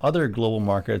 Subscribers in other global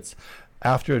markets.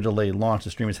 After a delayed launch,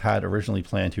 the streamers had originally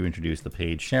planned to introduce the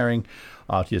paid sharing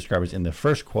to subscribers in the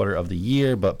first quarter of the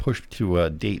year, but pushed to a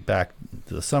date back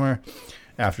to the summer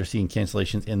after seeing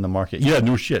cancellations in the market. Yeah,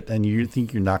 no shit. And you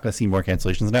think you're not going to see more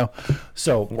cancellations now?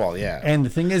 So, well, yeah. And the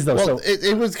thing is, though,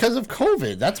 it was because of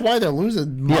COVID. That's why they're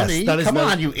losing money. Yes, Come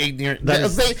on, you ignorant.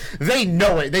 They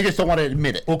know it. They just don't want to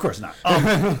admit it. Well, of course not.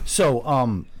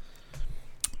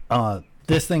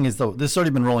 This thing is, though, this has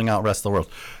already been rolling out the rest of the world.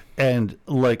 And,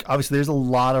 like, obviously, there's a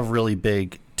lot of really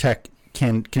big tech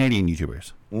Canadian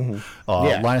YouTubers.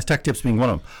 Mm-hmm. Linus Tech Tips being one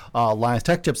of them. Linus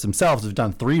Tech Tips themselves have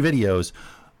done 3 videos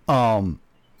on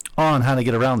how to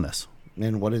get around this.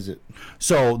 And what is it?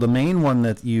 So the main one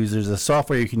that there's a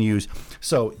software you can use.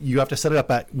 So you have to set it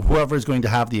up at whoever is going to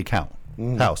have the account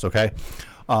house, okay?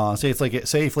 Say it's like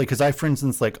safely, because for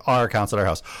instance, like our accounts at our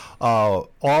house, all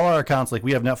our accounts, like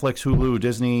we have Netflix, Hulu,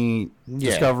 Disney,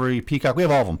 Discovery, Peacock, we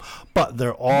have all of them, but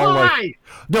they're all like,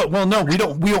 no, we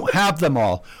don't have them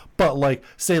all, but like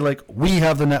say like we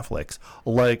have the Netflix,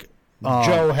 like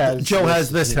Joe has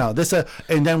this now,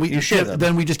 and then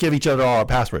we just give each other all our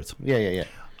passwords. Yeah.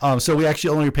 So we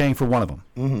actually only are paying for one of them,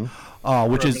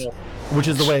 which is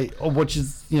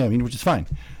fine.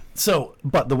 So,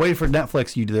 but the way for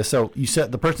Netflix you do this, so you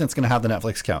set the person that's going to have the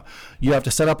Netflix account, you have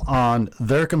to set up on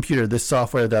their computer this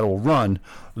software that will run,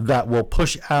 that will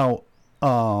push out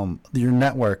your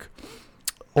network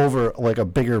over like a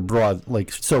bigger broad,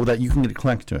 like so that you can get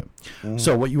connected to it.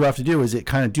 So what you have to do is it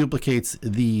kind of duplicates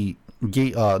the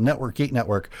gate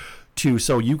network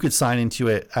so you could sign into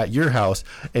it at your house,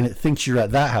 and it thinks you're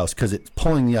at that house because it's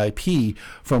pulling the IP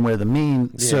from where the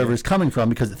main server is coming from,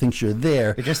 because it thinks you're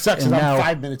there. It just sucks. I'm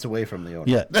 5 minutes away from the owner.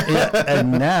 Yeah,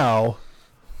 and now,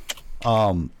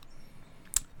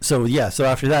 so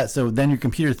after that, so then your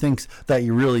computer thinks that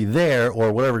you're really there,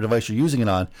 or whatever device you're using it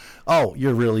on. Oh,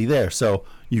 you're really there, so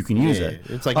you can use it.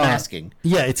 It's like masking.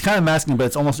 Yeah, it's kind of masking,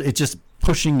 but it's just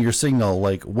pushing your signal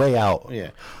like way out. Yeah.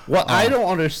 What I don't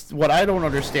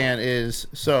understand is,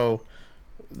 so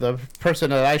the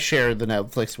person that I share the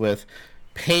Netflix with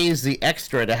pays the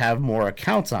extra to have more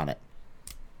accounts on it.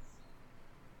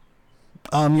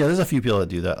 Yeah, there's a few people that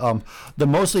do that. The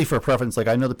mostly for preference, like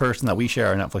I know the person that we share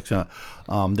our Netflix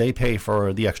on, they pay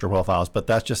for the extra profiles, but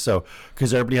that's just so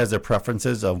because everybody has their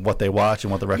preferences of what they watch and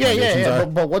what the recommendations are.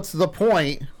 But what's the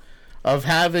point of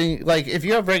having, like, if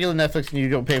you have regular Netflix and you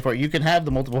don't pay for it, you can have the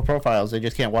multiple profiles, they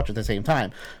just can't watch at the same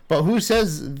time. But who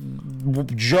says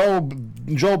Joe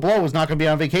Blow is not going to be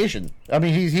on vacation? I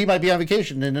mean, he might be on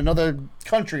vacation in another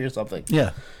country or something.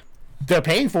 Yeah. They're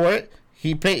paying for it.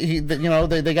 They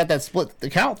got that split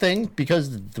account thing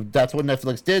because that's what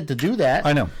Netflix did to do that.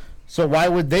 I know. So why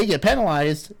would they get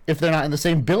penalized if they're not in the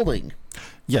same building?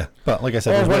 Yeah, but like I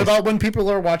said, or what about when people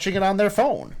are watching it on their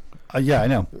phone? Yeah, I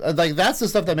know. Like, that's the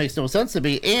stuff that makes no sense to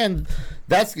me, and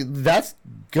that's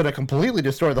gonna completely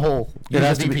destroy the whole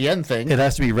VPN thing. It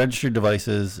has to be registered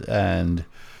devices, and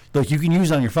like you can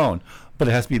use it on your phone, but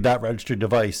it has to be that registered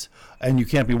device, and you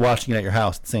can't be watching it at your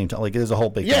house at the same time. Like, there's a whole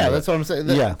big thing. That's what I'm saying.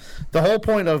 The whole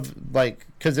point of, like,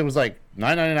 because it was like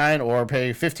 $9.99 or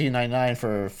pay $15.99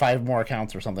 for 5 more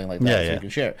accounts or something like that, so you can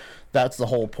share. That's the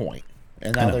whole point.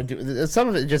 And now they're doing some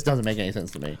of it. Just doesn't make any sense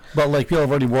to me. But like people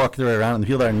have already worked their way around, and the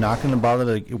people that are not going to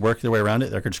bother to work their way around it,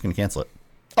 they're just going to cancel it.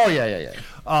 Oh yeah.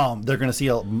 They're going to see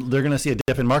a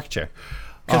dip in market share.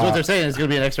 Because what they're saying is going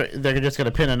to be an extra. They're just going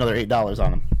to pin another $8 on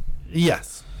them.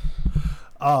 Yes.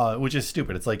 Which is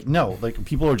stupid. It's like, no, like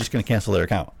people are just going to cancel their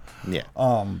account. Yeah.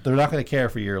 They're not going to care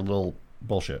for your little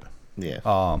bullshit. Yeah.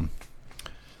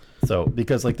 So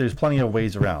because like there's plenty of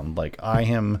ways around. Like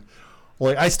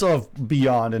I still have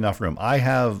beyond enough room. I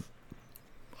have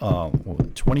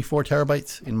 24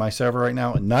 terabytes in my server right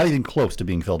now, and not even close to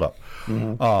being filled up.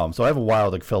 Mm-hmm. So I have a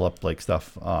while to fill up like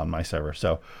stuff on my server.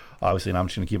 So obviously, I'm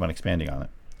just going to keep on expanding on it.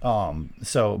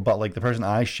 But like the person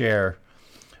that shares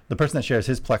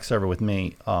his Plex server with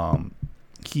me,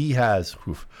 he has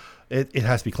it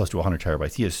has to be close to 100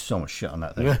 terabytes. He has so much shit on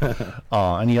that thing,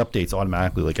 and he updates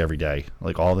automatically like every day,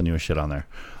 like all the newest shit on there.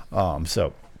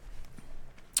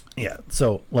 Yeah,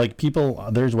 so like people,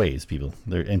 there's ways people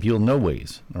there, and people know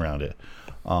ways around it.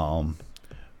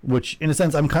 Which in a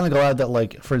sense, I'm kind of glad that,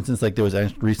 like, for instance, like there was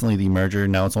recently the merger.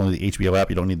 Now it's only the HBO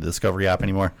app. You don't need the Discovery app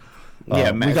anymore.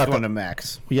 Yeah, we got going to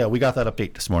Max. Yeah, we got that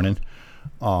update this morning.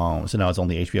 So now it's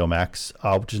only HBO Max,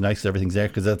 which is nice because everything's there,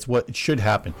 because that's what it should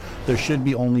happen. There should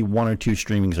be only 1 or 2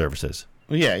 streaming services.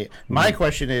 Yeah. My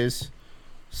question is,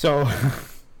 so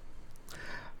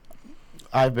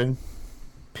I've been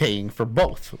paying for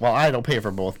both. Well, I don't pay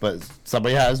for both, but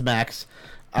somebody has Max.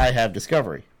 I have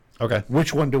Discovery. Okay.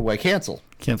 Which one do I cancel?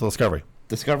 Cancel Discovery.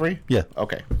 Discovery? Yeah.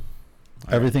 Okay.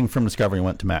 Everything from Discovery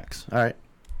went to Max. All right.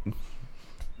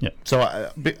 Yeah. So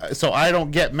I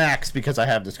don't get Max because I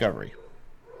have Discovery,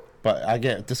 but I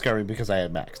get Discovery because I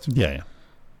have Max. Yeah.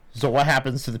 So what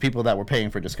happens to the people that were paying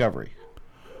for Discovery?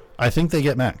 I think they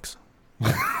get Max.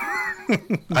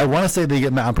 I want to say they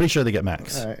get Max. I'm pretty sure they get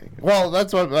Max. Well,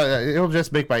 that's what it'll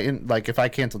just make my like if I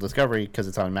cancel Discovery because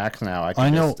it's on Max now. I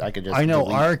know delete.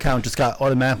 Our account just got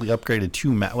automatically upgraded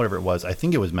to Max, whatever it was. I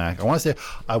think it was Max. I want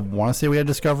to say we had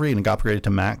Discovery and it got upgraded to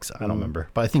Max. I don't remember,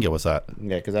 but I think it was that.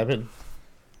 Yeah, because I've been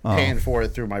paying for it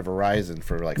through my Verizon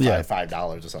for like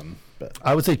 $5 or something. But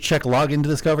I would say log into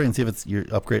Discovery and see if it's your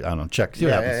upgrade. I don't know. Check. See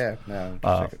what happens.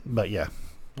 Yeah. But yeah.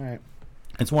 All right.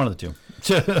 It's one of the two.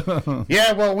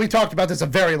 Yeah, well, we talked about this a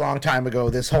very long time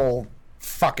ago, this whole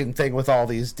fucking thing with all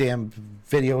these damn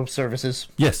video services.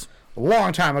 Yes. A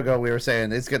long time ago, we were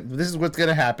saying this is what's going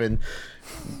to happen.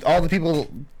 All the people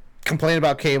complain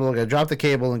about cable are going to drop the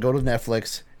cable and go to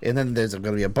Netflix, and then there's going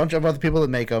to be a bunch of other people that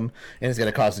make them, and it's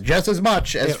going to cost just as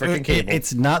much as freaking cable.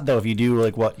 It's not, though. If you do,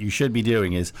 like, what you should be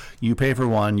doing is you pay for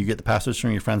one, you get the passwords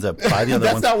from your friends that buy the other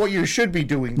That's ones. not what you should be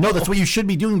doing. No, that's what you should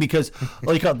be doing, because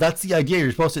like that's the idea.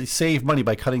 You're supposed to save money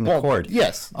by cutting the cord.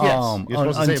 Yes. You're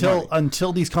supposed to save money.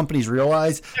 Until these companies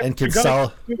realize and can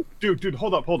sell. Dude,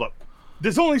 hold up.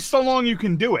 There's only so long you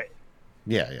can do it.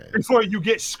 Yeah. Before you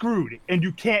get screwed and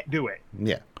you can't do it.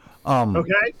 Yeah.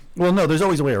 Okay. Well, no, there's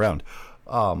always a way around.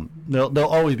 There'll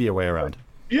always be a way around.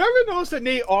 You ever notice that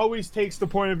Nate always takes the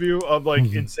point of view of like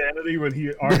insanity when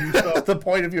he argues stuff? The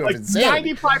point of view like of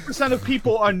insanity. 95% of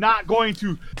people are not going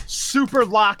to super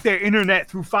lock their internet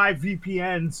through 5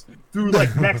 VPNs through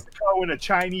like Mexico and a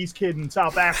Chinese kid in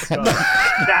South Africa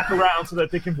back around so that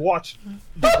they can watch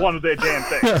one of their damn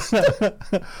things.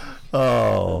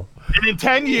 Oh. And in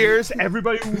 10 years,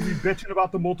 everybody will be bitching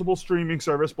about the multiple streaming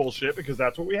service bullshit because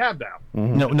that's what we have now.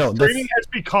 Mm-hmm. No, streaming has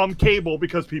become cable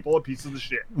because people are pieces of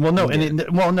shit. Well, no,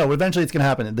 eventually it's going to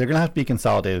happen. They're going to have to be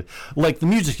consolidated, like the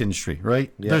music industry,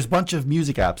 right? Yeah. There's a bunch of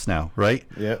music apps now, right?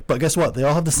 Yeah. But guess what? They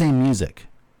all have the same music.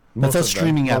 That's how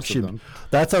streaming apps should.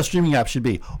 That's how streaming apps should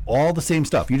be. All the same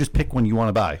stuff. You just pick one you want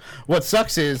to buy. What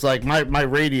sucks is like my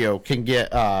radio can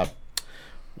get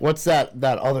what's that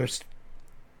other.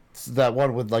 That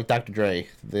one with like Dr. Dre,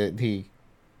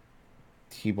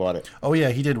 he bought it. Oh yeah,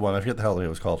 he did one. I forget the hell it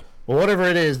was called. Well, whatever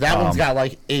it is, that one's got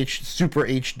like super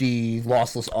HD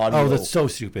lossless audio. Oh, that's so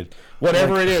stupid.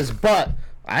 Whatever it is, but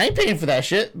I ain't paying for that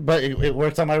shit. But it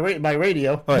works on my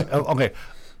radio. All right, okay.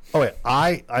 Oh wait,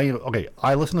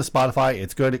 I listen to Spotify.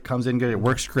 It's good. It comes in good. It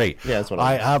works great. Yeah, that's what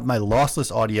I have my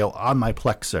lossless audio on my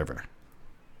Plex server.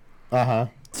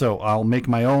 So I'll make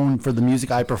my own for the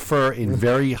music I prefer in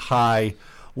very high.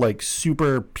 Like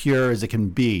super pure as it can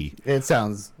be. It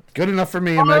sounds good enough for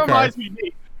me in my car.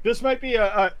 This might be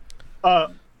a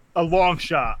long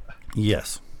shot.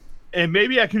 Yes. And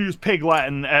maybe I can use Pig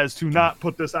Latin as to not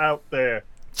put this out there.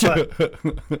 But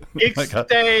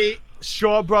Ixday,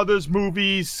 Shaw Brothers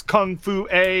movies, Kung Fu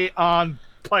A on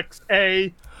Plex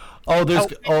A. Oh, there's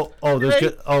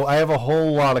good. Oh, I have a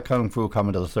whole lot of Kung Fu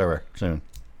coming to the server soon.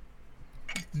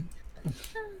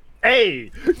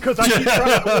 Because I keep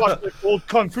trying to watch like, old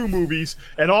Kung Fu movies,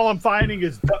 and all I'm finding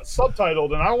is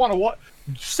subtitled, and I don't want to watch.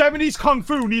 70s Kung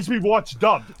Fu needs to be watched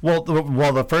dubbed. Well,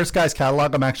 the first guy's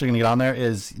catalog I'm actually going to get on there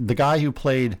is the guy who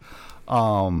played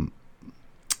the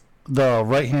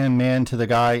right-hand man to the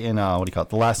guy in, what do you call it,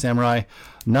 The Last Samurai.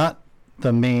 Not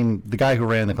the guy who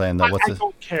ran the clan. I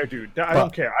don't care, dude. I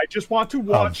don't care. I just want to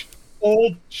watch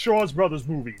old Shaw's Brothers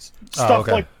movies. Stuff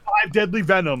like Five Deadly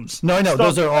Venoms. No, I know.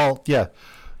 Those are all, yeah.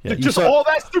 Just all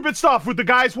that stupid stuff with the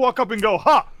guys walk up and go,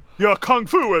 your Kung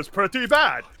Fu is pretty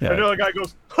bad. Yeah. And the other guy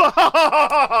goes, ha ha ha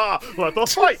ha ha, let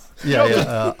us fight.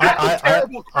 Yeah.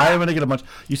 I am going to get a bunch.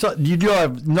 You do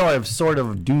have Sword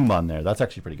of Doom on there. That's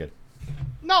actually pretty good.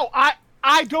 No,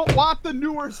 I don't want the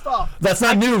newer stuff. That's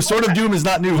not new. Sword of Doom is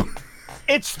not new.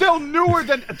 It's still newer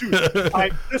than... Dude,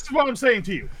 this is what I'm saying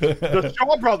to you. The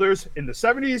Shaw Brothers in the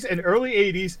 70s and early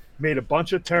 80s made a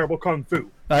bunch of terrible Kung Fu.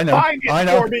 I know. Find it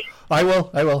for me. I will.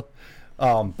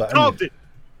 But Dubbed it.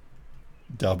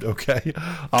 Dubbed, okay.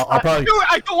 I'll probably.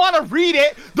 I don't want to read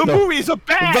it. The movies are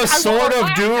bad. The Sword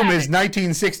of Doom is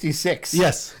 1966.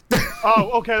 Yes.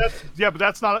 Oh, okay. But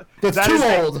that's not. That's too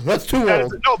old. That's too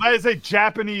old. That is a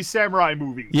Japanese samurai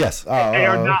movie. Yes. They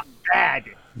are not bad.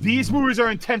 These movies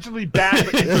are intentionally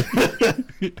bad.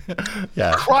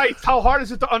 Yeah. Christ, how hard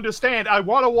is it to understand? I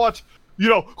want to watch.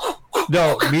 No,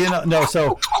 me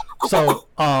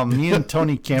and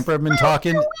Tony Camper have been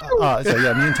talking. Me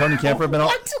and Tony Camper have been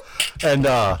on, and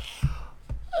well,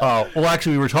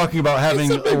 actually, we were talking about having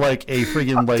like a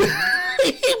friggin' like.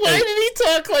 Why did he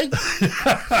talk like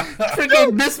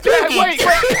friggin' Miss Piggy? Wait,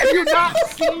 have you not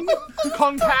seen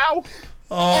Kung Pao?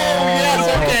 Oh, yes,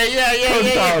 okay, yeah.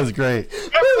 That was great.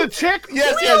 That's the chick.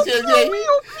 Yes.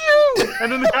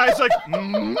 And then the guy's like,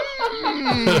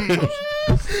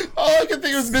 all I could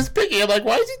think was Miss Piggy. I'm like,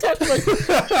 why is he talking like, or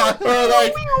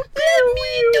like, let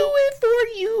me do it for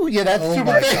you. Yeah, that's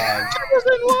super thing. she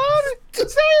doesn't want to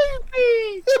save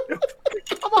me.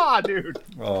 Come on, dude.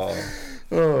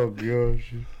 Oh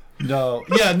gosh. No.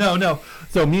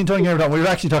 So me and Tony Camper, we were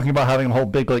actually talking about having a whole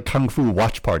big like kung fu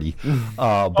watch party.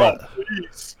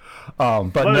 Please.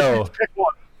 But Let no. us pick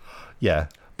one. Yeah.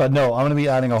 But no, I'm going to be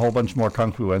adding a whole bunch more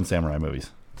kung fu and samurai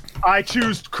movies. I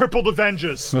choose Crippled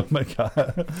Avengers. Oh my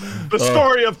god. The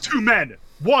story of two men,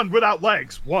 one without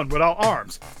legs, one without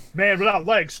arms. Man without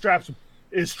legs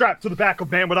is strapped to the back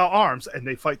of man without arms, and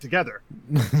they fight together.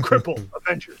 Crippled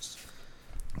Avengers.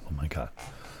 Oh my god.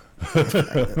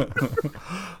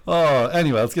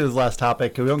 Anyway, let's get to this last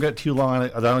topic. We don't get too long on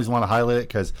it. I don't just want to highlight it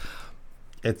because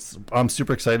I'm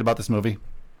super excited about this movie.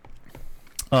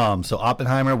 So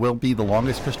Oppenheimer will be the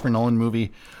longest Christopher Nolan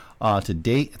movie to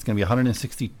date. It's going to be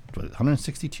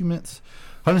 162 minutes,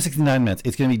 169 minutes.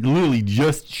 It's going to be literally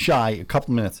just shy a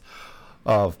couple minutes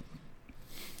of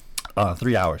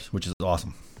 3 hours, which is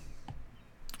awesome.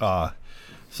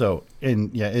 It's going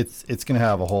to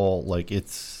have a whole like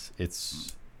it's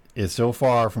so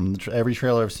far from every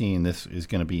trailer I've seen. This is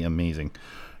going to be amazing.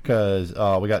 Because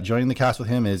we got joining the cast with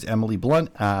him is Emily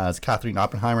Blunt as Catherine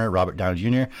Oppenheimer, Robert Downey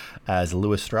Jr. as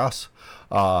Louis Strauss,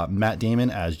 Matt Damon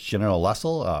as General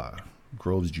Lessel,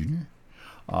 Groves Jr.,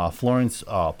 Florence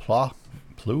Plough, I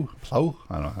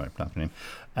don't know how to pronounce her name,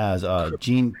 as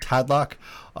Gene Tadlock,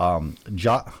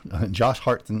 Josh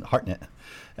Hartnett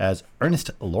as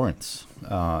Ernest Lawrence,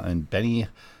 and Benny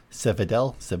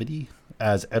Sevedi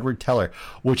as Edward Teller,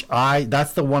 which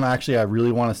that's the one actually I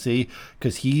really want to see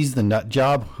because he's the nut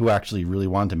job who actually really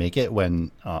wanted to make it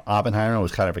when Oppenheimer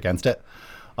was kind of against it.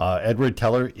 Edward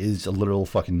Teller is a literal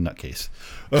fucking nutcase.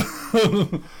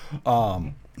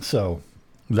 So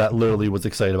that literally was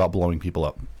excited about blowing people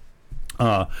up.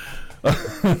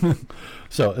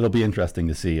 So it'll be interesting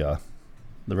to see the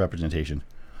representation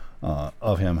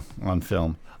of him on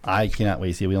film. I cannot wait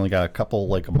to see it. We only got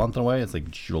a month away. It's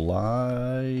like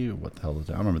July. What the hell is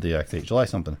that? I don't remember the exact date. July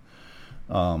something.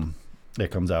 It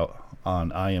comes out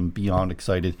on. I am beyond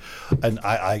excited, and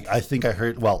I think I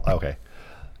heard. Well, okay.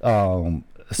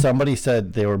 Somebody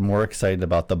said they were more excited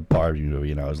about the Barbie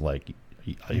movie, and I was like,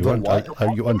 "Are you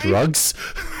on drugs?"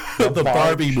 The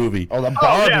Barbie movie. Oh, the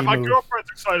Barbie my movie. girlfriend's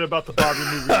excited about the Barbie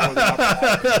movie. More than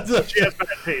Oppenheimer. She has bad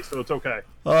taste, so it's okay.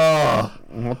 Oh,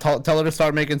 Well, tell her to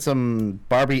start making some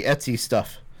Barbie Etsy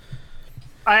stuff.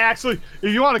 I actually,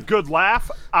 if you want a good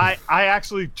laugh, I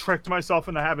actually tricked myself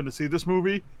into having to see this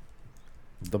movie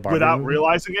The Barbie without movie?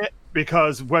 realizing it,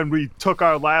 because when we took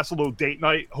our last little date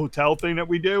night hotel thing that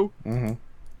we do,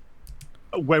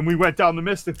 when we went down the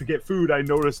Mystic to get food, I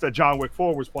noticed that John Wick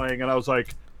 4 was playing, and I was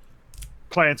like,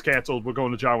 plans canceled, we're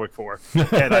going to John Wick 4.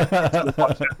 And I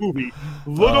watched that movie.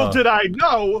 Little did I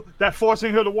know that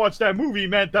forcing her to watch that movie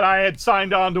meant that I had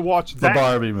signed on to watch the that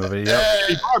Barbie movie. Yep.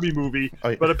 shitty Barbie movie. Oh,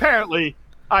 yeah. But apparently,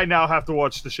 I now have to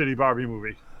watch the shitty Barbie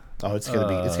movie. Oh, it's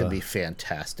gonna be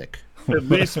fantastic. At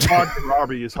least Margot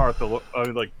Robbie is hard to look,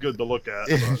 good to look at.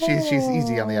 So. she's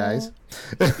easy on the eyes.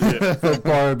 Yeah. The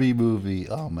Barbie movie.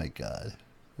 Oh my god.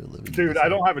 Dude, I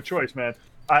don't have a choice, man.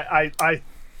 I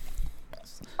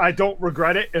don't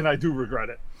regret it, and I do regret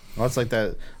it. Well, it's like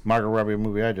that Margot Robbie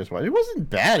movie I just watched. It wasn't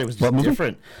bad. It was What just movie?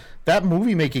 different. That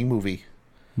movie-making movie.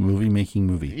 Movie-making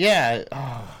movie. Yeah.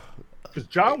 Because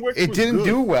John Wick It was didn't good.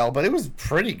 do well, but it was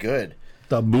pretty good.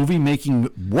 The movie-making...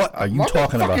 What are you Let me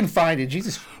talking fucking about? find it,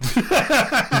 Jesus.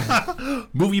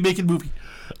 Movie-making movie.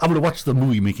 I'm going to watch the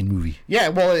movie-making movie. Yeah,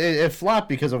 well, it flopped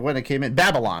because of when it came in.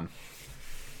 Babylon.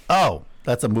 Oh,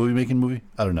 that's a movie-making movie?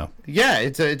 I don't know. Yeah,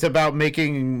 it's about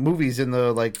making movies in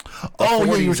the the Oh,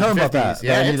 yeah, you were 40s talking and about that. 50s.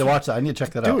 Yeah, I need it's- to watch that. I need to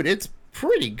check that out. Dude, it's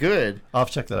pretty good. I'll have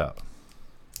to check that out.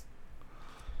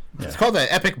 It's called an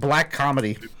epic black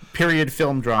comedy, period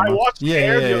film I drama. watched Yeah,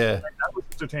 Air yeah, the other yeah. night. That was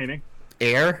entertaining.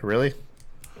 Air, really?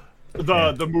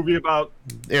 The movie about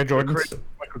Air Jordans.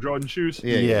 Michael Jordan shoes.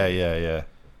 Yeah.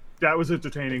 That was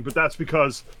entertaining, but that's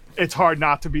because it's hard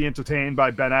not to be entertained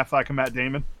by Ben Affleck and Matt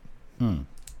Damon.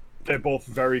 They're both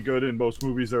very good in most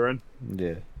movies they're in.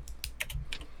 Yeah.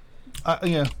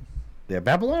 Yeah. Yeah,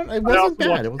 Babylon. It I wasn't also bad.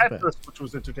 watched It wasn't bad. Tetris, which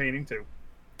was entertaining too.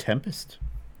 Tempest.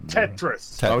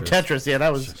 Tetris. Oh, Tetris. Yeah,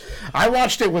 that was. I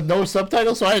watched it with no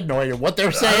subtitles, so I had no idea what they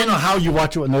were saying. I don't know how you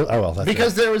watch it with no. Oh well, that's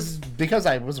because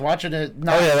I was watching it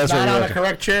not, that's not right, on right. the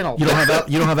correct channel. You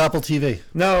don't have Apple TV.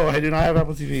 No, I do not have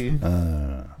Apple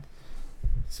TV.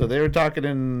 So they were talking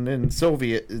in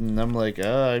Soviet, and I'm like,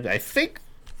 I think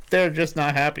they're just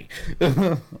not happy. You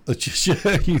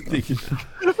think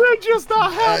They're just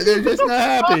not happy. They're just not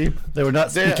happy. they were not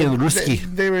speaking Ruski.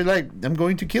 They were like, I'm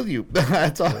going to kill you.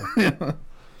 That's all.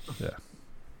 Yeah.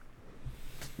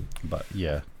 But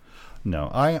yeah,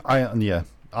 no, yeah.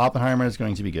 Oppenheimer is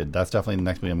going to be good. That's definitely the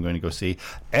next movie I'm going to go see,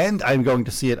 and I'm going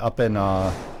to see it up at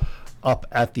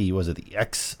the the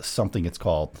X something it's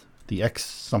called. The X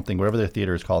something, whatever their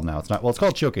theater is called now. It's not, well, it's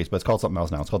called Showcase, but it's called something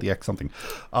else now. It's called the X something,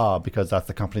 because that's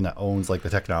the company that owns like the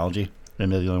technology,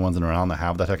 and they're the only ones in around that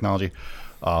have that technology,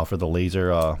 for the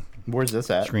laser. Where's this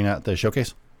at? Screen at the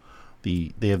Showcase.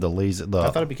 They have the laser. I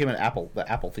thought it became the Apple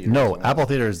Theater. No, Apple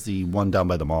Theater is the one down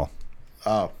by the mall.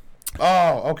 Oh,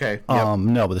 okay. Yep.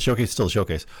 No, but the Showcase is still the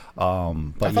Showcase.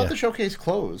 But I thought the Showcase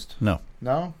closed. No,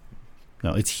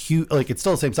 it's huge. Like, it's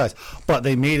still the same size, but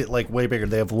they made it like way bigger.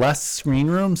 They have less screen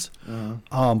rooms,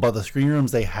 but the screen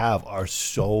rooms they have are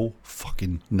so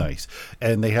fucking nice,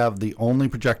 and they have the only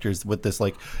projectors with this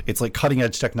it's like cutting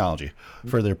edge technology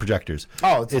for their projectors.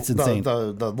 Oh, it's insane.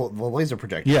 The laser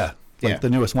projector. Yeah. The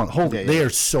newest one. They are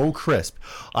so crisp.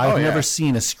 I've never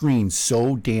seen a screen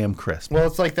so damn crisp. Well,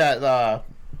 it's like that.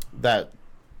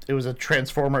 It was a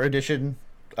Transformer edition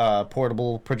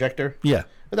portable projector. Yeah.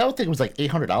 But that thing was like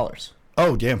 $800.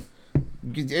 Oh, damn.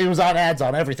 It was on ads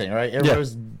on everything, right?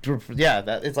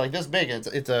 It's like this big.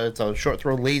 It's a short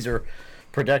throw laser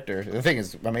projector. The thing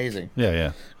is amazing.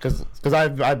 Yeah. Because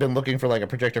I've been looking for like a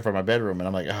projector for my bedroom, and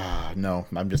I'm like, no,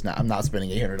 I'm not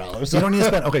spending $800. You don't need to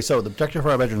spend. Okay, so the projector for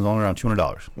our bedroom is only around $200.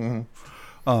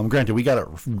 Mm-hmm. Granted, we got it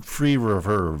free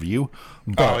for review.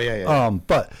 But,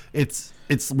 but it's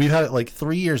we've had it like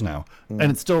 3 years now, and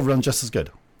it still runs just as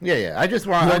good. Yeah. I just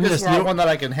want one that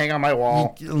I can hang on my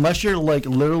wall. Unless you're like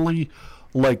literally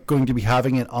like going to be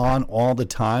having it on all the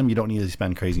time, you don't need to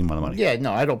spend crazy amount of money. Yeah,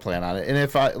 no, I don't plan on it. And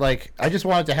if I just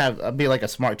want it to be like a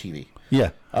smart TV.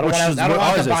 Yeah, I don't want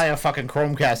to buy a fucking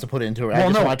Chromecast to put into it. I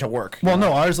just want it to work. Well,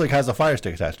 no, ours like has a Fire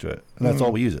Stick attached to it, and that's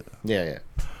all we use it. Yeah.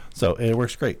 So it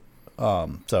works great.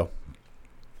 So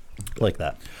like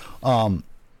that,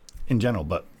 in general,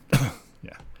 but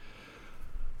yeah.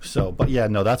 So, but yeah,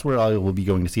 no, that's where I will be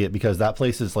going to see it, because that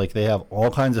place is like, they have all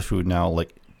kinds of food now,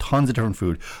 like tons of different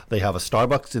food. They have a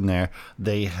Starbucks in there.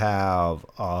 They have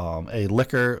a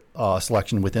liquor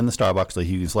selection within the Starbucks, so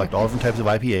you can select all different types of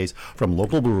IPAs from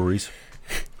local breweries.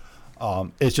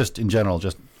 It's just, in general,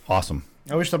 just awesome.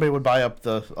 I wish somebody would buy up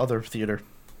the other theater,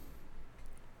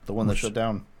 the one that shut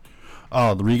down.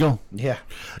 Oh, the Regal? Yeah.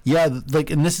 Yeah,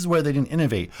 like, and this is where they didn't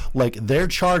innovate. Like, they're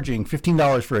charging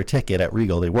 $15 for a ticket at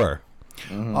Regal. They were.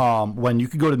 Mm-hmm. When you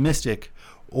could go to Mystic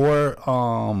or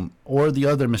the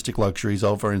other Mystic Luxuries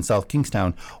over in South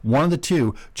Kingstown, one of the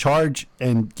two, charge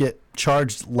and get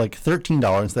charged like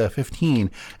 $13 instead of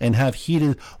 $15, and have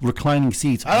heated reclining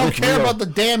seats. I don't care about the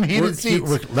damn heated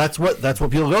seats. That's what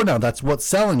people go now. That's what's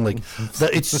selling. Like,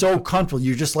 it's so comfortable.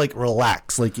 You're just like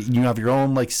relax. Like, you have your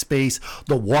own like space.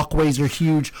 The walkways are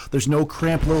huge. There's no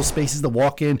cramped little spaces to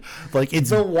walk in. Like, it's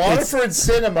the Waterford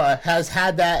Cinema has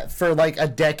had that for like a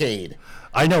decade.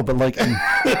 I know, but like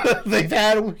they've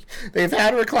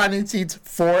had reclining seats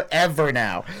forever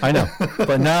now. I know,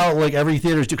 but now like every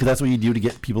theater's do, because that's what you do to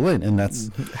get people in, and that's.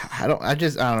 I don't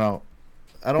know.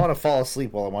 I don't want to fall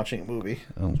asleep while I'm watching a movie.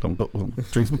 Don't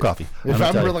drink some coffee. If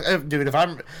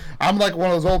I'm like one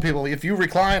of those old people. If you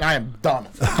recline, I am done.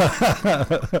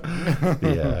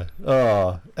 Yeah.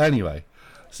 Anyway,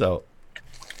 so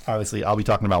obviously I'll be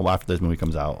talking about after this movie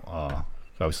comes out.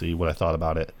 Obviously, what I thought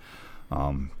about it.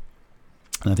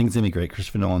 And I think it's going to be great.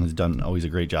 Christopher Nolan has done always a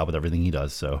great job with everything he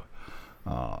does. So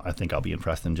I think I'll be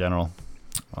impressed in general.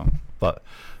 But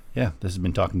yeah, this has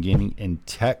been Talking Gaming and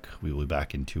Tech. We will be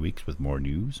back in 2 weeks with more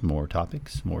news, more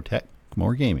topics, more tech,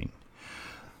 more gaming.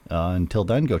 Until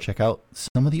then, go check out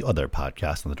some of the other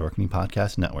podcasts on the Dorkening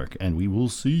Podcast Network. And we will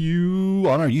see you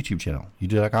on our YouTube channel,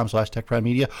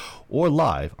 youtube.com/TechPrimeMedia, or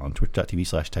live on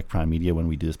twitch.tv/TechPrimeMedia when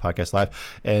we do this podcast live.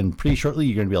 And pretty shortly,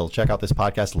 you're going to be able to check out this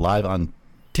podcast live on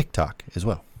TikTok as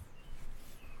well.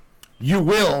 You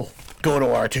will go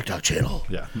to our TikTok channel,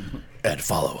 yeah, and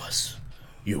follow us.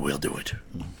 you will do it.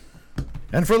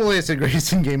 And for the latest and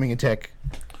greatest in gaming and tech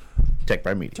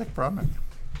by Media. Tech product.